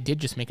actually did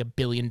just make $1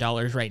 billion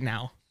right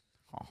now.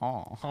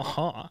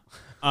 Uh-huh.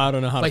 I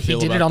don't know how But to he feel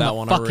did about it on that the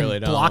one. I fucking really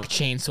don't.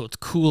 blockchain, so it's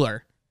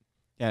cooler.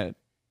 Yeah.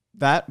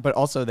 That, but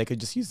also they could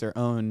just use their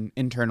own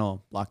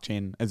internal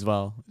blockchain as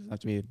well. It doesn't have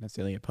to be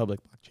necessarily a public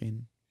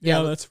blockchain.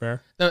 Yeah, that's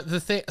fair. The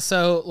thing,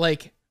 so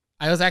like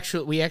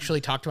we actually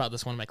talked about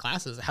this in one of my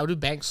classes. How do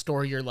banks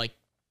store your like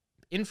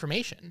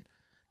information?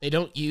 They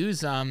don't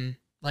use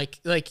like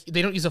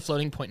they don't use a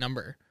floating point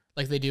number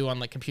like they do on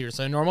like computers.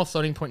 So a normal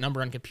floating point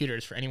number on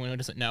computers, for anyone who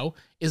doesn't know,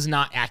 is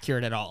not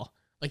accurate at all.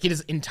 Like it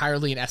is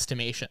entirely an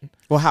estimation.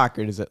 Well, how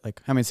accurate is it?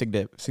 Like how many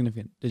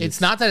significant digits?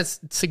 It's not that it's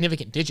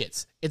significant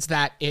digits. It's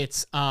that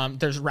it's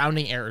there's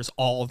rounding errors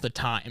all of the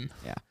time.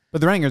 Yeah. But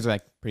the running errors are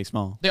like pretty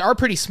small. They are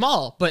pretty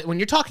small, but when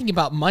you're talking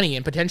about money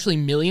and potentially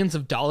millions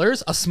of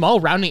dollars, a small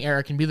rounding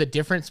error can be the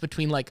difference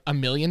between like $1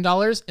 million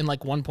and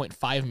like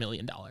 $1.5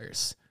 million.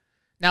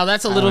 Now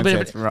that's a little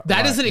bit of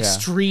that is an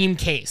extreme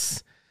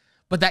case,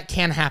 but that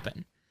can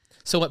happen.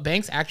 So what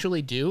banks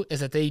actually do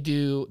is that they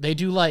do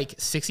like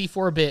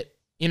 64-bit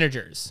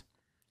integers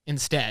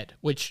instead,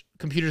 which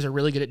computers are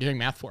really good at doing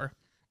math for.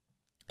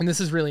 And this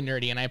is really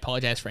nerdy, and I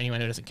apologize for anyone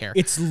who doesn't care.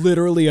 It's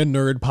literally a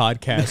nerd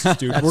podcast,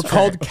 dude. We're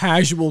called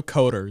Casual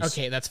Coders.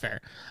 Okay, that's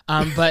fair.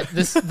 But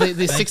the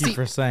Thank 60 you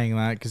for saying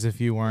that, because if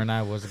you weren't,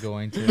 I was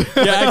going to.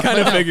 Yeah, I kind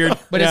of figured.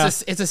 But yeah.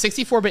 it's a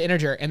 64-bit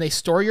integer, and they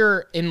store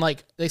it in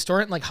like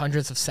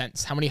hundreds of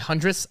cents. How many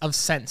hundredths of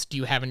cents do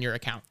you have in your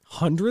account?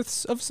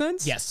 Hundredths of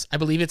cents? Yes, I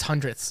believe it's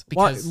hundredths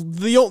Why,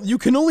 because you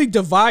can only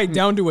divide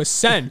down to a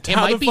cent. it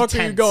How might the be fuck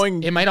tenths. are you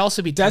going? It might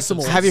also be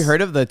decimals? decimals. Have you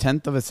heard of the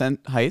 10th of a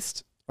cent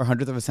heist or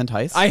 100th of a cent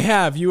heist? I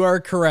have. You are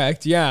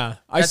correct. Yeah.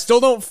 I still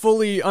don't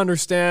fully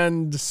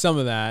understand some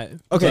of that.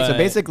 Okay, so but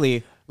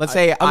basically, let's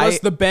say unless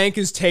the bank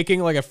is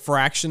taking like a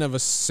fraction of a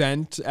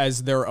cent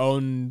as their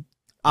own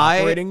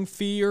operating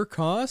fee or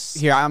cost.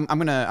 Here, I'm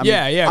gonna. Go for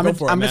it, I'm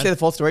gonna man. say the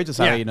full story just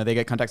so Yeah. they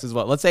get context as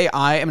well. Let's say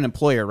I am an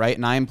employer, right,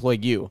 and I employ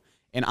you,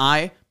 and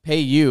I pay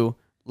you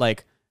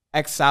like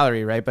X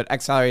salary, right? But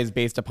X salary is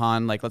based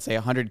upon like let's say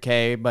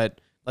 100K, but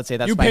let's say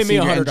that's You my pay me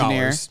senior $100.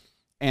 engineer,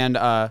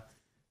 and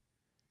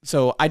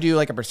so I do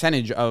like a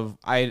percentage of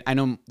I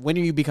know when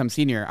you become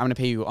senior, I'm gonna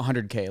pay you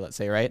 100K, let's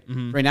say, right?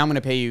 Mm-hmm. Right now I'm gonna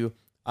pay you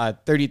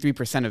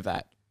 33% of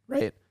that,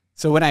 right?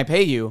 So when I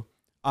pay you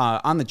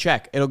on the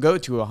check, it'll go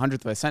to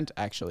 100th of a cent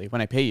actually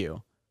when I pay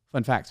you.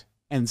 Fun fact.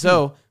 And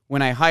so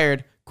when I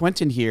hired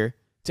Quentin here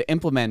to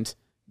implement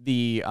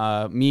the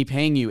me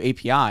paying you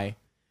API,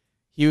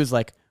 he was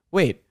like,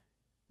 wait,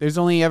 there's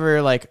only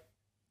ever like,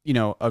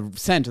 a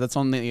cent. That's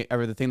only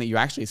ever the thing that you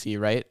actually see,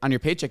 right? On your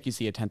paycheck, you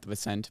see 1/10 of a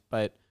cent,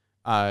 but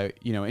in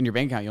your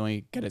bank account, you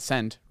only get a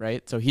cent,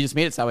 right? So he just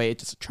made it so that way it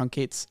just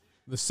truncates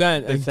The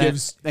cent and cent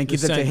gives and the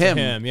gives it to cent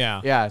him.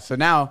 Yeah. Yeah. So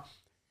now,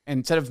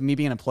 instead of me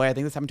being an employee, I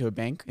think this happened to a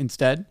bank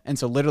instead. And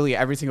so literally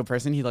every single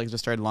person, he like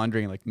just started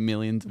laundering like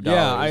millions of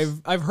dollars. Yeah,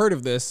 I've heard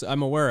of this.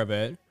 I'm aware of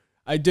it.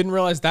 I didn't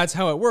realize that's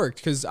how it worked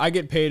because I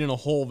get paid in a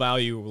whole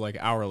value like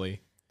hourly.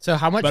 So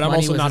how much But I'm money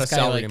also was not this a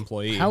guy, salaried like,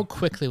 employee How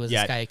quickly was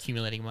yet. this guy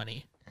accumulating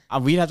money?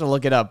 We'd have to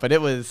look it up, but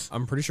it was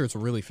I'm pretty sure it's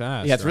really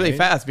fast. yeah, it's really right?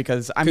 fast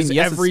because I mean, Because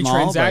yes, every it's small,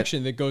 but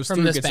transaction that goes From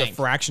through this gets bank. a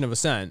fraction of a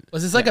cent.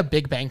 Was this like a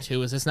big bank too?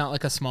 Was this not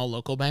like a small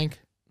local bank?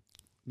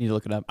 you need to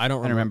look it up. I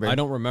don't remember. I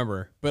don't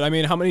remember. But I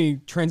mean, how many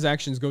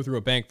transactions go through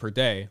a bank per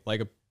day?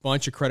 Like a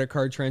bunch of credit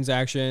card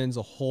transactions,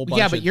 a whole bunch.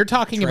 Yeah, but of you're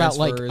talking about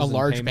like transfers a and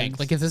large bank. payments.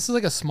 Like if this is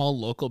like a small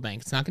local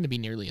bank, it's not going to be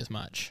nearly as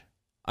much.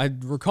 I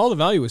recall the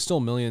value was still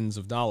millions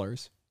of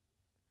dollars.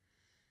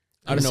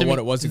 I don't know what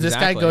it was Did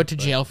exactly. this guy go to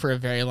but- jail for a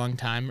very long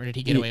time, or did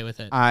he get away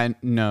with it?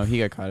 No, he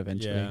got caught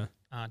eventually. Yeah.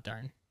 Ah,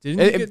 darn.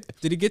 Did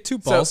he get too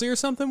ballsy or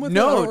something with it?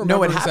 I No, don't no.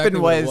 What remember happened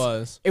exactly what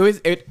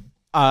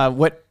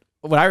was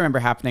what I remember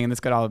happening, and this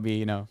could all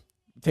be take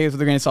this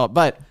with a grain of salt.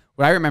 But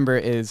what I remember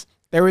is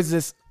there was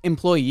this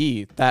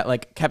employee that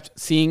like kept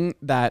seeing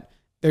that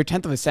their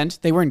 1/10 of a cent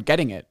they weren't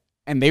getting it,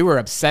 and they were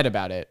upset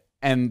about it.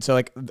 And so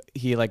like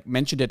he like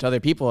mentioned it to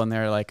other people, and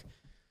they're like,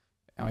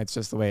 "Oh, it's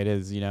just the way it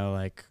is,"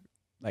 like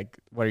like,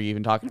 what are you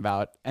even talking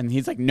about? And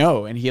he's like,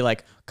 no. And he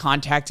like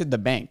contacted the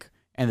bank,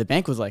 and the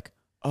bank was like,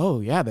 oh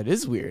yeah, that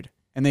is weird.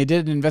 And they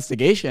did an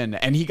investigation,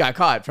 and he got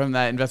caught from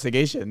that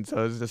investigation. So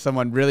it was just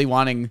someone really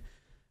wanting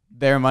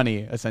their money,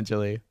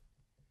 essentially.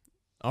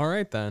 All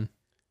right, then.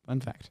 Fun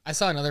fact. I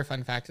saw another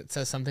fun fact that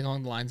says something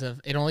along the lines of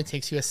it only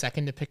takes you a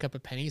second to pick up a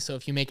penny. So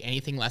if you make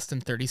anything less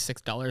than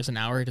 $36 an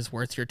hour, it is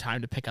worth your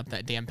time to pick up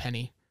that damn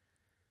penny.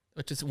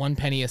 Which is 1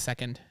 penny a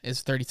second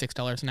is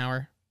 $36 an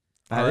hour.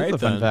 That All is right, a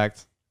fun then.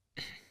 fact.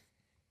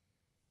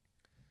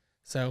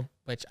 So,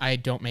 which I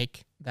don't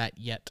make that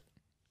yet.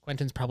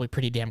 Quentin's probably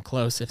pretty damn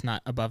close, if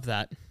not above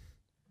that.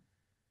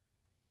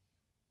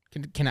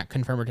 Cannot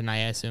confirm or deny,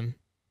 I assume.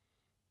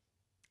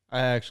 I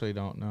actually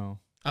don't know.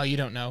 Oh, you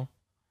don't know?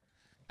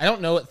 I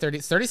don't know what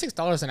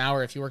 $36 an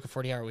hour if you work a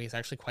 40-hour week is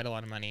actually quite a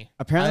lot of money.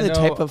 Apparently, I the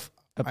know- type of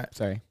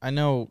sorry. I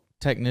know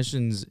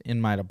technicians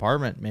in my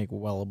department make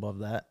well above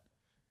that,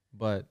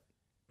 but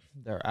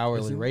their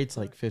hourly Isn't rate's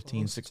like that $15,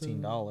 close to-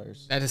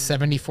 $16. That is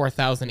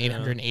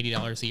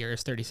 $74,880 a year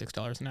is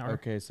 $36 an hour.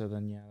 Okay, so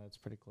then yeah, that's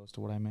pretty close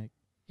to what I make.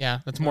 Yeah,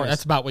 that's more. Nice.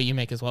 That's about what you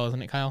make as well,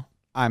 isn't it, Kyle?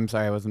 I'm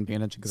sorry, I wasn't paying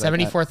attention. 'Cause I thought-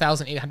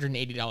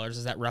 $74,880.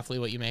 Is that roughly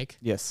what you make?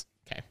 Yes.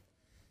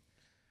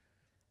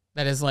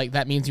 That is like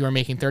that means you are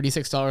making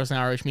 $36 an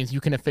hour, which means you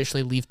can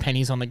officially leave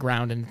pennies on the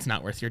ground and it's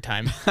not worth your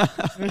time.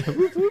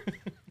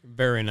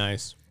 Very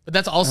nice. But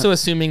that's also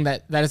assuming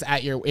that is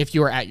at your if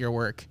you are at your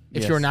work.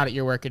 If you are Yes. not at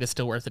your work, it is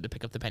still worth it to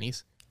pick up the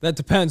pennies. That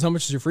depends. How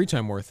much is your free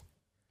time worth?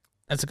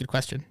 That's a good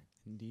question.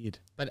 Indeed.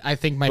 But I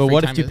think my But free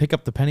what time if you is- pick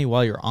up the penny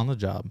while you're on the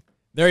job?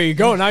 There you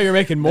go. Now you're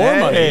making more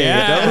money. Hey,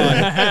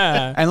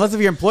 Yeah. Unless if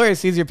your employer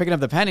sees you're picking up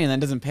the penny and then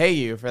doesn't pay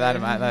you for that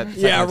amount. That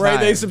Yeah, second right.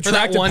 They time.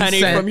 subtract that a 1 penny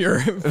cent.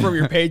 from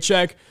your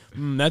paycheck.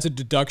 That's a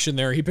deduction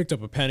there. He picked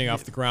up a penny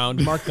off the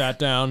ground. Mark that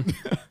down.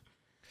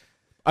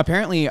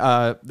 Apparently,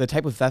 the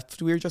type of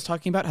theft we were just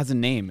talking about has a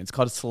name. It's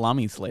called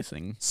salami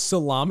slicing.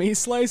 Salami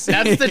slicing.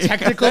 That's the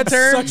technical That's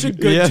term. such a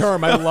good Yes.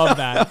 term. I love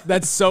that.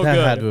 That's so That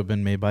good. had to have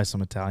been made by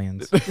some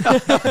Italians.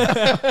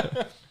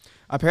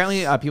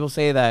 Apparently, people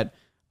say that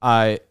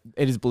it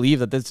is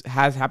believed that this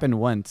has happened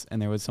once,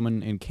 and there was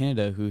someone in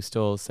Canada who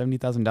stole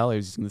 $70,000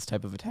 using this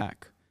type of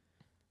attack.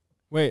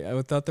 Wait, I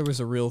thought there was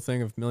a real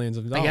thing of millions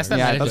of dollars. I guess that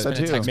Yeah, I might have thought just so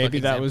been a too. textbook Maybe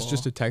that was example.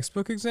 just a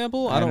textbook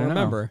example. I I don't don't know.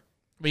 remember.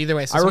 But either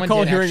way, so I someone recall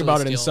did hearing actually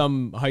about it in steal.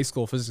 some high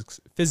school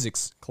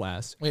physics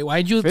class. Wait,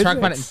 why did you talk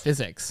about it in Physics.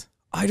 physics?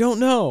 I don't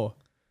know.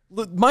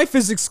 My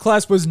physics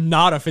class was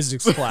not a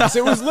physics class.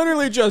 It was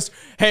literally just,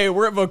 hey,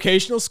 we're at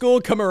vocational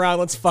school. Come around,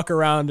 let's fuck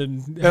around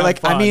and They're have like,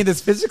 fun. I mean,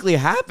 this physically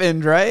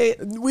happened, right?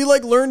 We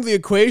like learned the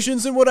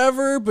equations and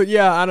whatever, but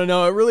yeah, I don't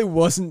know. It really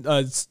wasn't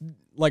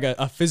like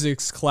a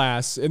physics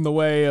class in the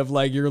way of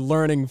like you're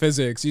learning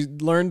physics. You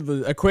learned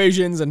the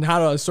equations and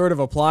how to sort of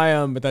apply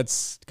them, but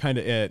that's kind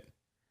of it.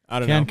 I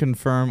don't Can know.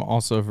 confirm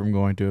also from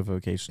going to a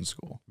vocation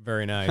school.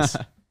 Very nice.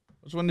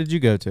 Which one did you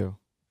go to?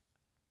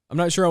 I'm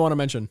not sure I want to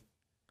mention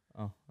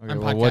Oh, okay. On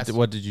Well, podcast.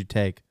 what did you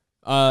take?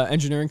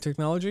 engineering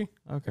technology.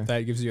 Okay. If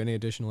that gives you any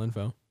additional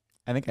info.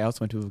 I think I also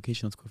went to a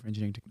vocational school for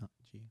engineering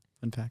technology.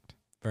 Fun fact.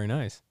 Very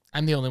nice.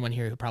 I'm the only one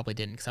here who probably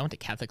didn't because I went to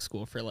Catholic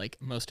school for like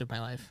most of my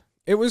life.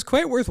 It was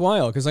quite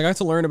worthwhile because I got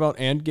to learn about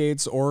AND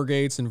gates, OR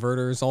gates,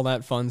 inverters, all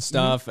that fun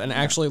stuff, and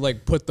actually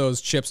like put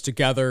those chips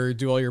together,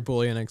 do all your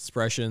Boolean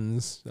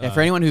expressions. Yeah, for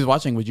anyone who's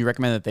watching, would you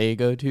recommend that they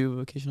go to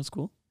vocational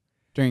school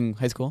during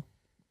high school?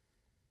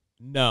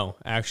 No,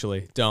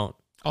 actually, don't.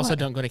 Also, Why?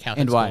 don't go to Catholic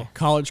And school. why?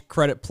 College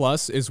Credit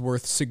Plus is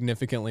worth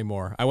significantly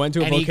more. I went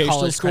to a Any vocational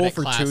college school credit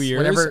for class, 2 years.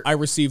 whatever- I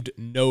received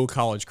no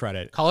college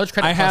credit. College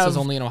credit I plus have is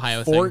only an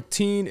Ohio thing.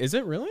 14, is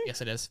it really?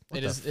 Yes, it is. What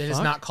It is. the It is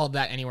fuck? not called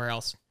that anywhere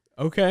else.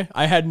 Okay,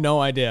 I had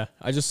no idea.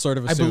 I just sort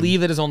of I assumed.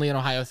 believe it is only an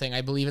Ohio thing.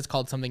 I believe it's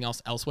called something else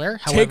elsewhere.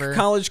 Take However,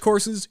 college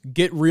courses,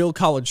 get real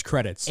college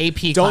credits.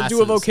 AP Don't do a classes is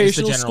the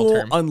vocational general school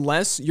term.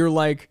 unless you're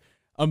like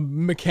a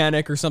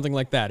mechanic or something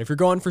like that. If you're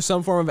going for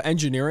some form of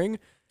engineering,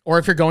 or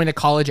if you're going to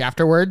college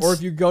afterwards, or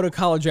if you go to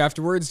college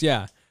afterwards,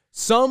 yeah.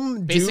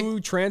 Some Basic- do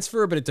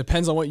transfer, but it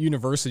depends on what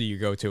university you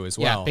go to as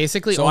Yeah, well.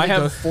 basically So I only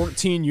have go-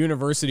 14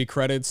 university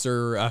credits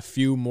or a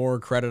few more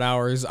credit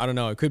hours. I don't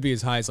know. It could be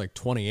as high as like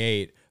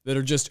 28 that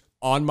are just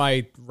on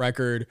my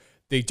record.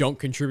 They don't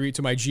contribute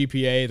to my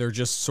GPA. They're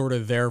just sort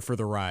of there for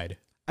the ride.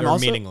 I'm They're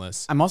also-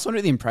 meaningless. I'm also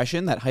under the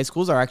impression that high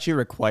schools are actually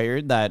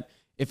required that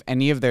if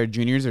any of their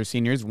juniors or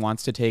seniors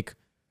wants to take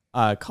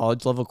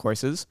college level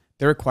courses,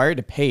 they're required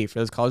to pay for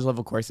those college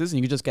level courses, and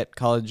you can just get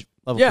college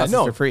level Yeah, classes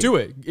no, for free. do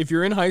it. If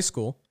you're in high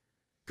school,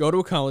 go to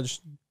a college.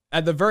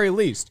 At the very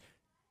least,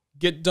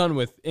 get done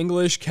with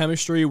English,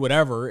 chemistry,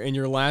 whatever in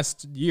your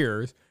last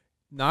year.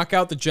 Knock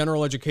out the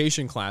general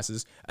education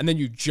classes, and then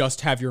you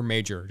just have your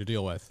major to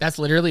deal with. that's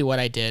literally what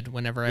I did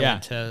whenever I Yeah,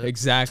 went to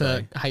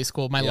exactly. to high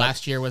school. My Yep.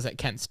 last year was at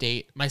Kent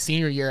State. My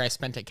senior year I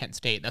spent at Kent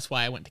State. That's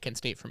why I went to Kent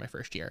State for my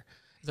first year.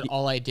 So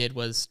all I did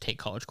was take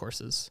college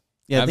courses.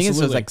 Yeah, the thing is,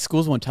 Absolutely. like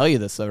schools won't tell you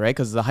this though, right?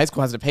 Because the high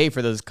school has to pay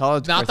for those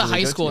college. Not the courses they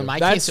high go school. to. In my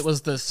That's- case, it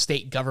was the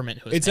state government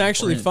who was It's paying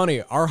actually for it.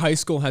 funny. Our high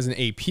school has an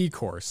AP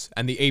course,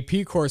 and the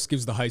AP course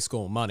gives the high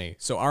school money.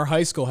 So our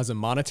high school has a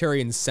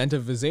monetary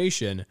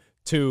incentivization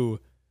to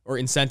or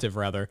incentive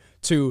rather,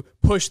 to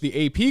push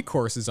the AP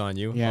courses on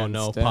you. Yeah, oh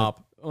no, instead.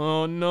 Pop.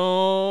 Oh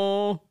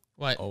no.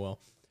 What? Oh well.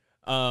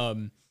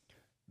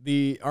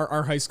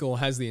 Our high school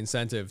has the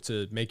incentive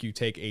to make you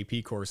take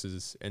AP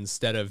courses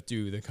instead of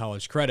do the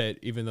college credit,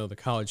 even though the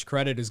college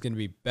credit is going to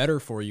be better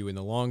for you in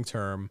the long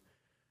term.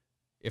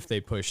 If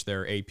they push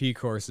their AP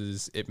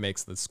courses, it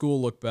makes the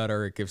school look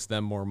better. It gives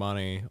them more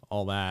money,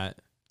 all that.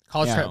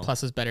 College Yeah. Credit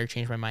Plus is better.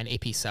 Changed my mind.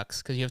 AP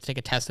sucks because you have to take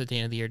a test at the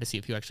end of the year to see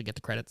if you actually get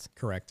the credits.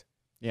 Correct.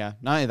 Yeah,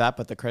 not only that,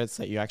 but the credits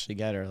that you actually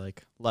get are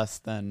like less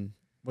than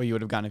what you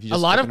would have gotten if you A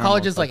just lot took of normal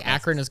colleges like college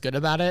Akron classes. is good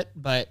about it,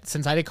 but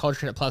since I did College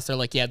Credit Plus, they're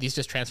like, yeah, these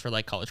just transfer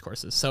like college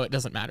courses, so it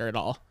doesn't matter at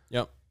all.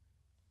 Yep.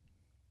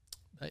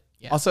 But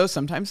yeah. Also,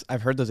 sometimes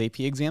I've heard those AP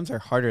exams are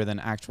harder than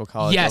actual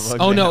college. Yes.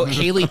 level Oh no, exams.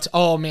 Haley.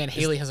 Oh man,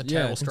 Haley has a yeah, I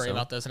terrible think story so.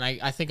 about this, and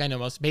I think I know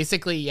most.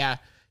 Basically, yeah,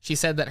 she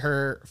said that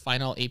her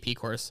final AP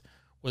course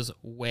was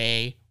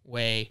way,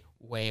 way,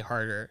 way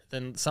harder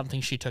than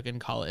something she took in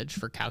college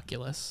for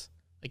calculus.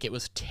 Like it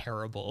was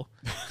terrible.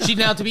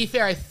 Now, to be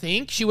fair, I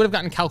think she would have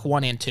gotten Calc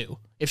 1 and 2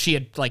 if she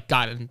had like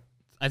gotten.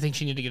 I think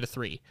she needed to get a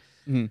 3.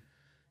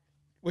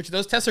 Which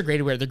those tests are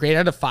graded where they're graded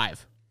out of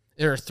 5.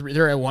 There are 3.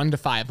 They're a 1 to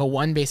 5. A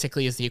 1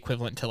 basically is the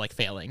equivalent to like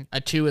failing.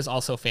 A 2 is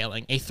also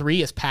failing. A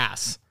 3 is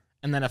pass,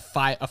 and then a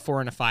 4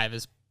 and a 5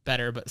 is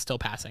better but still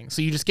passing.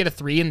 So you just get a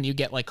 3 and you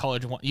get like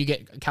college 1. You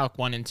get Calc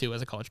 1 and 2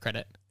 as a college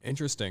credit.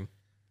 Interesting.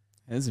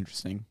 That is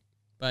interesting.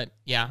 But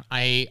yeah,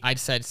 I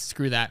said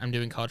screw that. I'm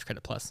doing College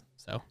Credit Plus.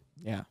 So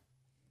Yeah,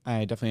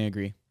 I definitely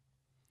agree.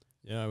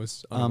 Yeah, I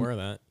was unaware of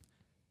that.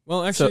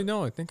 Well, actually, so-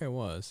 no, I think I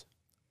was.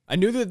 I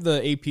knew that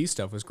the AP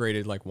stuff was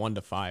graded like 1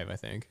 to 5, I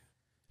think.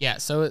 yeah,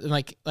 so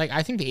like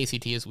I think the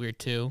ACT is weird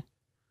too.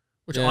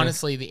 Which Yeah.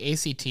 honestly, the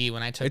ACT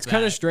when I took It's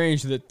kind of that-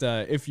 strange that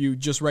if you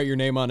just write your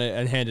name on it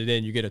and hand it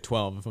in, you get a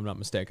 12, if I'm not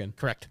mistaken.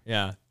 correct.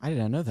 Yeah. I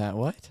didn't know that.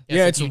 What?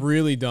 Yeah, it's you,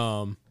 really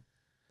dumb.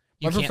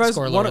 you My can't professor,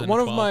 score lower than one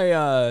a of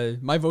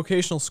 12. my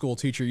vocational school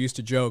teacher used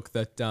to joke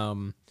that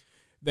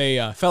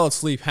they fell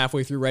asleep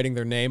halfway through writing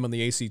their name on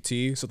the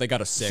ACT, so they got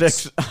a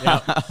 6.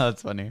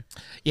 That's funny.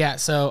 Yeah,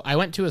 so I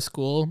went to a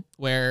school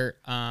where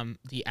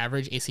the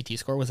average ACT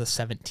score was a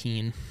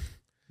 17,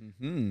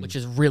 which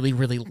is really,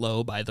 really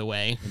low, by the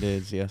way. It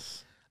is,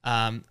 yes.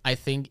 I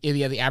think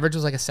the average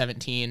was like a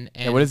 17.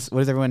 And Yeah, what is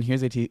everyone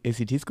here's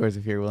ACT scores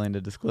if you're willing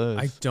to disclose?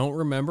 I don't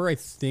remember. I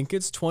think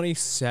it's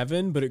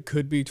 27, but it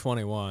could be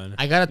 21.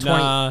 I got a 20.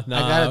 Nah, I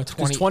got a because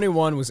 20.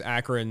 21 was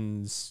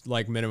Akron's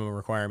like minimum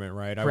requirement,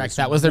 right? Correct,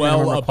 that was their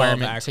minimum above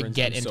requirement to Akron's.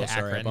 get I'm into so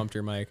sorry, I Akron. bumped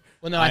your mic.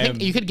 Well, no, I think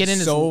am you could get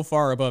into so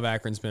far above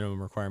Akron's minimum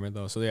requirement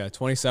though. So yeah,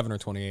 27 or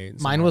 28.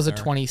 Mine was a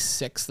somewhere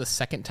 26 the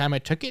second time I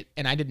took it,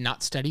 and I did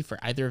not study for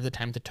either of the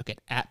times I took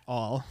it at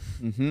all.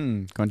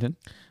 Quentin?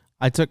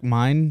 I took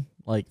mine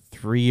like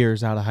 3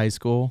 years out of high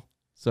school.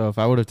 So if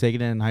I would have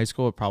taken it in high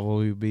school, it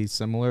probably would be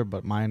similar.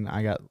 But mine,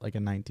 I got like a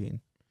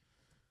 19.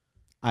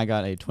 I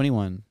got a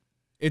 21.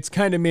 It's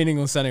kind of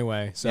meaningless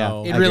anyway. So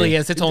Yeah. It I really agree.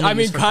 is. It's only. I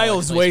mean, used for college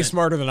Kyle's way placement.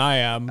 smarter than I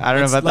am. I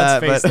don't know about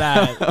let's that, face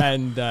but- that.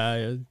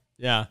 And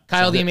yeah,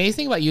 Kyle, So- the amazing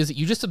thing about you is that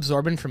you just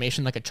absorb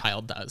information like a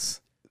child does.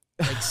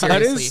 Like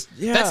seriously,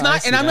 yeah, that's I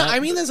not, see and I'm not. that. I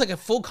mean, that's like a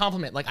full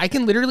compliment. Like I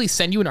can literally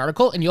send you an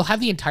article, and you'll have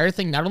the entire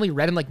thing not only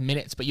read in like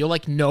minutes, but you'll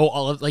like know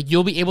all of like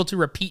you'll be able to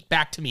repeat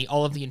back to me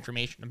all of the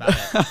information about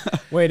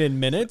it. Wait,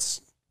 in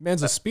minutes?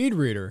 Man's a speed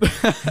reader.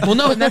 Well,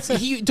 no, and that's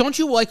don't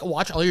you like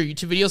watch all your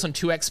YouTube videos on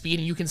 2x speed,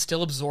 and you can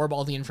still absorb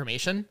all the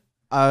information?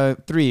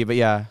 3, but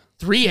yeah.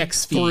 3x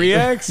speed.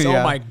 3x?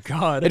 Yeah. Oh my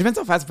god. It depends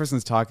how fast the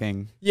person's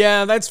talking.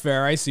 Yeah, that's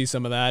fair. I see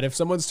some of that. If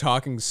someone's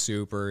talking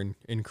super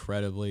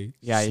incredibly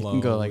Yeah, you can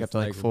go, slow like, up to,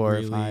 with, like, 4 or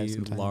really 5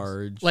 sometimes.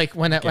 large. Like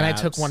when I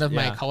took gaps. one of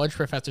my Yeah. college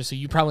professors, so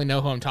you probably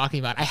know who I'm talking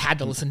about. I had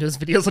to listen to his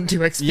videos on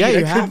 2x speed. Yeah, I you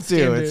couldn't have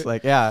stand to. it. It's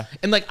like, yeah.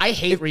 And like I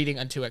hate reading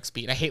on 2x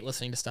speed. I hate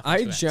listening to stuff on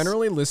I 2x.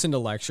 generally listen to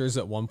lectures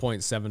at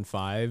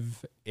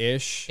 1.75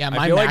 ish. Yeah, I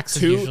my feel max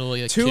is like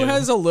usually, like, 2 2.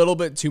 has a little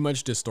bit too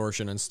much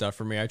distortion and stuff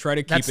for me. I try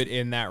to keep That's- it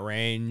in that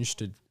range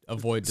to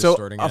avoid So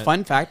distorting a it.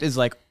 fun fact is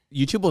like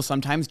YouTube will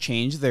sometimes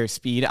change their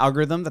speed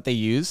algorithm that they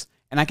use.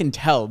 And I can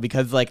tell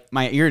because like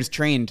my ear is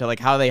trained to like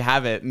how they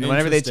have it. And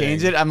whenever they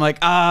change Interesting. it, I'm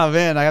like,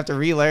 man, I have to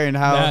relearn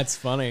how. That's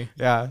funny.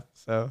 Yeah.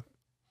 So,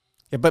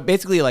 yeah, but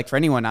basically, like for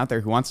anyone out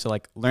there who wants to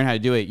like learn how to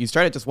do it, you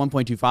start at just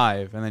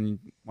 1.25 and then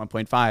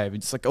 1.5.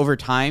 It's like over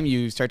time,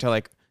 you start to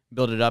like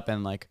build it up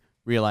and like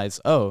realize,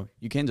 oh,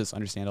 you can just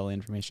understand all the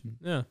information.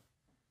 Yeah.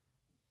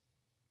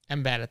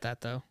 I'm bad at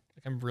that though.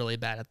 Like I'm really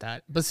bad at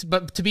that.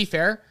 But to be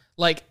fair,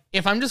 like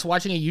if I'm just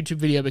watching a YouTube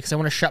video because I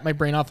want to shut my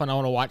brain off and I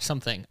want to watch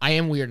something, I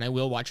am weird and I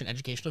will watch an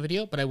educational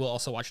video, but I will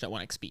also watch it at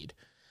 1x speed.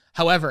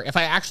 However, if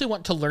I actually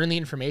want to learn the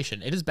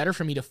information, it is better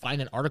for me to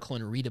find an article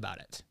and read about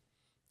it.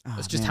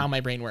 That's just how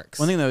my brain works.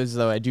 One thing though is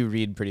though I do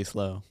read pretty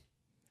slow.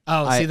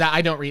 See that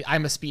I don't read.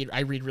 I'm a speed. I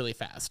read really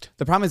fast.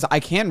 The problem is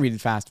I can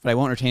read fast, but I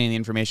won't retain any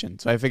information.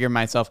 So I figure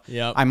myself,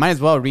 Yep. I might as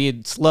well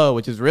read slow,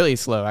 which is really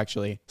slow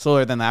actually,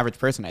 slower than the average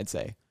person, I'd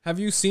say. Have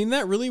you seen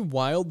that really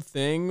wild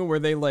thing where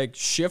they like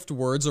shift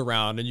words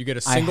around and you get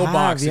a I single have,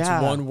 box? yeah.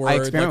 It's one I word,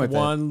 experiment like with it.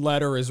 one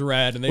letter is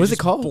red, and they What is it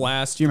just called?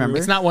 blast. Do you remember? through.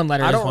 It's not one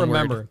letter. I it's don't one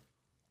remember. Word.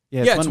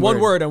 Yeah, it's one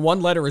word and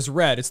one letter is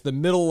red. It's the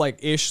middle like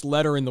ish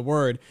letter in the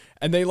word,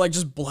 and they like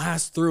just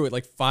blast through it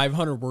like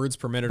 500 words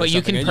per minute. But or you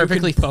something. can And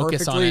perfectly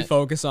focus on it.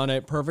 Focus on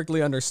it,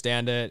 perfectly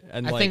understand it,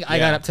 and I think I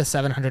got up to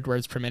 700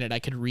 words per minute. I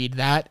could read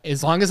that.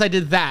 As long as I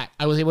did that,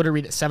 I was able to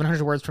read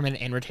 700 words per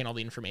minute and retain all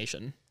the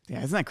information. Yeah,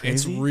 isn't that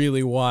It's crazy?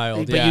 really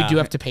wild. But you do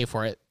have to pay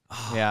for it.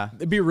 Yeah.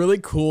 It'd be really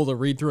cool to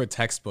read through a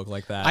textbook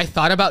like that. I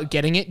thought about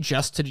getting it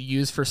just to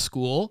use for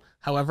school.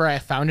 However, I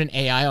found an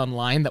AI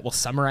online that will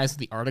summarize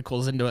the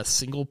articles into a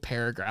single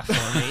paragraph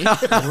for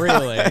me.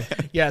 Really,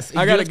 Yes,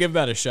 I gotta give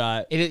that a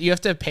shot. You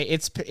have to pay.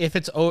 If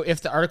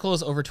the article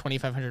is over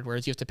 2,500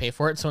 words, you have to pay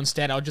for it. So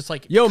instead, I'll just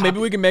like Maybe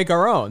we can make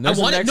our own. I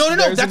want it. No.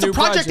 That's a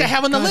project I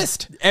have on the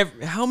list.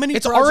 How many?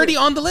 It's already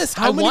on the list.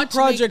 How many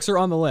projects are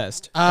on the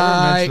list?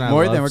 I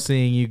more love than we're-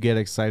 seeing you get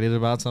excited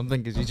about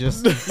something because you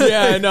just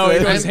Yeah, no,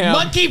 it goes ham.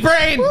 Monkey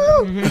brain.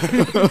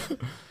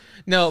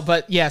 No,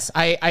 but yes,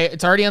 I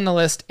it's already on the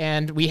list,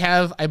 and we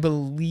have, I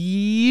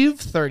believe,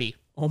 30.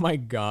 Oh my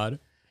god.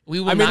 We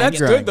will. I mean, not that's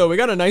get good though. We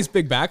got a nice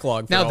big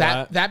backlog. For Now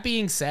all that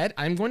being said,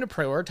 I'm going to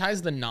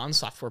prioritize the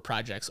non-software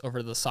projects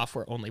over the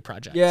software-only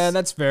projects. Yeah,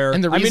 that's fair.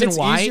 And the reason it's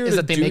why easier is to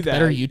that they do make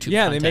better YouTube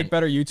Yeah, content. they make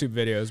better YouTube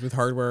videos with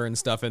hardware and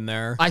stuff in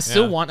there. I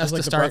still Yeah, want us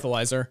just to like start- the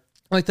breathalyzer.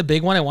 Like the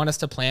big one I want us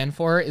to plan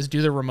for is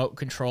do the remote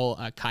control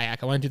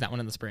kayak. I want to do that one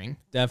in the spring.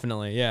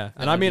 Definitely, yeah.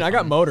 And I would mean, be I got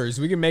fun. motors.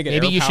 We can make it.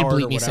 Maybe you should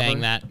air-powered bleep or me whatever. saying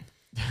that.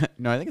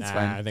 No, I think it's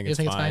fine. I think You it's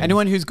think it's fine. fine?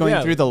 Anyone who's going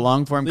Yeah. through the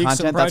long form Leak some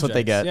content, that's what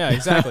they projects. get. Yeah,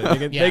 exactly. They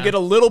get, Yeah. they get a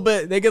little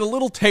bit. They get a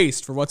little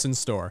taste for what's in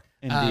store.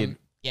 Indeed.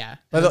 Yeah.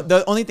 But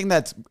the only thing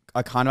that's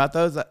a con about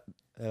those,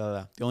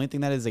 the only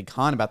thing that is a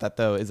con about that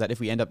though, is that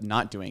if we end up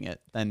not doing it,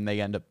 then they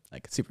end up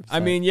like super. I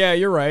upset. mean, yeah,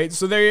 you're right.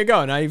 So there you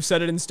go. Now you've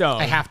set it in stone.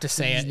 I have to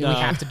say it. No, we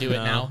have to do it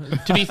no. now.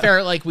 To be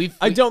fair, like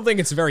I don't think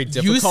it's very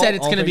difficult. You said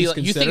it's all going to be. things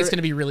You think it's considered. going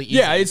to be really easy.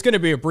 Yeah, it's going to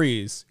be a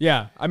breeze.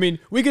 Yeah, I mean,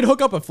 we could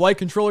hook up a flight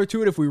controller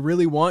to it if we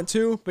really want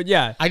to. But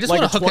yeah, I just like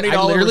want to a hook it. I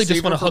 $20 literally just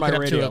receiver want to for hook it my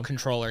up radio. to a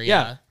controller.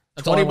 Yeah.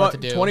 That's all I 20 want to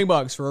do.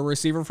 $20 for a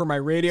receiver for my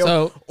radio.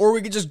 So- or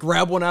we could just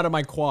grab one out of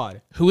my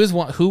quad. Who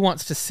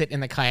wants to sit in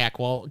the kayak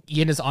while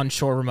Ian is on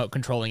shore remote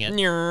controlling it?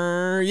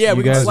 Yeah, we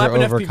You can guys slap are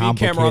an FPV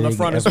camera on the overcomplicating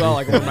front as well.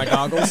 I can wear my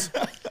goggles.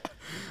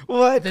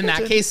 what? In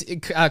that case,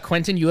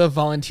 Quentin, you have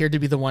volunteered to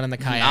be the one in the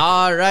kayak.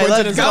 All right,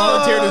 Quentin let's is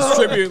volunteer to go.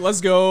 distribute.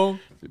 Let's go.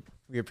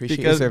 We appreciate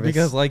your service.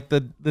 because like the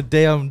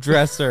damn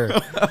dresser. Do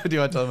you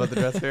want to tell them about the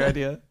dresser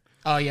idea?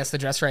 Oh yes, the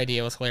dresser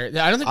idea was hilarious.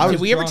 I don't think I did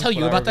was we ever drunk, tell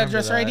you but I about that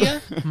remember dresser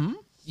that. idea?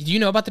 Do you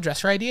know about the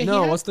dresser idea?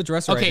 No, here? what's the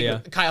dresser Okay,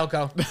 idea? Kyle,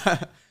 go. All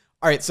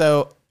right,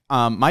 so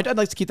my dad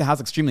likes to keep the house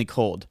extremely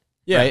cold.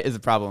 Yeah. Right, is a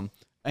problem.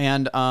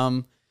 And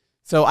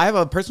so I have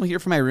a personal heater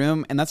for my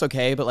room, and that's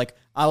okay. But like,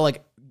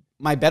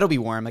 my bed will be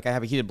warm, like I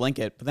have a heated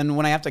blanket. But then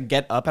when I have to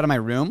get up out of my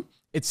room,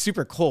 it's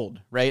super cold,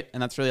 right?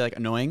 And that's really like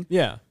annoying.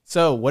 Yeah.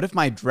 So what if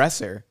my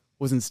dresser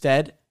was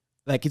instead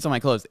that keeps all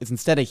my clothes? It's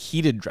instead a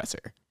heated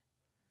dresser.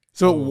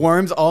 So it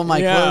warms all my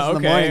Yeah, clothes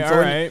in the okay, morning. So all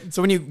when, right.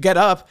 so when you get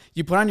up,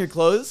 you put on your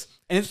clothes,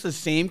 and it's the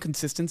same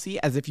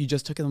consistency as if you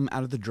just took them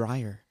out of the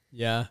dryer.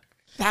 Yeah.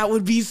 That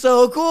would be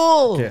so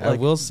cool. Okay, I Like,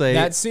 will say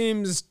That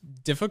seems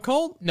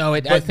difficult. No,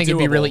 I but think it'd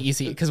be really doable.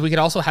 easy because we could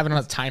also have it on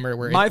a timer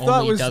where My it thought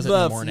only was does it in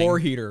the the morning. floor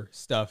heater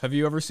stuff. Have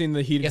you ever seen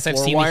the heated Yes, floor I've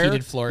seen the wire?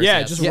 heated floors, Yeah,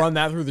 yes. just Yeah. run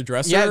that through the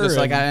dresser. yeah, just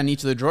like and- on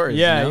each of the drawers.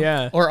 yeah, you know?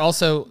 yeah. Or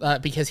also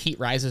because heat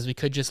rises, we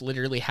could just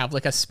literally have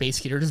like a space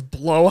heater just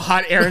blow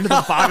hot air into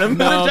the bottom.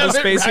 No, the Just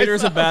space rise heater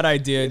is a up. bad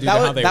idea due to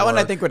how they That one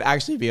I work. think would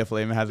actually be a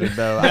flame hazard,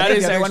 though. I That think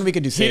is the other one actually- we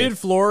could do heated safe.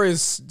 floor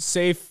is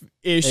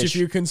safe-ish if Ish.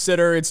 you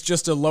consider it's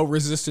just a low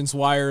resistance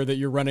wire that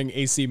you're running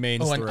AC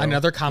mains Oh, and through.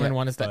 another common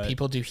one is that but-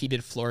 people do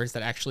heated floors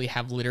that actually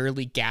have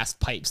literally gas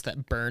pipes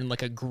that burn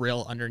like a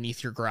grill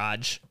underneath your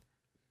garage.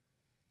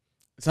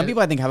 Some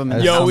people I think have them in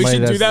As the Yo, house. we somebody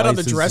should do that's that on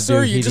the licensed to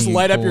dresser. do You just heating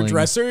light and up your cooling.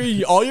 dresser.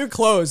 All your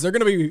clothes, they're going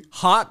to be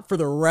hot for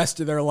the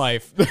rest of their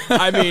life.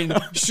 I mean,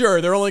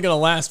 sure, they're only going to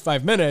last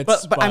 5 minutes.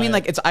 But I mean,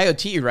 like, it's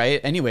IoT, right?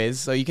 Anyways,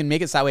 so you can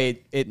make it so that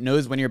way it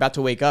knows when you're about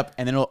to wake up,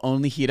 and then it'll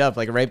only heat up,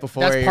 like, right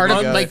before That's you're part of,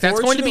 gonna go. like, that's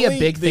going to be a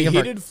big thing The of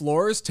our- heated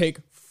floors take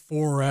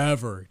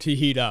forever to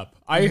heat up.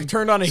 I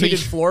turned on a So heated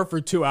you- floor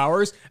for 2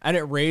 hours, and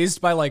it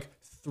raised by like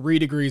 3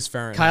 degrees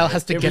Fahrenheit. Kyle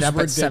has to It get was up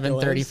at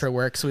ridiculous. 7:30 for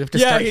work, so we have to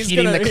Yeah, start he's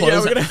heating gonna, the yeah, clothes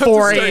we're gonna at have to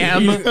 4 start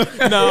a.m.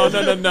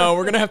 heating- No.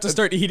 We're gonna have to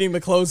start heating the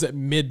clothes at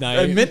midnight.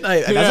 At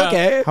midnight. Yeah. That's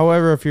okay.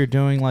 However, if you're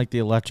doing like the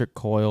electric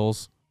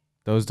coils,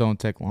 those don't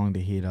take long to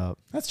heat up.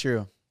 That's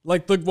true.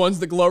 Like the ones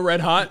that glow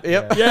red hot.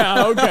 Yep.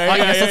 Yeah. Okay. I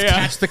yeah, guess yeah, let's yeah.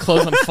 catch the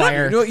clothes on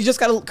fire. You know, you just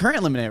got to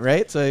current limit it,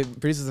 right? So it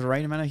produces the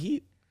right amount of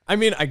heat. I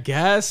mean, I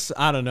guess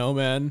I don't know,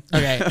 man.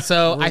 Okay,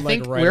 so We're, I like,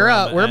 think right we're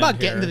around the we're end about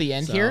getting here, to the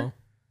end so. here.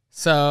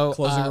 So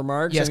Closing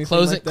remarks? Yes, Anything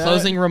like that?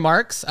 closing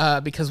remarks.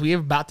 Because we are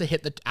about to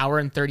hit the hour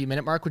and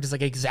 30-minute mark, which is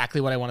like exactly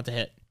what I wanted to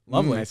hit.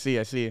 Lovely. I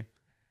see.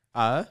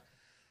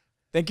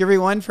 Thank you,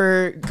 everyone,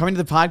 for coming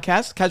to the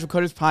podcast, Casual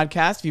Coders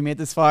Podcast. If you made it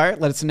this far,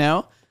 let us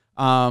know.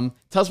 Tell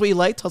us what you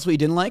liked, tell us what you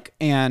didn't like,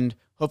 and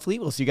hopefully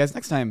we'll see you guys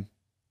next time.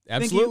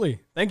 Absolutely.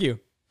 Thank you.